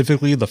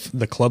specifically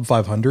the Club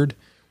 500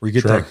 where you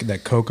get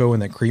that cocoa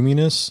and that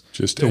creaminess.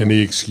 Just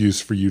any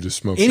excuse for you to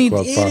smoke any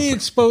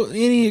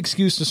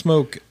excuse to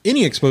smoke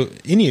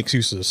any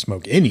excuse to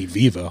smoke any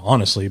Viva,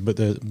 honestly, but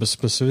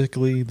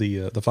specifically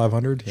the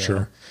 500. Yeah,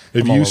 sure.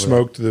 Have you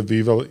smoked the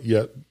Viva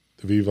yet?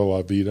 The Viva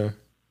La Vida?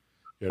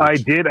 Yeah, I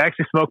did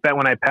actually smoke that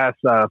when I passed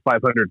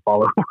 500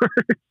 followers.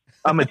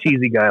 I'm a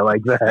cheesy guy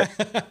like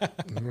that.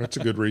 That's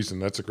a good reason.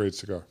 That's a great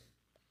cigar.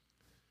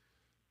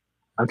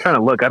 I'm trying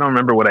to look. I don't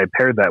remember what I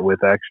paired that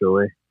with,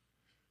 actually.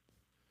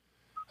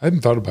 I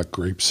hadn't thought about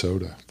grape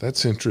soda.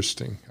 That's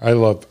interesting. I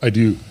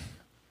do.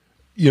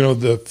 You know,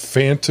 the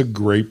Fanta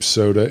grape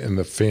soda and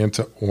the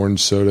Fanta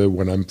orange soda,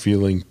 when I'm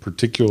feeling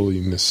particularly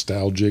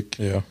nostalgic,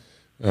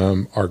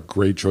 are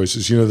great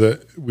choices. You know,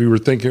 we were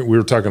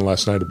talking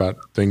last night about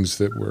things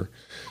that were,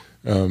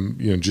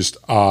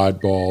 just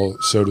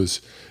oddball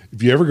sodas.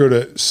 If you ever go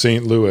to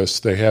St. Louis,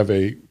 they have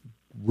a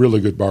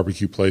really good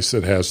barbecue place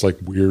that has like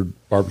weird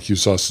barbecue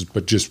sauces,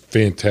 but just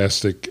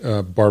fantastic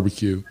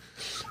barbecue.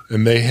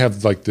 And they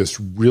have like this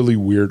really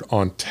weird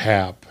on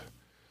tap,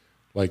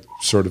 like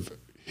sort of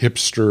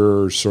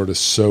hipster sort of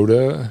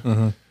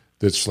soda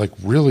that's like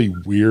really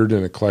weird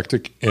and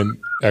eclectic and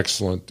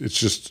excellent. It's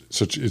just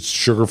it's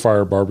Sugar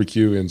Fire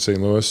Barbecue in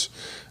St. Louis.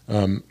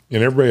 And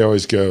everybody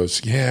always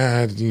goes,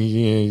 yeah,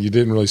 you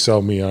didn't really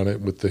sell me on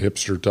it with the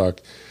hipster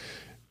talk.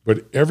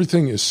 But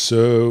everything is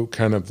so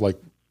kind of like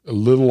a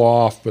little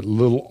off, but a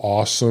little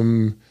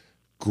awesome,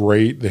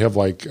 great. They have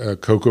like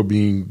cocoa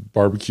bean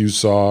barbecue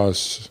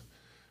sauce,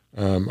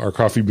 or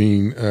coffee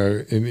bean,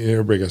 and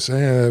everybody goes,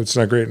 it's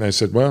not great. And I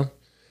said, well,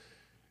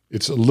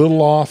 it's a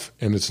little off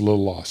and it's a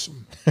little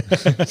awesome.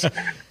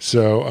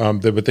 So,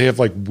 but they have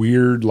like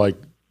weird, like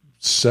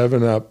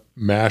 7-Up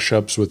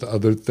mashups with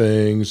other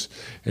things.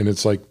 And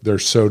it's like their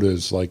soda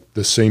is like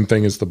the same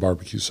thing as the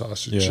barbecue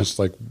sauce. It's just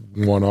like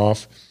one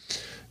off.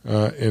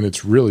 And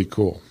it's really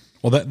cool.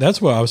 Well,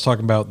 that's what I was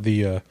talking about,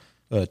 the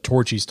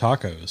Torchy's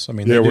tacos. I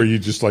mean, where you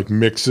just like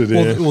mix it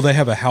in. Well, they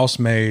have a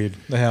house-made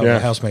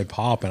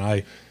pop, and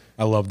I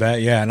love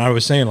that. Yeah, and I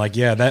was saying like,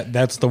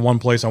 that's the one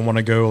place I want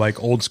to go,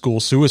 like old school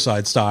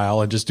Suicide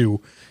style, and just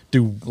do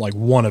like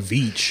one of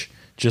each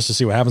just to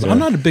see what happens. Yeah. I'm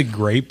not a big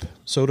grape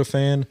soda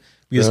fan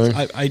because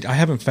I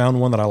haven't found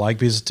one that I like,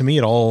 because to me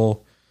it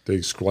all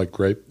tastes like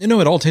grape. It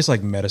all tastes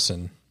like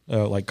medicine,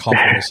 like cough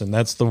medicine.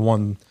 That's the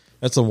one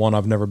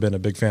I've never been a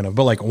big fan of.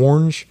 But like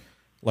Orange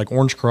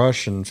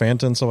Crush and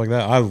Fanta and stuff like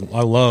that, I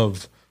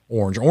love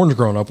Orange. Orange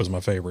growing up was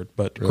my favorite,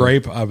 but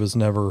grape I was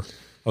never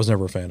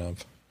a fan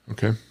of.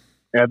 Okay.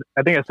 Yeah,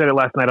 I think I said it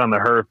last night on the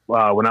Herf.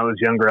 When I was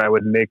younger, I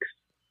would mix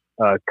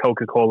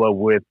Coca-Cola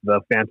with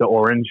the Fanta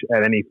Orange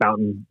at any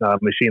fountain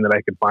machine that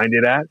I could find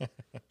it at.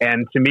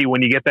 And to me,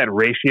 when you get that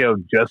ratio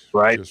just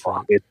right.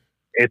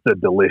 It's a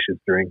delicious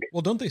drink.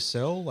 Well, don't they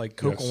sell like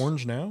Coke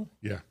Orange now?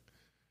 Yeah.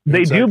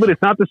 They do, but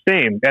it's not the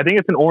same. I think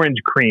it's an orange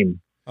cream.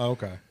 Oh,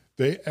 okay.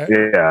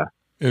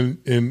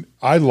 And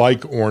I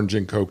like orange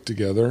and Coke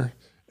together.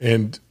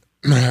 And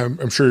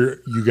I'm sure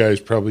you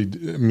guys probably,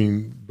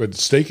 but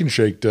Steak and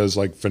Shake does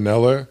like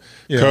vanilla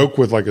Coke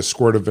with like a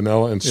squirt of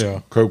vanilla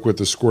and Coke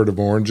with a squirt of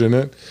orange in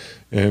it.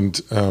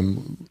 And,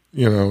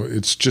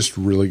 it's just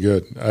really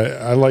good.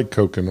 I like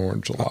Coke and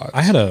orange a lot.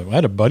 I had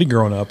a buddy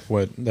growing up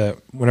that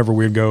whenever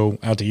we'd go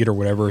out to eat or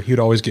whatever, he'd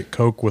always get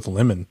Coke with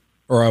lemon,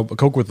 or a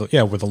Coke with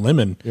a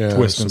lemon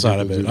twist inside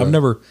of it. I've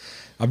never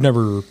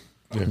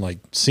like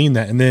seen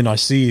that. And then I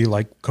see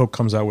like Coke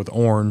comes out with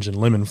orange and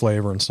lemon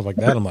flavor and stuff like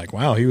that. I'm like,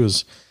 wow, he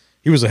was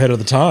ahead of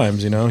the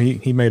times.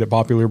 He made it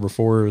popular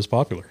before it was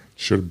popular.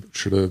 Should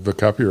have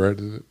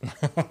copyrighted it.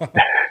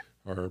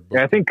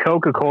 I think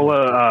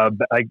Coca-Cola,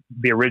 like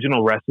the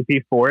original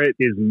recipe for it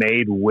is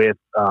made with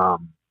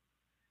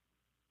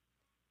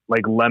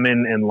like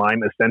lemon and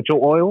lime essential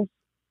oils.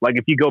 Like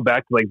if you go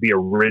back to like the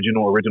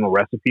original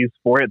recipes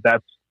for it,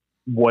 that's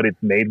what it's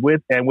made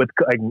with. And with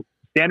like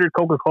standard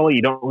Coca-Cola,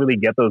 you don't really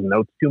get those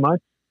notes too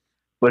much.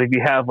 But if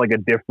you have like a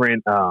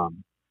different,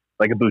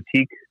 like a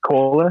boutique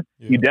cola,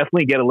 you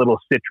definitely get a little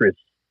citrus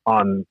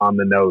on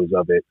the nose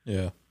of it.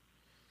 Yeah.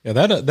 Yeah.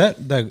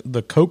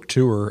 The Coke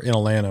tour in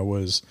Atlanta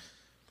was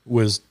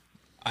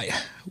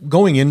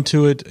going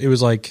into it. It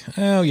was like,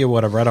 oh yeah,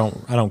 whatever. I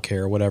don't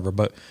care, whatever.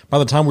 But by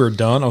the time we were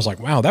done, I was like,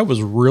 wow, that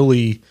was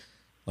really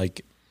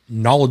like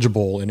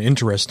knowledgeable and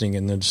interesting.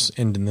 And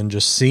then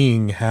just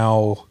seeing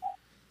how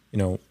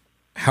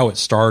it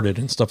started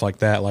and stuff like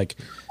that. Like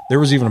there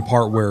was even a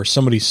part where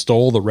somebody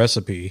stole the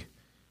recipe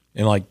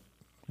and like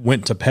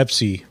went to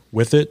Pepsi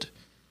with it,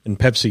 and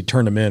Pepsi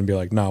turned them in and be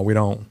like, no, we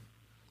don't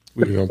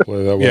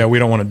play that way. Yeah, we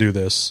don't want to do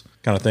this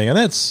kind of thing. And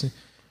that's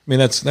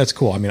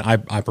cool. I mean,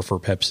 I prefer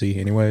Pepsi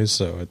anyways,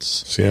 so it's...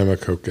 See, I'm a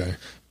Coke guy.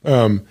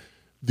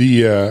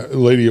 The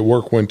lady at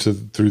work went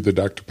through the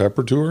Dr.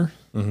 Pepper tour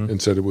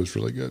and said it was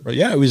really good. But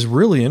yeah, it was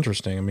really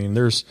interesting. I mean,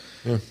 there's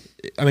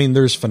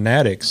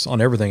fanatics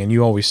on everything, and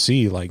you always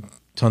see like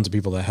tons of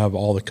people that have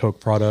all the Coke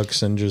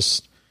products, and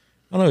just,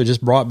 I don't know, it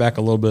just brought back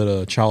a little bit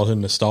of childhood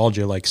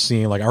nostalgia, like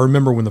seeing, like I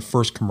remember when the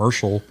first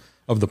commercial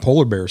of the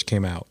polar bears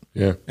came out.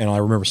 Yeah. And I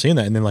remember seeing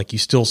that. And then like you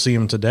still see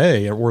them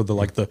today, or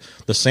the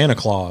Santa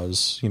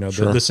Claus,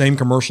 the same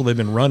commercial they've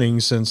been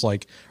running since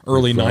like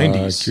early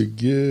 90s. I could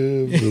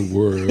give the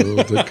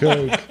world a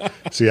Coke.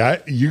 See,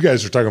 you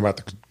guys are talking about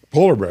the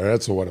polar bear.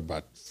 That's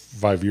about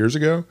 5 years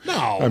ago? No,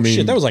 I mean,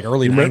 shit, that was like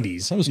early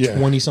 90s. That was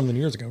 20 something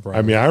years ago. Probably.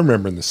 I mean, I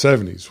remember in the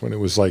 70s when it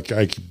was like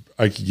I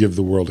could give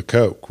the world a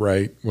Coke,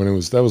 right?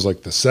 That was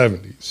like the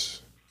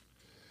 70s.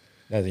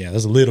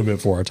 That's a little bit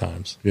before our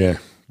times. Yeah.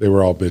 They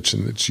were all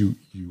bitching that you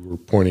were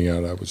pointing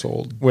out I was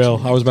old.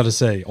 Well, I was about to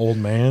say old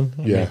man.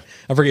 I mean,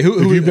 I forget who.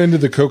 Have you been to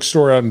the Coke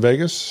store out in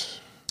Vegas?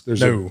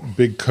 There's a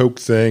big Coke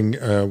thing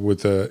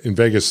in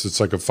Vegas. It's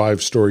like a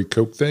 5-story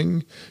Coke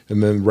thing,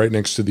 and then right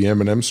next to the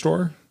M&M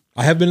store.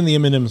 I have been in the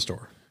M&M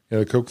store. Yeah,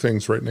 the Coke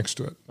thing's right next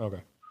to it.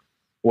 Okay.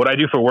 What I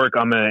do for work,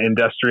 I'm an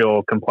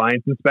industrial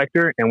compliance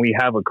inspector, and we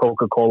have a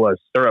Coca-Cola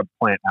syrup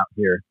plant out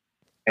here.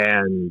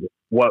 And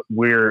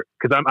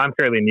because I'm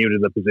fairly new to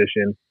the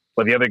position.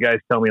 But the other guys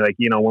tell me, like,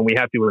 when we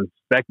have to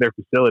inspect their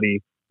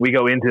facility, we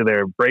go into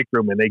their break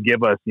room and they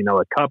give us,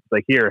 a cup,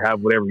 like, here, have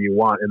whatever you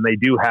want. And they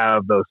do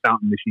have those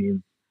fountain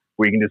machines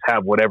where you can just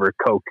have whatever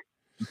Coke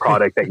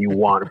product that you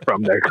want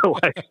from their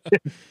collection.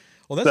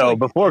 Well, so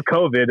before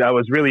COVID, I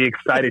was really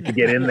excited to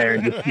get in there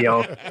and just,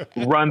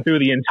 run through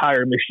the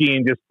entire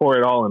machine, just pour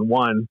it all in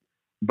one.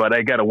 But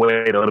I got to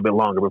wait a little bit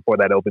longer before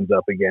that opens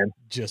up again.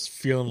 Just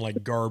feeling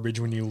like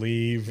garbage when you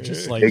leave.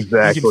 Just like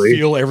exactly. You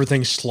can feel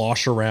everything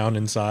slosh around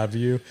inside of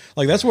you.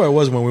 Like that's what it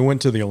was when we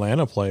went to the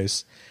Atlanta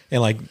place.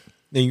 And like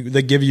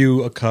they give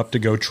you a cup to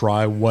go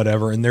try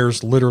whatever. And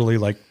there's literally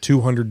like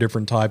 200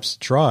 different types to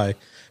try.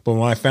 But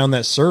when I found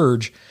that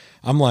Surge,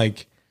 I'm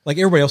like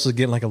everybody else is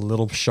getting like a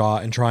little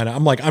shot and trying to.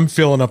 I'm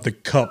filling up the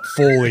cup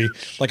fully.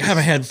 Like I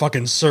haven't had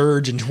fucking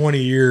Surge in 20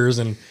 years.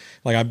 And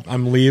like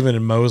I'm leaving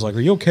and Mo's like,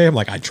 "Are you okay?" I'm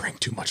like, "I drank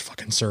too much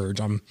fucking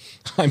Surge. I'm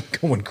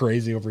going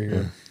crazy over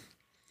here."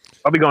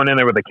 I'll be going in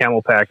there with a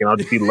camel pack and I'll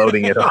just be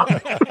loading it up.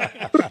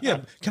 Yeah,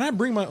 can I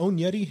bring my own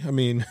Yeti? I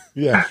mean,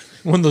 yeah,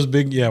 one of those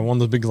big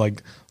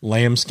like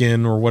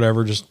lambskin or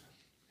whatever. Just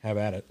have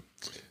at it.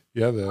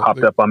 Yeah,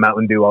 hopped up on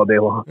Mountain Dew all day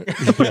long.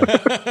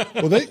 Yeah.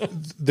 Well,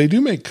 they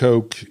do make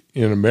Coke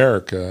in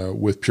America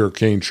with pure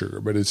cane sugar,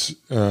 but it's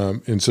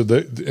and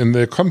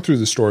they come through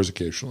the stores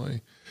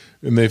occasionally.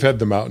 And they've had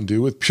the Mountain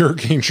Dew with pure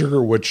cane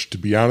sugar, which, to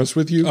be honest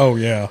with you,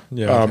 I've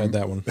had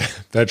that one.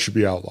 That should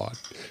be outlawed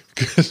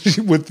because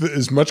with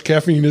as much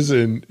caffeine as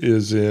in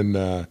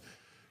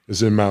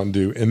Mountain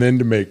Dew, and then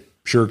to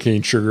make pure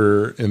cane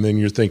sugar, and then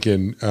you're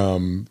thinking,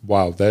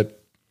 wow, that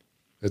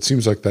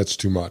seems like that's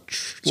too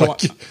much.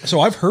 So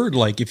I've heard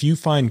like if you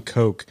find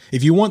Coke,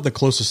 if you want the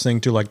closest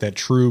thing to like that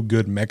true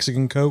good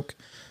Mexican Coke,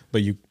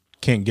 but you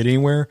can't get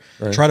anywhere,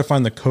 try to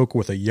find the Coke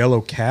with a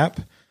yellow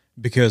cap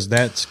because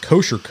that's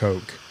kosher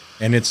Coke.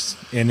 And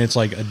it's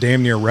like a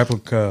damn near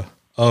replica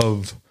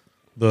of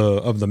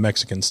the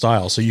Mexican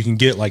style. So you can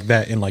get like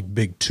that in like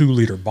big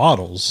 2-liter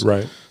bottles.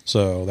 Right.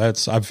 So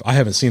I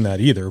haven't seen that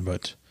either,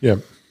 but yeah.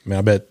 I mean,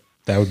 I bet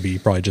that would be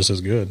probably just as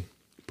good.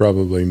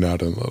 Probably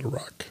not in Little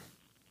Rock.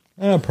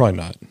 Probably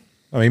not.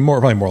 I mean,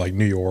 probably more like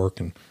New York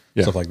and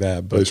stuff like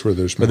that. But, place where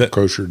there's more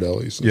kosher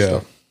delis and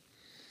stuff.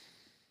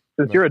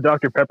 Since you're a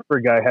Dr. Pepper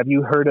guy, have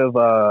you heard of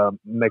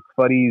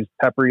McFuddy's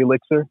Pepper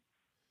Elixir?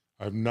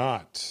 I've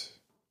not.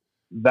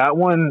 That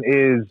one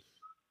is,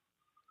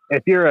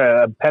 if you're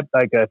a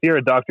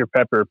Dr.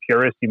 Pepper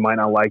purist, you might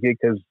not like it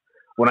because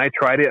when I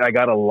tried it, I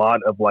got a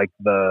lot of like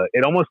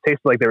it almost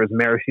tasted like there was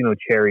maraschino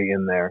cherry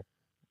in there,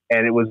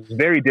 and it was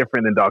very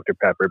different than Dr.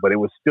 Pepper, but it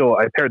was still.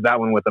 I paired that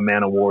one with a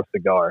Man of War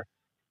cigar,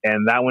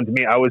 and that one to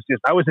me, I was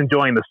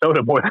enjoying the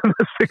soda more than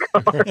the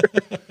cigar.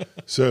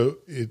 So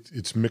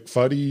it's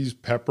McFuddy's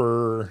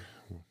Pepper.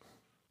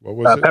 What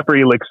was it? Pepper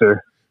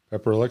Elixir.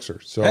 Pepper Elixir.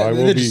 So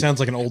that just sounds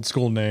like an old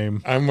school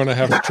name. I'm going to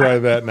have to try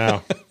that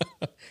now.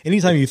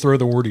 Anytime you throw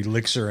the word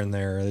elixir in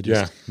there,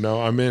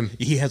 I'm in.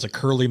 He has a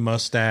curly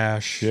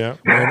mustache. Yeah,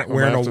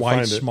 wearing a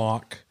white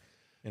smock.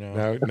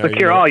 Now to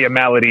cure all your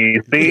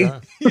maladies. See,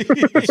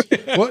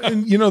 well,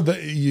 and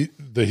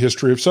the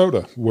history of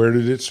soda. Where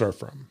did it start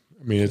from?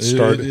 I mean, it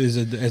started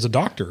as a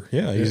doctor.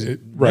 Yeah,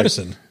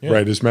 medicine. Yeah.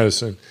 Right, as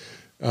medicine.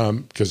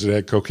 Because it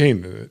had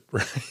cocaine in it.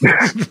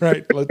 Right.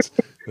 Right.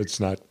 Let's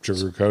not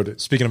sugarcoat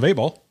it. Speaking of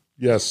 8-ball.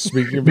 Yes,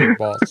 speaking of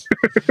 8-balls.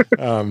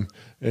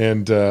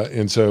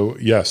 And so,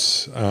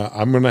 yes,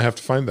 I'm going to have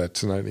to find that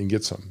tonight and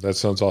get some. That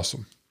sounds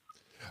awesome.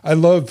 I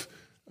love,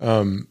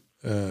 did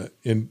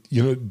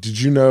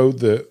you know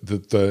that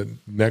the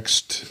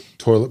next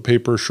toilet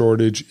paper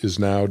shortage is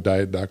now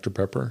Diet Dr.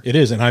 Pepper? It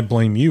is, and I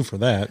blame you for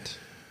that.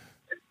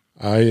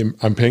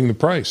 I'm paying the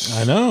price.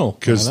 I know.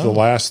 Because the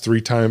last 3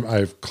 times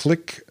I've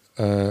click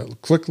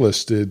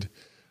listed,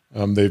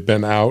 they've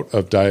been out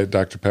of Diet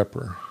Dr.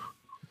 Pepper.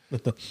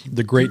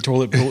 The great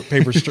toilet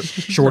paper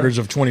shortage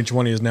of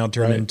 2020 is now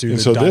turned into. And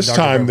so this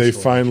time they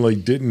finally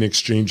didn't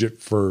exchange it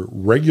for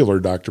regular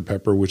Dr.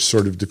 Pepper, which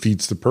sort of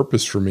defeats the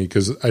purpose for me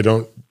because I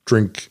don't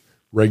drink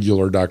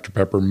regular Dr.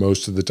 Pepper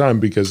most of the time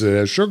because it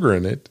has sugar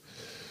in it.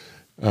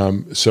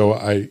 So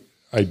I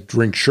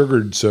drink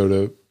sugared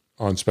soda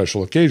on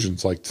special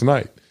occasions like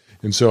tonight.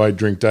 And so I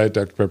drink Diet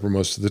Dr. Pepper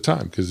most of the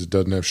time because it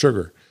doesn't have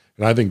sugar.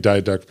 And I think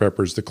Diet Dr.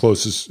 Pepper is the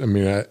closest. I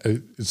mean,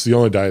 it's the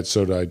only diet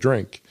soda I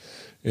drink.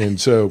 And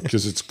so,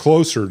 because it's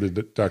closer to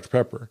Dr.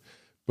 Pepper.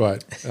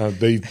 But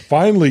they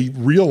finally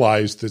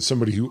realized that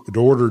somebody who had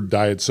ordered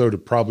diet soda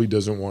probably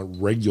doesn't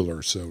want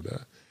regular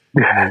soda.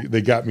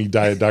 They got me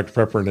Diet Dr.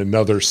 Pepper in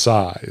another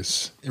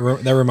size.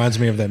 That reminds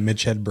me of that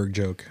Mitch Hedberg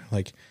joke.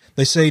 Like,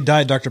 they say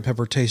Diet Dr.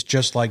 Pepper tastes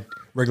just like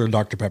regular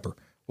Dr. Pepper.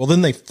 Well,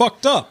 then they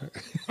fucked up.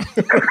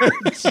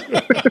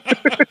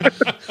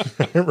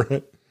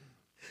 Right.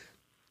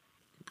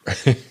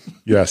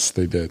 Yes,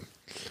 they did.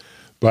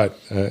 But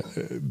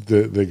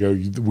they go,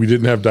 we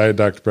didn't have Diet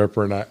Dr.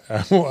 Pepper, and I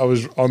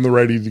was on the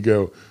ready to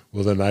go,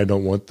 well, then I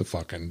don't want the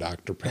fucking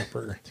Dr.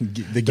 Pepper. And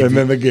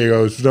then the guy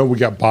goes, no, we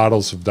got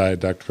bottles of Diet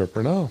Dr.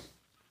 Pepper. No,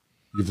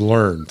 you've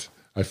learned.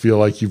 I feel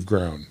like you've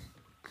grown.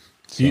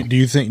 So. Do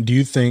you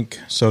think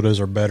sodas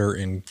are better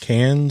in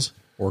cans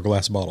or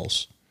glass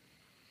bottles?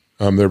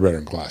 They're better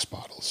in glass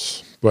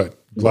bottles, but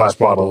glass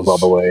bottles all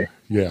the way.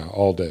 Yeah,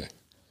 all day.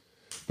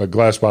 But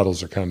glass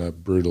bottles are kind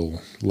of brutal,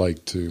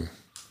 like to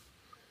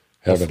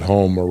have at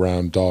home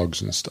around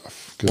dogs and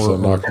stuff because they'll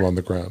knock them on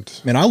the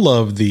ground. Man, I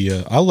love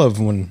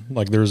when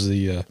like there's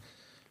the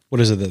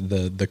what is it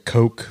the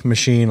Coke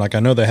machine? Like I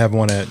know they have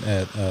one at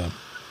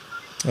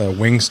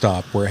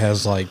Wingstop where it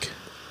has like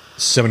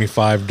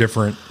 75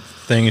 different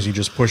things. You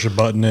just push a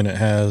button and it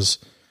has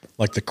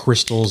like the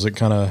crystals that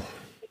kind of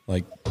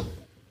like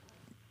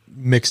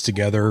mix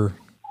together.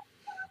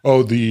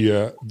 Oh,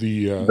 the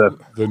new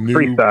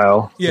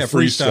freestyle. Yeah,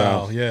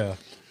 freestyle. Yeah.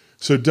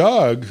 So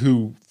Doug,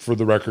 who for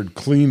the record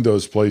cleaned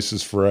those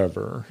places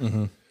forever,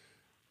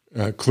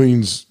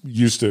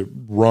 used to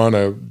run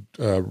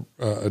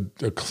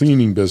a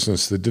cleaning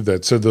business that did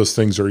that. Said those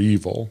things are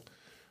evil,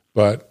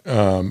 but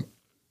and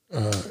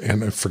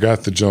I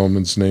forgot the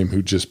gentleman's name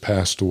who just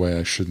passed away.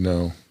 I should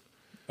know.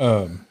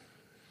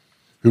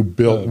 Who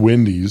built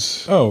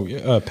Wendy's? Oh,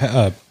 yeah,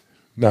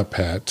 not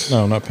Pat.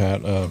 No, not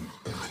Pat.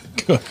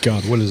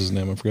 God, what is his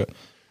name? I forgot.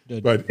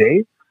 But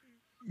Dave?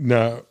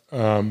 No,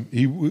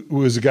 he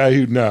was a guy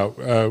who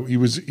he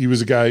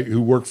was a guy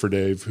who worked for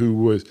Dave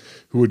who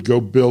would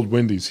go build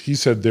Wendy's. He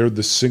said they're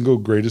the single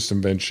greatest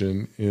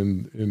invention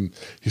in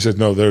he said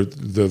no, the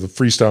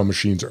freestyle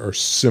machines are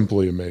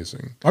simply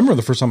amazing. I remember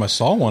the first time I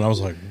saw one, I was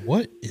like,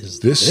 what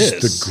is this?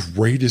 This is the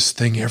greatest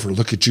thing ever.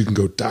 Look at you can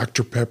go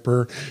Dr.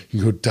 Pepper,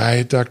 you can go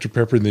Diet Dr.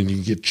 Pepper, and then you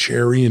can get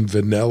cherry and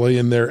vanilla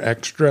in there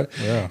extra.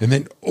 Yeah. And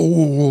then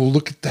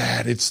look at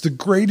that. It's the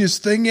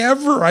greatest thing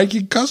ever. I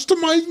can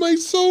customize my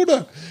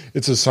soda.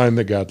 It's a sign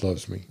that God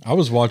loves me. I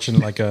was watching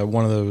like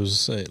one of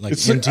those like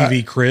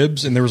MTV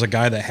Cribs, and there was a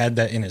guy that had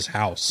that in his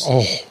house.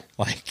 Oh,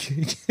 like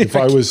if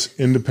I was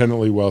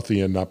independently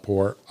wealthy and not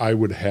poor, I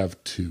would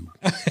have two.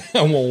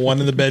 I want one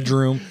in the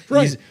bedroom,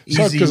 right?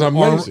 Easy because I'm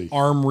lazy.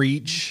 Arm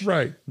reach,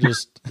 right?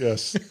 Just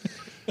yes.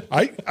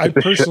 I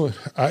personally,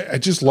 I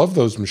just love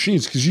those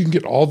machines because you can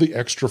get all the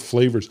extra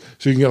flavors.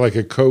 So you can get like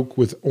a Coke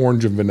with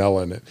orange and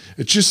vanilla in it.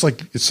 It's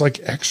like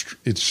extra.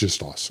 It's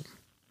just awesome.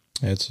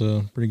 It's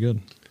pretty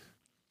good.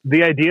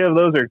 The idea of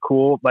those are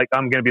cool. Like,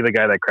 I'm going to be the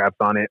guy that craps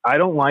on it. I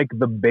don't like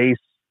the base,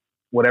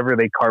 whatever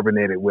they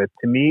carbonate it with.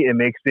 To me, it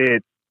makes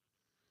it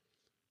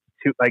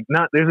too, like,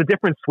 not, there's a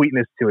different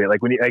sweetness to it.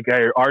 Like, when you, like,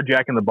 our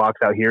Jack in the Box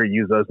out here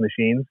use those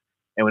machines.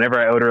 And whenever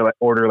I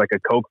order like a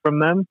Coke from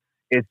them,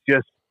 it's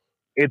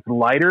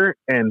lighter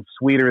and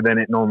sweeter than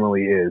it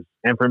normally is.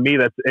 And for me,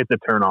 it's a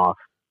turn off.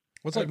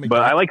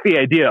 But I like the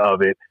idea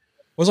of it.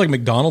 What's like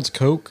McDonald's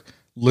Coke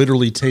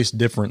literally tastes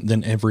different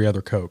than every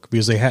other Coke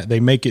because they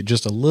make it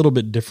just a little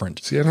bit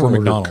different. See, I don't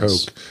order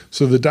Coke.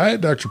 So the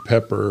Diet Dr.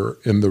 Pepper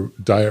and the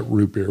Diet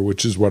Root Beer,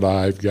 which is what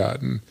I've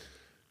gotten,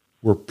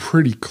 were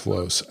pretty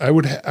close. I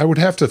would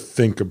have to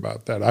think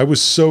about that. I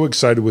was so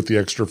excited with the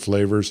extra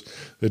flavors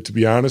that, to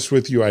be honest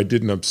with you, I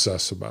didn't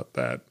obsess about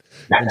that.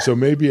 And so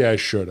maybe I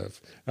should have.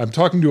 I'm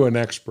talking to an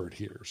expert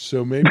here,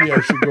 so maybe I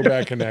should go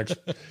back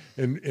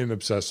and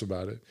obsess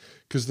about it.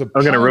 Because I'm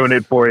going to ruin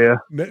it for you.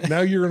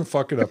 Now you're going to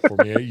fuck it up for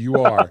me.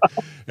 You are.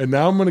 And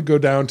now I'm going to go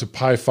down to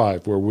Pie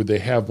 5, where would they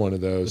have one of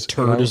those? The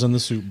turd is in the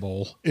soup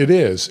bowl. It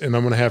is, and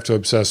I'm going to have to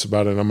obsess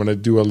about it. I'm going to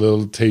do a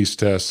little taste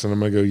test, and I'm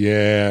going to go,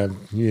 yeah,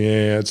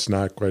 it's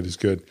not quite as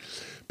good.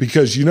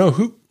 Because you know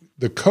who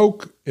the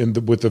Coke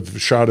with a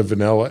shot of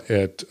vanilla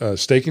at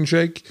Steak and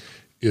Shake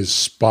is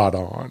spot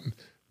on.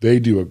 They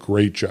do a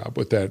great job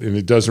with that, and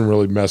it doesn't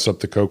really mess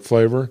up the Coke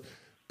flavor.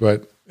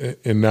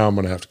 And now I'm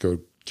going to have to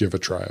go give a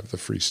try of the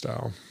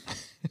freestyle.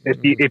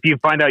 If you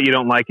find out you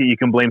don't like it, you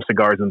can blame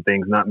cigars and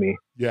things, not me.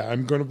 Yeah,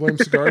 I'm going to blame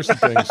cigars and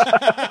things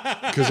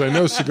because I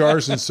know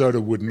cigars and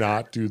soda would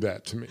not do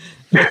that to me.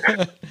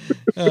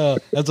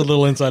 That's a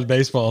little inside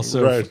baseball.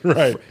 So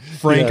right.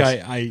 Frank,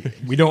 yes.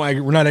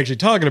 We're not actually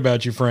talking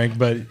about you, Frank,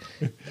 but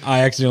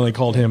I accidentally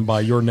called him by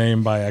your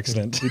name by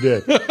accident. You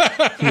did.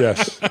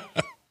 Yes.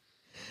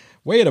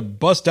 Way to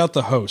bust out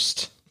the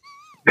host.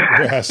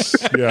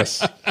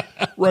 Yes.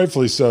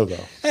 Rightfully so,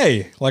 though.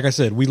 Hey, like I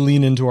said, we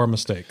lean into our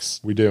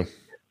mistakes. We do.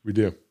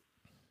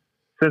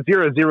 since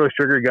you're a zero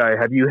sugar guy,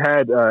 have you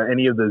had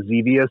any of the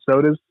Zevia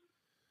sodas?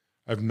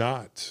 I've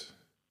not.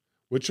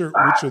 Which are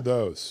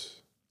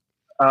those?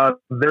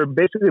 They're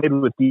basically made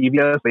with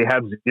stevia. They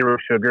have zero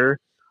sugar.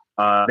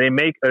 They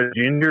make a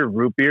ginger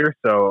root beer,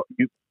 so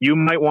you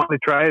might want to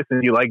try it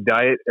since you like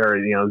diet or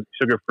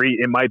sugar free.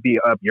 It might be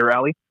up your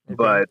alley. Okay.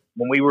 But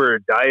when we were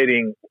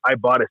dieting, I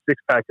bought a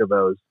 6-pack of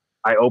those.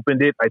 I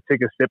opened it, I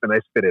took a sip, and I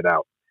spit it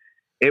out.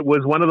 It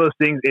was one of those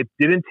things. It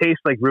didn't taste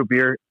like root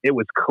beer. It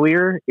was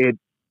clear. It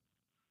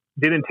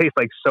didn't taste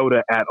like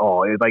soda at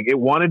all. It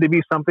wanted to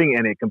be something,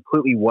 and it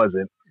completely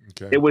wasn't.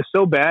 Okay. It was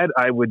so bad.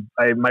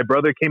 My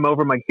brother came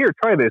over. I'm like, here,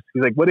 try this.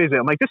 He's like, what is it?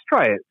 I'm like, just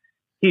try it.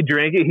 He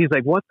drank it. He's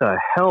like, what the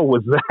hell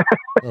was that?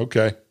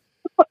 Okay.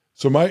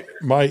 So my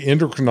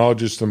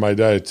endocrinologist and my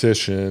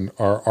dietitian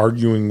are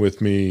arguing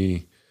with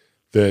me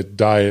that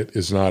diet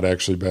is not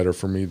actually better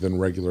for me than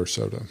regular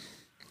soda.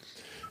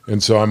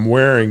 And so I'm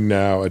wearing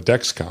now a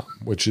Dexcom,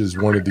 which is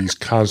one of these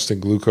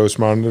constant glucose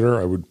monitor.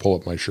 I would pull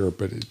up my shirt,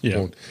 but it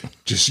won't.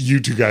 Just you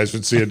two guys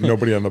would see it.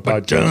 Nobody on the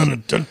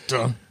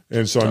podcast.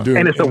 And so I'm doing,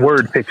 and it's a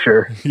word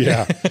picture.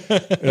 Yeah.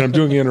 And I'm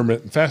doing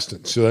intermittent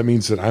fasting. So that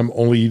means that I'm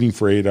only eating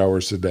for 8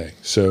 hours a day.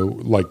 So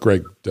like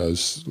Greg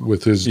does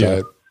with his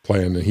diet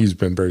plan, and he's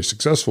been very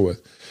successful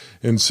with.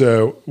 And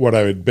so what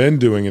I had been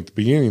doing at the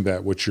beginning of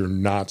that, which you're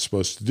not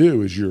supposed to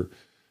do, is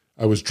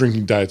I was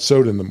drinking diet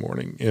soda in the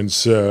morning. And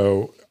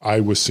so I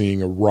was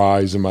seeing a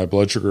rise in my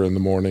blood sugar in the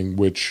morning,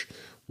 which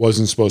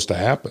wasn't supposed to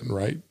happen,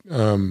 right?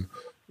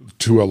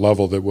 To a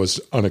level that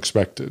was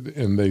unexpected.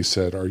 And they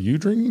said, are you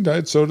drinking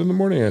diet soda in the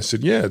morning? I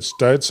said, yeah, it's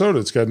diet soda.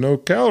 It's got no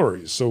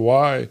calories. So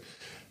why? It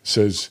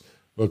says,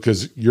 well,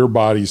 because your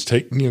body's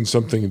taking in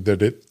something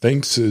that it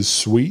thinks is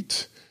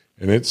sweet,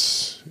 and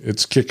it's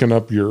kicking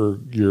up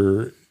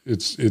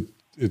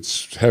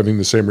it's having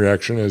the same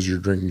reaction as you're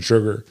drinking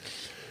sugar.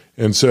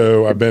 And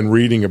so I've been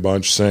reading a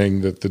bunch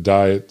saying that the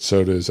diet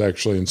soda is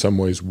actually in some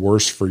ways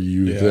worse for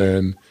you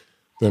than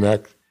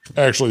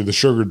actually the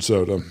sugared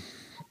soda.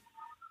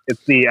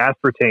 It's the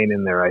aspartame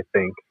in there, I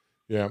think.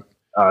 Yeah.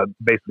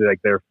 Basically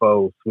like their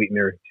faux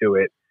sweetener to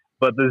it.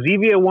 But the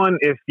Zevia one,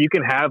 if you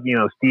can have,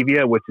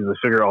 stevia, which is a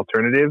sugar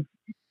alternative.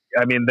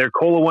 I mean, their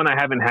cola one I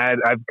haven't had.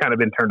 I've kind of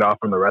been turned off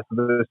from the rest of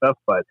the stuff,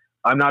 but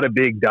I'm not a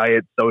big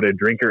diet soda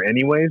drinker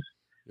anyways.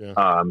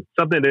 Yeah.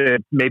 Something to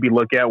maybe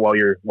look at while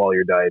you're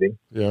dieting.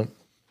 Yeah.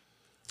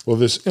 Well,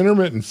 this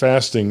intermittent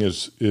fasting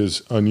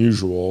is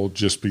unusual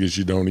just because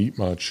you don't eat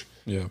much.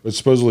 Yeah. But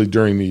supposedly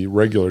during the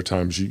regular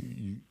times,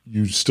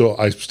 I'm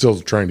still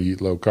trying to eat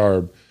low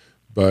carb,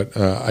 but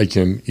I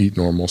can eat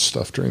normal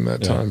stuff during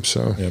that time.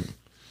 So I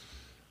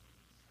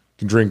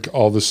can drink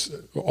all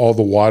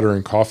the water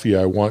and coffee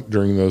I want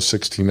during those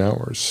 16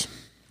 hours.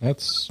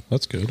 That's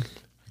good.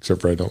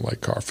 Except for I don't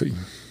like coffee.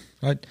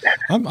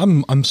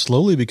 I'm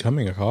slowly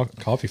becoming a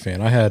coffee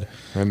fan. I had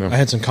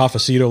some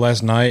cafecito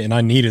last night, and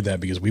I needed that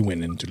because we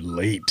went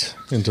late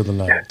into the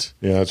night.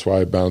 Yeah, that's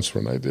why I bounced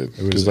when I did,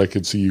 because I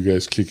could see you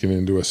guys kicking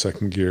into a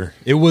second gear.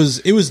 It was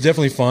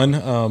definitely fun.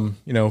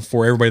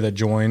 For everybody that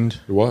joined,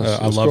 it was.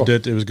 I loved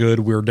it. It was good.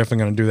 We're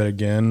definitely going to do that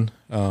again.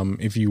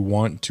 If you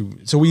want to,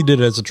 so we did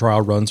it as a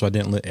trial run, so I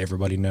didn't let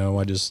everybody know.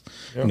 I just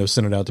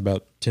sent it out to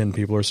about 10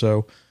 people or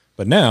so.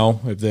 But now,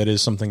 if that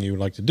is something you would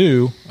like to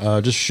do,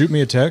 just shoot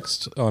me a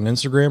text on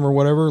Instagram or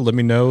whatever. Let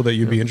me know that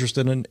you'd be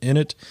interested in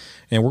it.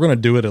 And we're going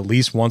to do it at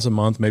least once a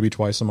month, maybe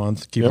twice a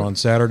month. Keep it on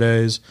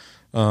Saturdays.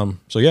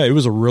 It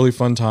was a really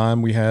fun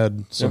time. We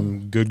had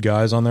some good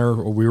guys on there.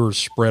 We were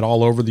spread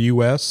all over the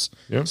U.S.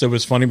 Yep. So it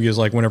was funny because,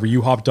 whenever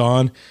you hopped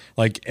on,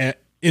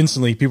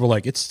 instantly people were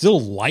like, it's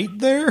still light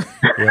there?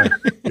 Yeah.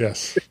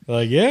 Yes.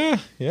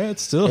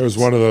 It's still. There was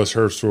one of those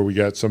herfs where we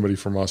got somebody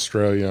from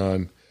Australia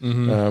on.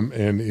 Mm-hmm.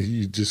 And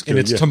you just go,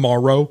 it's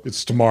tomorrow.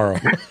 It's tomorrow.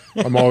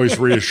 I'm always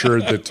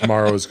reassured that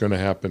tomorrow is going to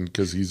happen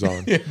because he's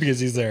on. Because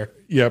he's there.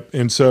 Yep.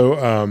 And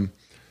so,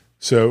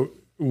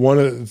 one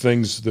of the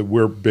things that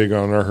we're big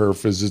on our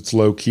herf is it's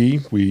low key.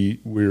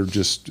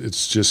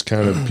 It's just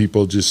kind of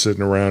people just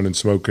sitting around and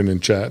smoking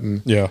and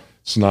chatting. Yeah.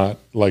 It's not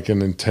like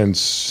an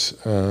intense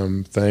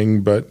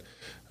thing, but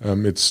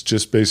it's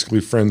just basically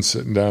friends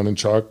sitting down and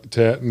chat.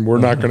 And we're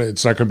not going to.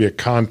 It's not going to be a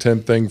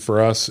content thing for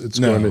us. It's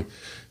going to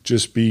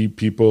just be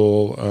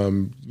people,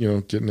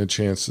 getting a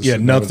chance to. Yeah,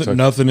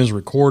 nothing is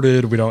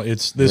recorded. We don't.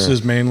 This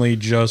is mainly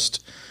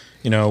just,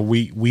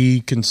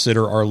 we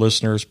consider our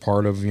listeners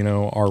part of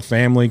our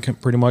family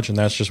pretty much, and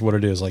that's just what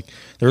it is.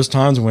 There's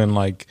times when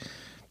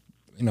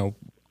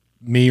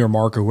me or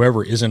Mark or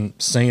whoever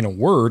isn't saying a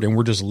word, and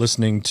we're just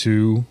listening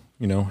to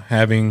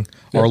having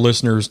our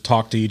listeners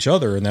talk to each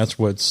other, and that's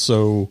what's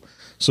so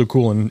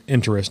cool and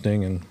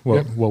interesting, and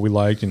what we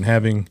liked, and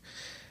having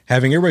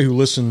everybody who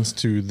listens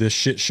to this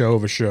shit show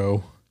of a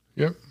show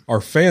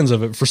are fans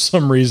of it for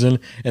some reason,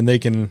 and they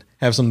can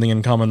have something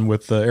in common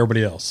with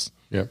everybody else.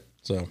 Yep.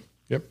 So,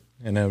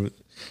 and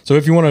so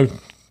if you want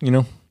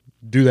to,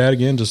 do that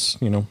again, just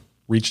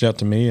reach out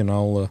to me, and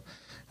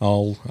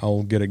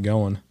I'll get it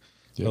going.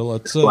 So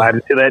let's slide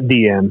into that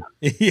DM.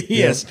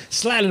 Yes,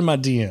 slide into my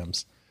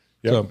DMs.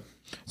 Yep. So,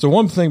 So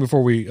one thing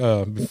before we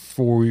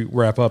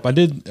wrap up,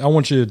 I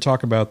want you to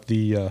talk about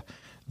the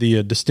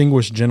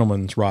Distinguished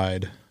Gentleman's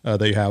Ride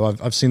that you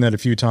have. I've seen that a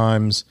few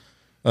times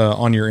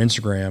on your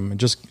Instagram, and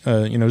just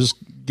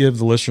give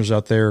the listeners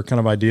out there kind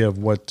of idea of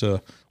what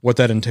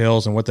that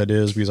entails and what that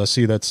is, because I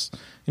see that's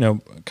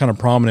kind of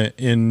prominent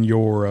in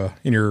your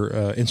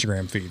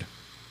Instagram feed.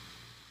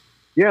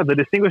 Yeah, the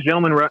Distinguished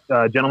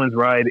Gentleman's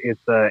Ride.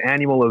 It's an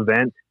annual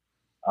event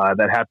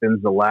that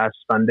happens the last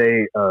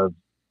Sunday of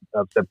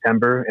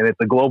September, and it's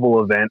a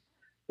global event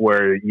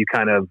where you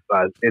kind of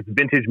it's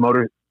vintage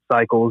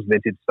motorcycles,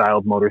 vintage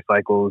styled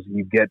motorcycles.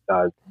 You get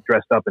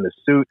dressed up in a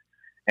suit,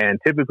 and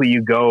typically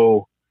you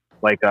go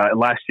like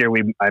last year.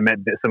 I met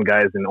some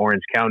guys in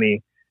Orange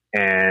County,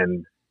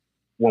 and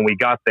when we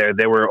got there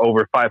were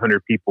over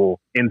 500 people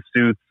in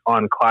suits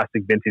on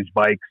classic vintage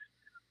bikes,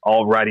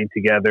 all riding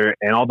together,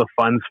 and all the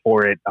funds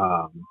for it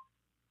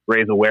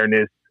raise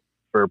awareness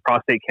for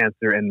prostate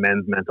cancer and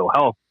men's mental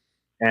health.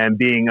 And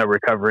being a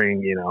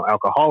recovering,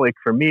 alcoholic,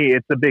 for me,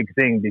 it's a big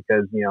thing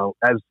because,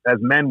 as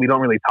men, we don't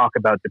really talk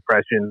about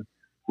depression.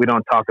 We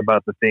don't talk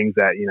about the things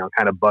that,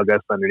 kind of bug us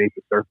underneath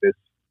the surface.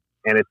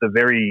 And it's a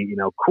very,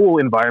 cool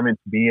environment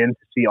to be in,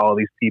 to see all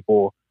these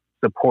people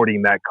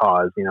supporting that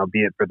cause,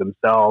 be it for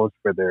themselves,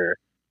 for their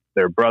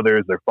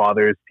brothers, their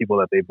fathers, people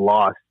that they've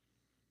lost,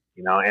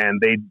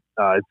 and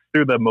it's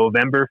through the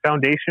Movember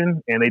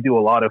Foundation, and they do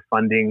a lot of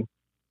funding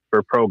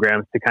for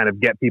programs to kind of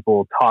get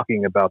people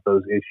talking about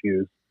those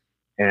issues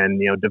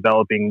and,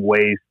 developing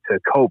ways to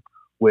cope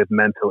with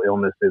mental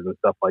illnesses and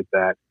stuff like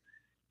that.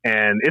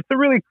 And it's a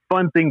really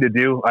fun thing to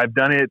do. I've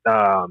done it.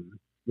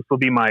 This will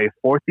be my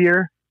 4th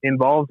year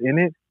involved in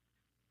it.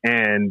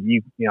 And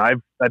I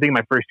think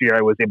my first year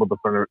I was able to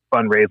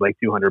fundraise like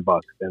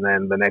 $200, and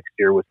then the next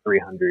year was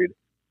 300.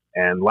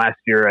 And last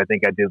year I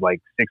think I did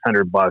like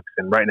 $600,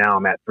 and right now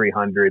I'm at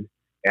 300.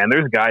 And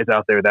there's guys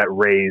out there that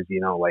raise,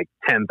 like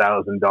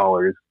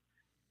 $10,000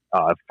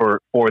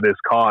 for this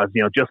cause,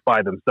 just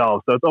by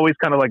themselves. So it's always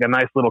kind of like a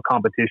nice little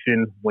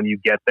competition when you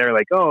get there,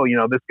 like, oh,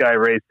 this guy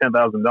raised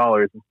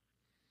 $10,000,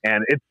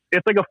 and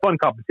it's like a fun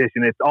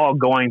competition. It's all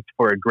going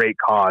for a great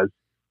cause.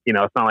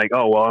 It's not like,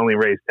 oh, well, I only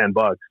raised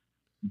 $10,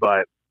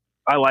 but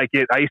I like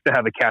it. I used to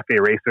have a cafe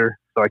racer,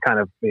 so I kind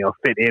of,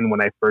 fit in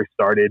when I first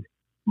started.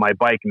 My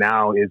bike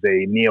now is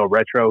a neo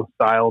retro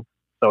styled,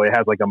 so it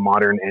has like a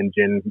modern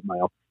engine,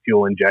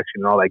 fuel injection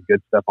and all that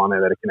good stuff on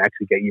there that it can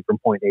actually get you from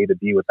point A to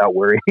B without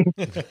worrying.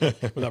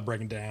 Without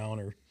breaking down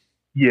or.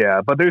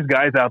 Yeah. But there's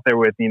guys out there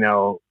with,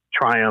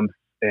 Triumphs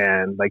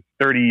and like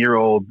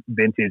 30-year-old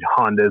vintage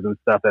Hondas and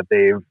stuff that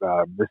they've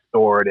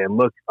restored and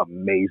look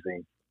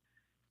amazing.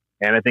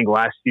 And I think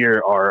last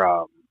year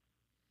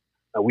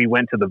we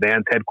went to the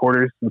Vans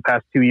headquarters the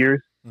past 2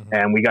 years,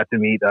 and we got to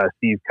meet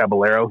Steve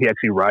Caballero. He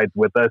actually rides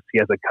with us. He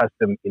has a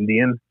custom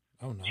Indian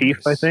Chief,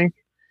 I think.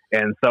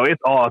 And so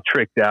it's all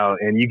tricked out,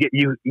 and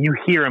you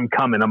hear him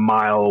coming a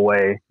mile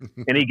away,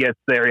 and he gets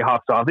there, he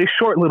hops off. This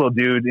short little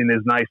dude in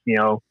his nice,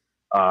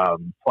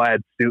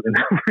 plaid suit and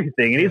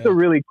everything. And he's a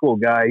really cool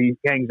guy. He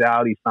hangs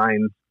out, he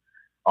signs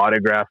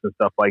autographs and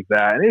stuff like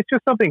that. And it's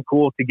just something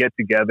cool to get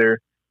together,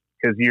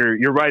 because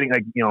you're riding,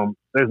 like,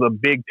 there's a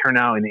big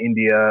turnout in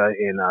India,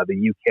 in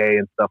the UK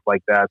and stuff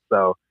like that.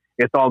 So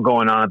it's all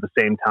going on at the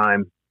same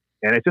time.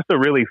 And it's just a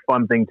really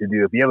fun thing to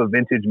do. If you have a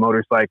vintage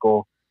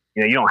motorcycle,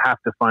 you don't have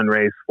to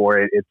fundraise for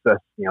it. It's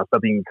just,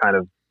 something you can kind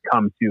of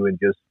come to and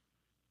just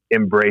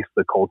embrace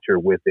the culture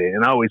with it.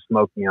 And I always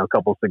smoke, a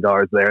couple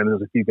cigars there. And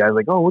there's a few guys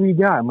like, oh, what do you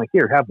got? I'm like,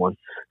 here, have one.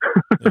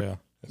 Yeah.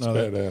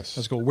 Badass.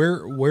 That's cool.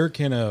 Where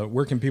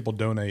can people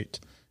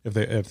donate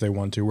if they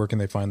want to? Where can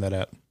they find that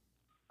at?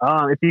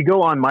 If you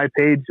go on my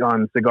page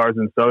on Cigars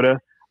and Soda,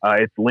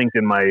 it's linked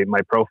in my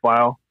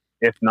profile.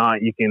 If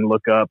not, you can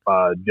look up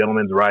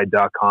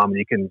gentlemansride.com, and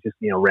you can just,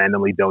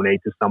 randomly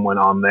donate to someone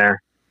on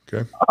there.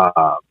 Okay.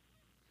 All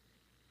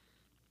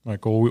right,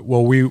 cool.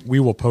 Well, we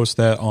will post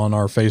that on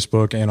our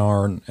Facebook and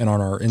on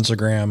our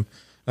Instagram,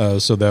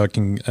 so that I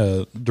can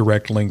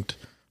direct linked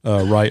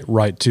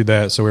right to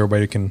that, so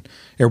everybody can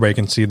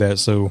see that,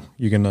 so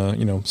you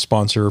can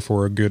sponsor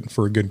for a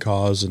good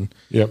cause and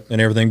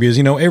everything, because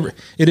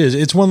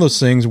it's one of those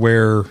things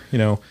where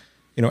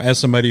as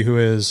somebody who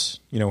has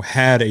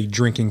had a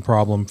drinking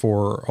problem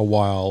for a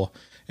while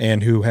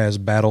and who has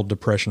battled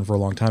depression for a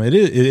long time, it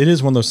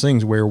is one of those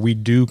things where we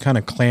do kind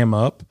of clam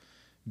up,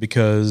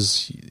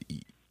 because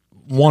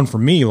one, for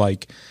me,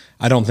 like,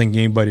 I don't think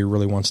anybody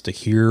really wants to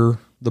hear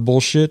the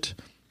bullshit,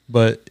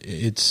 but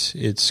it's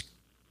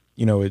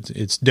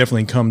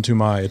definitely come to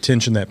my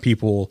attention that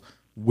people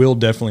will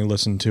definitely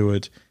listen to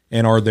it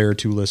and are there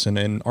to listen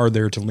and are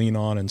there to lean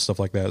on and stuff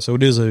like that. So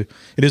it is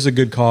a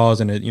good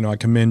cause, and I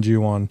commend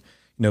you on,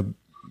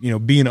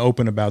 being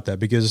open about that,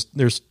 because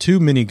there's too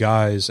many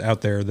guys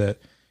out there that,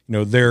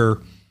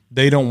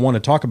 they don't want to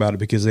talk about it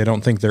because they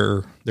don't think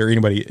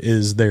anybody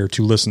is there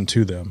to listen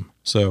to them.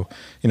 So,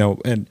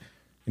 and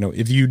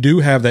if you do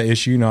have that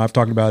issue, I've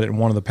talked about it in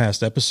one of the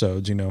past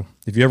episodes,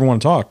 if you ever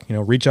want to talk,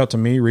 reach out to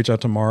me, reach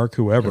out to Mark,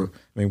 whoever.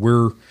 I mean,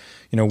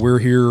 we're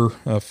here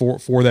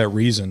for that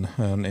reason.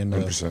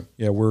 And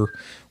yeah,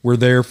 we're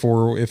there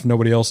for, if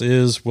nobody else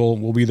is,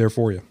 we'll be there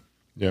for you.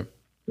 Yeah.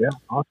 Yeah.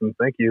 Awesome.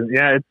 Thank you.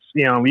 Yeah. It's,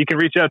 you can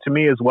reach out to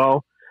me as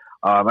well.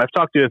 I've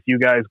talked to a few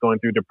guys going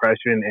through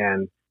depression,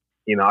 and,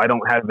 I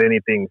don't have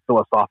anything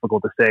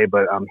philosophical to say,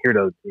 but I'm here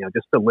to,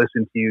 just to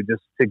listen to you,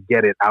 just to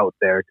get it out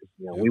there.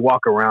 Cause, we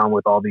walk around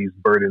with all these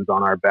burdens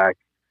on our back,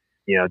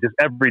 just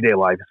everyday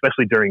life,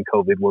 especially during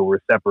COVID, where we're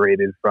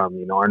separated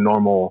from, our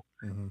normal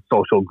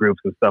social groups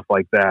and stuff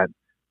like that.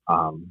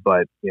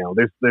 But,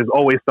 there's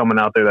always someone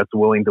out there that's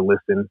willing to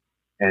listen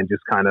and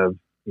just kind of,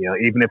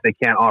 even if they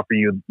can't offer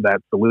you that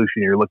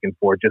solution you're looking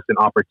for, just an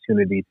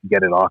opportunity to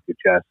get it off your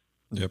chest.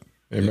 Yep.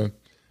 Amen.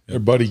 Yep. A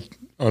buddy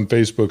on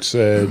Facebook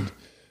said,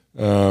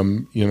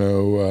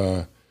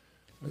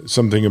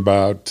 something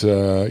about,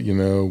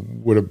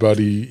 would a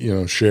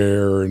buddy,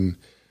 share? And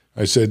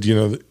I said,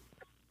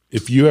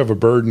 if you have a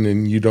burden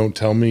and you don't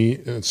tell me,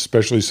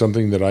 especially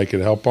something that I could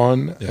help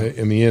on,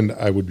 in the end,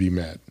 I would be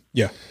mad.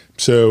 Yeah.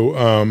 So,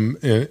 and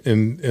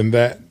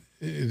that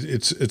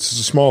it's a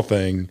small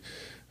thing.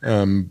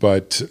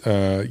 But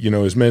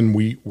as men,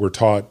 we were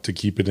taught to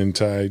keep it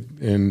inside.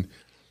 And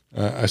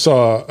I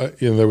saw,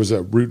 there was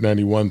a Route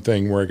 91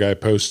 thing where a guy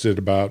posted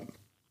about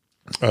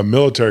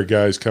military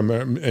guys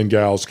and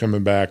gals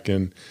coming back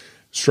and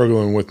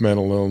struggling with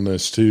mental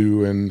illness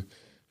too.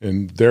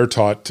 And they're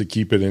taught to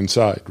keep it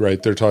inside,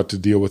 right? They're taught to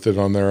deal with it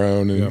on their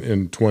own.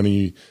 And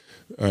 20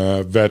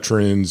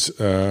 veterans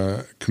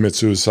commit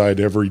suicide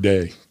every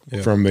day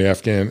from the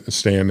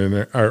Afghanistan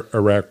and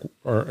Iraq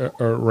or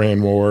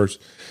Iran wars.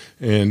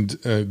 And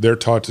they're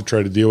taught to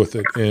try to deal with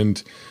it.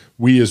 And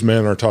we as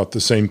men are taught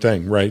the same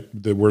thing, right?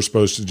 That we're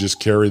supposed to just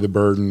carry the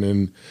burden.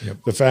 And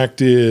the fact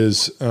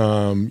is,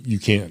 you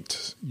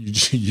can't. You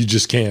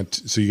just can't.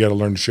 So you got to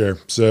learn to share.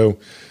 So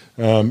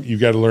you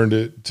got to learn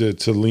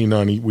to lean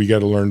on. We got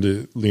to learn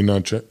to lean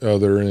on each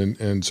other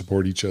and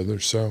support each other.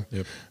 So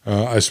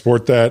I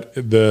support that.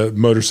 The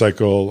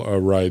motorcycle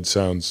ride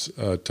sounds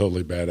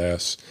totally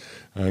badass.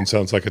 And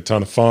sounds like a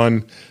ton of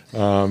fun,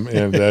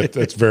 and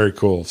that's very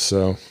cool.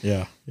 So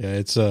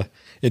it's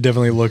it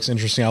definitely looks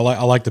interesting. I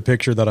like the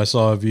picture that I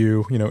saw of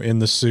you, in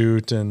the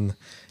suit and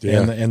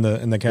in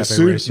the cafe. The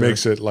suit racer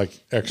makes it like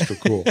extra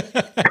cool.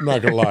 I'm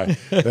not gonna lie,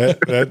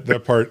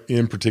 that part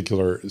in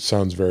particular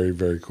sounds very,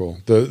 very cool.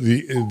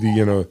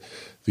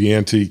 The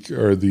antique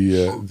or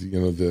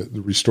the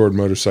restored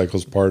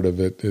motorcycles part of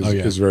it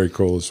is very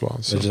cool as well.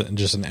 So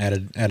just an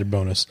added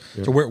bonus.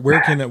 Yep. So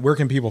where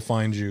can people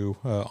find you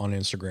on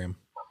Instagram?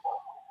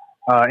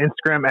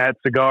 Instagram at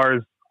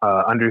cigars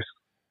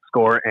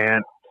underscore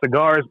and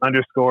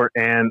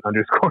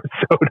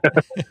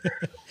soda.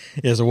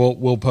 Yeah, so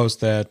we'll post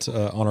that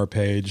on our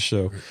page.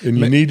 So and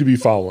you need to be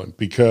following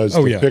because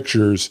the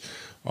pictures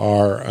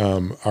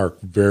are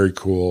very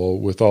cool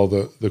with all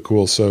the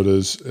cool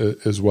sodas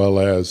as well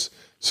as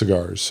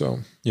cigars. So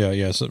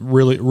so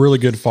really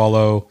good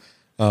follow.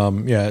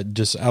 I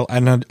just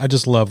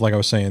love, like I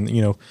was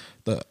saying,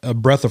 a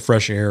breath of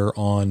fresh air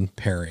on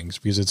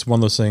pairings, because it's one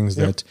of those things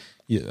that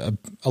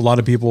a lot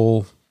of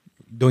people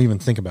don't even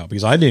think about,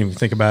 because I didn't even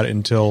think about it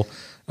until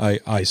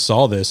I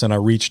saw this and I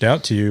reached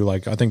out to you.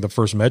 Like, I think the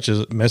first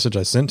message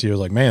I sent to you was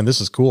like, man, this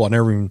is cool. I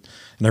never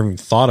even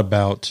thought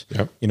about,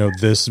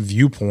 this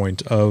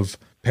viewpoint of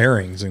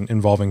pairings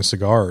involving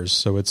cigars.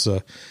 So it's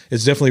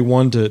definitely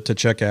one to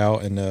check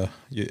out, and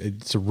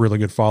it's a really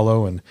good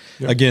follow. And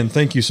again,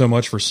 thank you so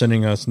much for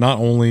sending us not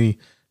only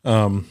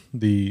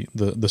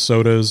the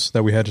sodas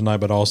that we had tonight,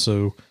 but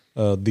also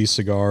these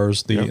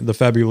cigars, the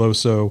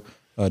Fabuloso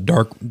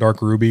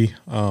dark ruby.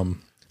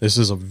 This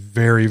is a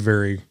very,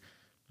 very,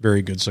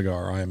 very good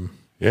cigar.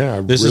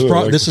 This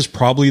is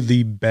probably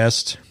the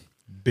best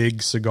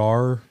big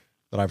cigar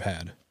that I've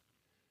had.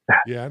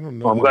 Yeah, I don't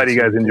know. Well, I'm glad you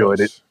guys enjoyed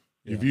it.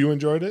 Have you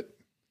enjoyed it?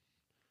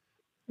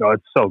 No,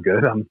 it's so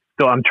good. I'm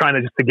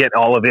trying to get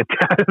all of it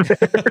out of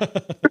there.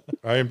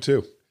 I am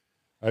too.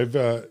 I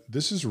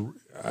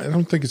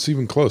don't think it's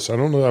even close. I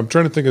don't know. I'm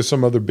trying to think of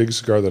some other big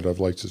cigar that I've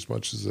liked as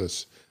much as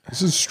this.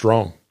 This is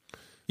strong.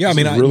 Yeah,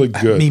 this is really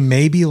good. I mean,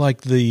 maybe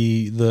like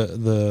the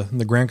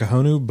Gran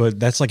Cajonu, but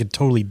that's like a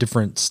totally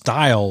different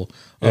style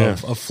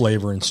of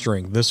flavor and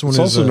strength. This one is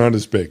also not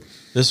as big.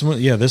 This one,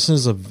 this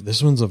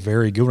one's a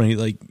very good one.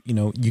 Like,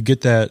 you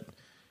get that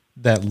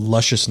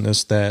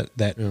lusciousness, that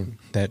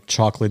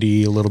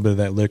chocolatey, a little bit of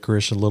that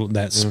licorice, a little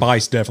that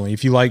spice. Definitely,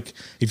 if you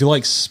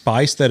like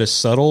spice that is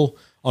subtle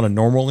on a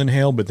normal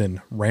inhale, but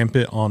then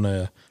rampant on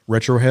a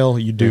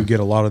retrohale, you do get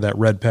a lot of that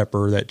red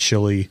pepper, that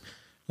chili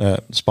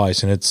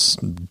spice, and it's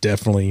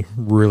definitely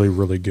really,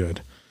 really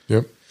good.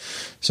 Yep.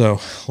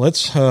 So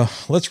let's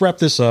wrap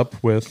this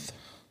up with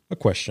a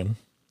question.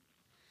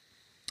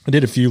 I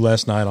did a few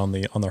last night on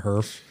the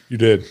HERF. You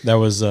did. That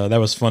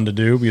was fun to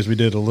do because we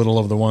did a little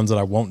of the ones that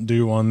I won't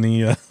do on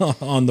the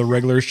on the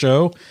regular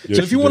show. Yes,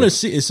 so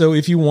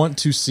if you want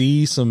to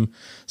see some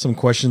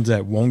questions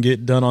that won't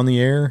get done on the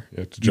air,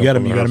 you got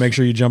to make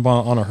sure you jump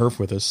on a herf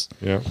with us.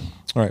 Yeah.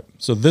 All right.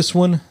 So this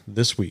one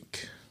this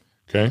week.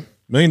 Okay. $1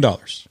 million.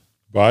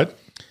 But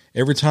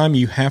every time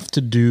you have to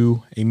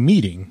do a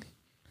meeting,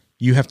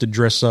 you have to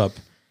dress up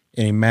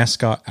in a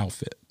mascot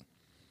outfit.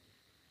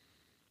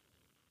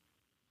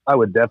 I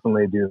would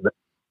definitely do that.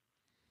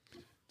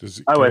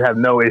 I would have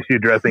no issue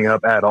dressing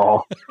up at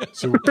all.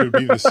 So it could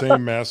be the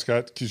same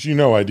mascot, because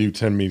I do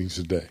 10 meetings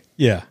a day.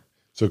 Yeah.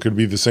 So it could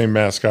be the same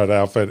mascot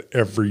outfit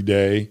every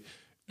day,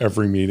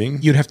 every meeting.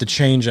 You'd have to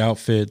change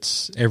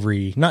outfits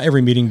not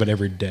every meeting, but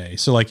every day.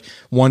 So like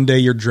one day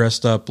you're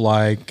dressed up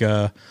like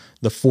the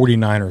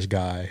 49ers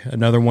guy.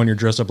 Another one you're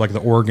dressed up like the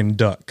Oregon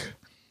Duck.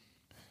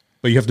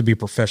 But you have to be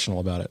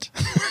professional about it.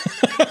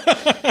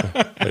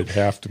 It'd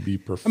have to be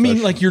professional. I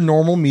mean, like your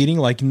normal meeting,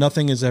 like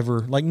nothing is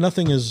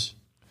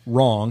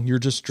wrong. You're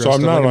just dressed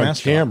up like a mascot.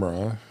 So I'm not on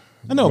camera.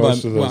 I know,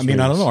 but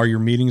I don't know. Are your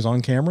meetings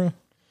on camera?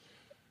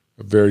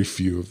 Very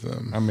few of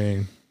them. I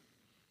mean,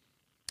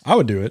 I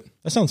would do it.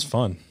 That sounds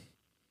fun.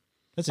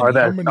 Are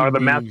the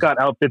mascot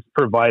outfits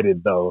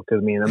provided though?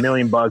 Because $1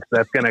 million,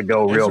 that's going to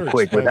go real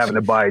quick with having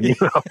to buy a new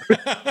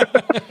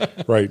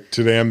outfit. Right.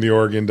 Today I'm the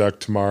Oregon Duck.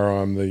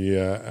 Tomorrow I'm the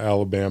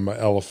Alabama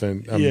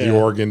Elephant. I'm the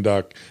Oregon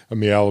Duck. I'm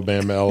the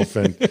Alabama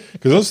Elephant.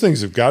 Because those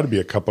things have got to be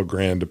a couple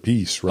grand a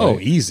piece, right? Oh,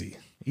 easy.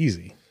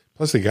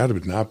 Plus, they got to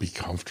not be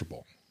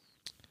comfortable.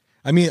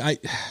 I mean, I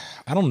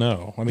don't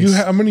know. I mean,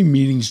 how many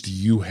meetings do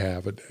you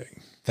have a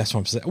day? That's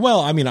what I'm saying.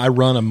 Well, I mean, I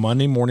run a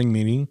Monday morning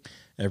meeting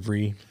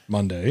every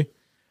Monday,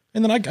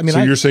 and then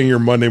So you're saying your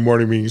Monday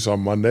morning meetings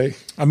on Monday?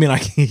 I mean,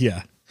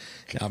 yeah.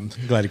 I'm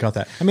glad you caught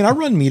that. I mean, I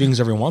run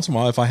meetings every once in a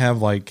while if I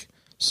have every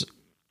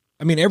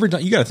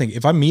time you got to think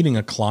if I'm meeting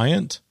a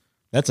client,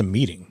 that's a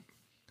meeting.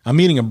 I'm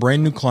meeting a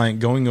brand new client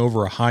going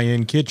over a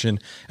high-end kitchen,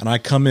 and I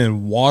come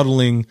in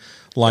waddling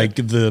like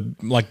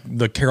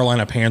the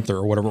Carolina Panther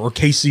or whatever, or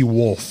KC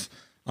Wolf.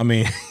 I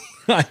mean,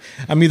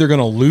 I'm either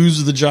going to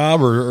lose the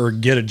job or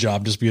get a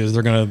job just because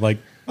they're going to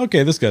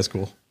okay, this guy's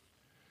cool.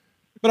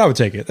 But I would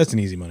take it. That's an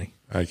easy money.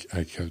 I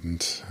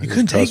couldn't. You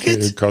couldn't take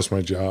it? It cost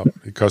my job.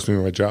 It cost me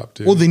my job,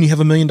 too. Well, then you have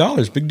 $1 million.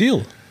 Big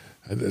deal.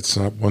 It's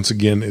not. Once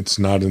again, it's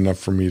not enough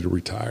for me to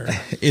retire.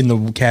 In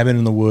the cabin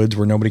in the woods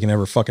where nobody can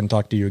ever fucking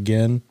talk to you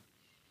again.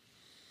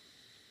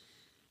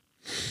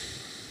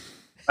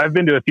 I've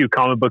been to a few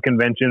comic book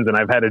conventions and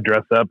I've had to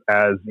dress up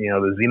as,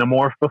 the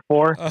Xenomorph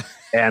before.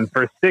 And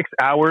for 6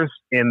 hours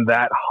in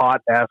that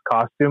hot ass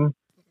costume,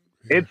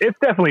 it's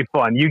definitely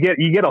fun. You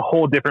get a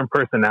whole different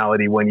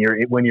personality when you're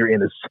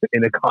in a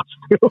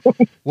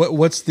costume.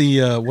 What's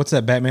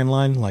that Batman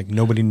line? Like,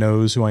 nobody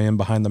knows who I am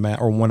behind the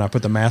mask, or when I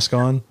put the mask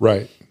on.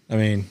 Right. I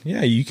mean,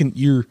 yeah,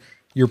 you're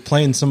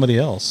playing somebody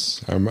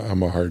else. I'm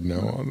a hard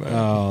no on that.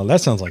 Oh, that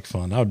sounds like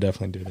fun. I would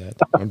definitely do that.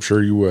 I'm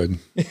sure you would.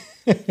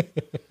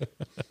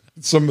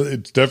 It's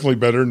definitely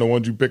better than the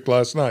ones you picked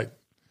last night.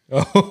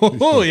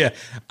 Oh yeah,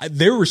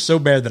 they were so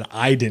bad that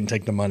I didn't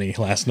take the money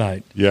last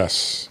night.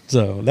 Yes.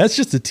 So that's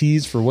just a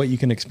tease for what you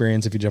can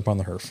experience if you jump on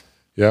the herf.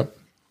 Yep.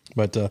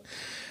 But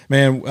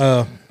man,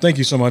 thank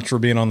you so much for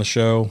being on the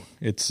show.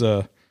 It's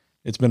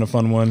been a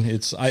fun one.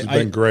 It's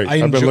been great.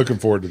 I've been looking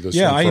forward to this.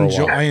 Yeah, one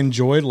for a while. I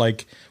enjoyed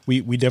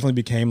we definitely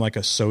became like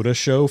a soda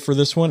show for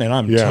this one, and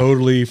I'm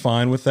totally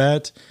fine with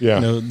that. Yeah.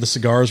 The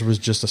cigars was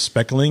just a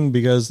speckling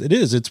because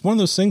it's one of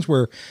those things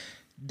where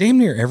damn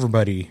near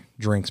everybody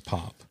drinks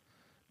pop.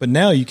 But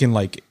now you can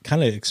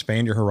kind of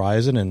expand your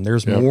horizon, and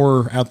there's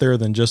more out there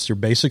than just your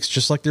basics.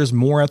 Just like there's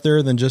more out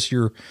there than just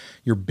your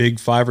big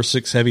 5 or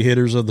 6 heavy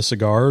hitters of the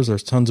cigars.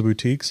 There's tons of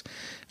boutiques.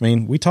 I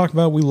mean, we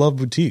love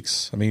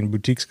boutiques. I mean,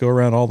 boutiques go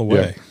around all the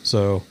way. Yeah.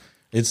 So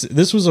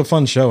this was a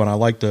fun show, and I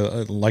like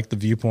the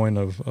viewpoint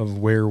of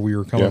where we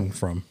were coming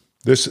from.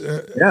 This,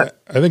 I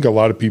think a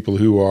lot of people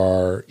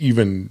who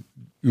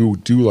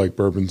do like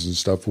bourbons and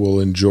stuff will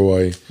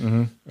enjoy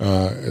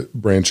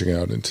branching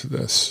out into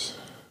this.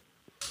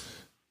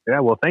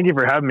 Yeah, well, thank you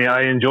for having me.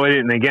 I enjoyed it,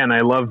 and again,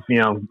 I love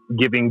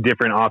giving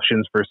different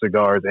options for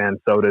cigars and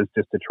sodas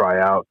just to try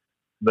out.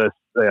 The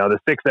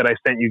 6 that I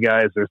sent you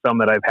guys, there's some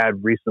that I've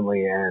had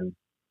recently, and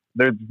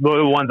they're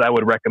the ones I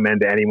would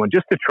recommend to anyone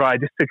just to try,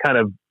 just to kind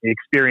of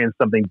experience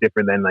something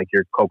different than like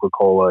your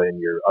Coca-Cola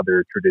and your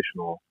other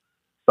traditional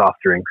soft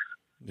drinks.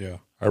 Yeah.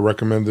 I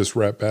recommend this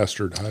Rat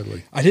Bastard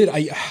highly. I did.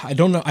 I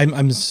don't know. I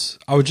was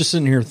just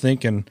sitting here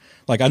thinking,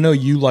 I know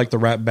you like the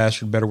Rat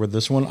Bastard better with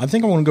this one. I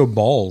think I want to go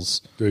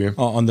balls. Do you?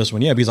 On this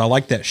one. Yeah, because I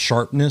like that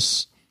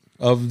sharpness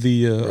of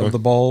the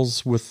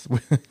balls with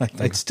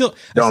I still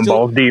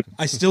balls deep.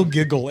 I still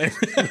giggle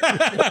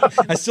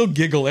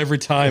every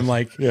time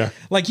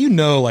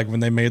when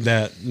they made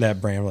that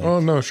brand.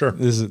 Oh no, sure.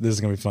 This is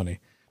going to be funny.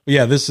 But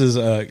yeah, this is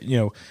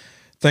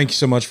thank you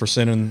so much for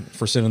sending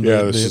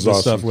the awesome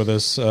stuff with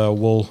us.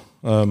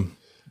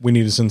 We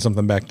need to send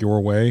something back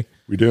your way.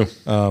 We do.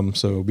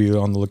 So be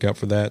on the lookout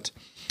for that.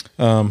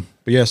 But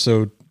yeah,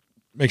 so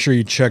make sure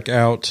you check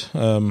out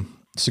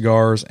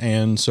Cigars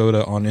and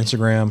Soda on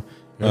Instagram.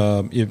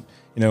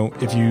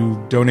 If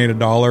you donate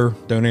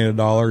 $1, donate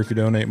 $1. If you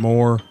donate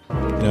more,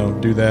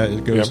 do that.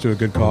 It goes to a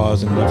good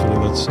cause, and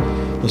definitely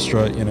let's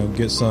try,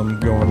 get some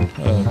going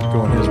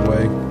his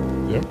way.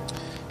 Yep.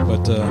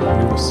 But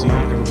we will see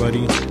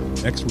everybody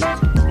next week.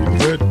 Be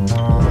good.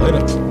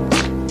 Later.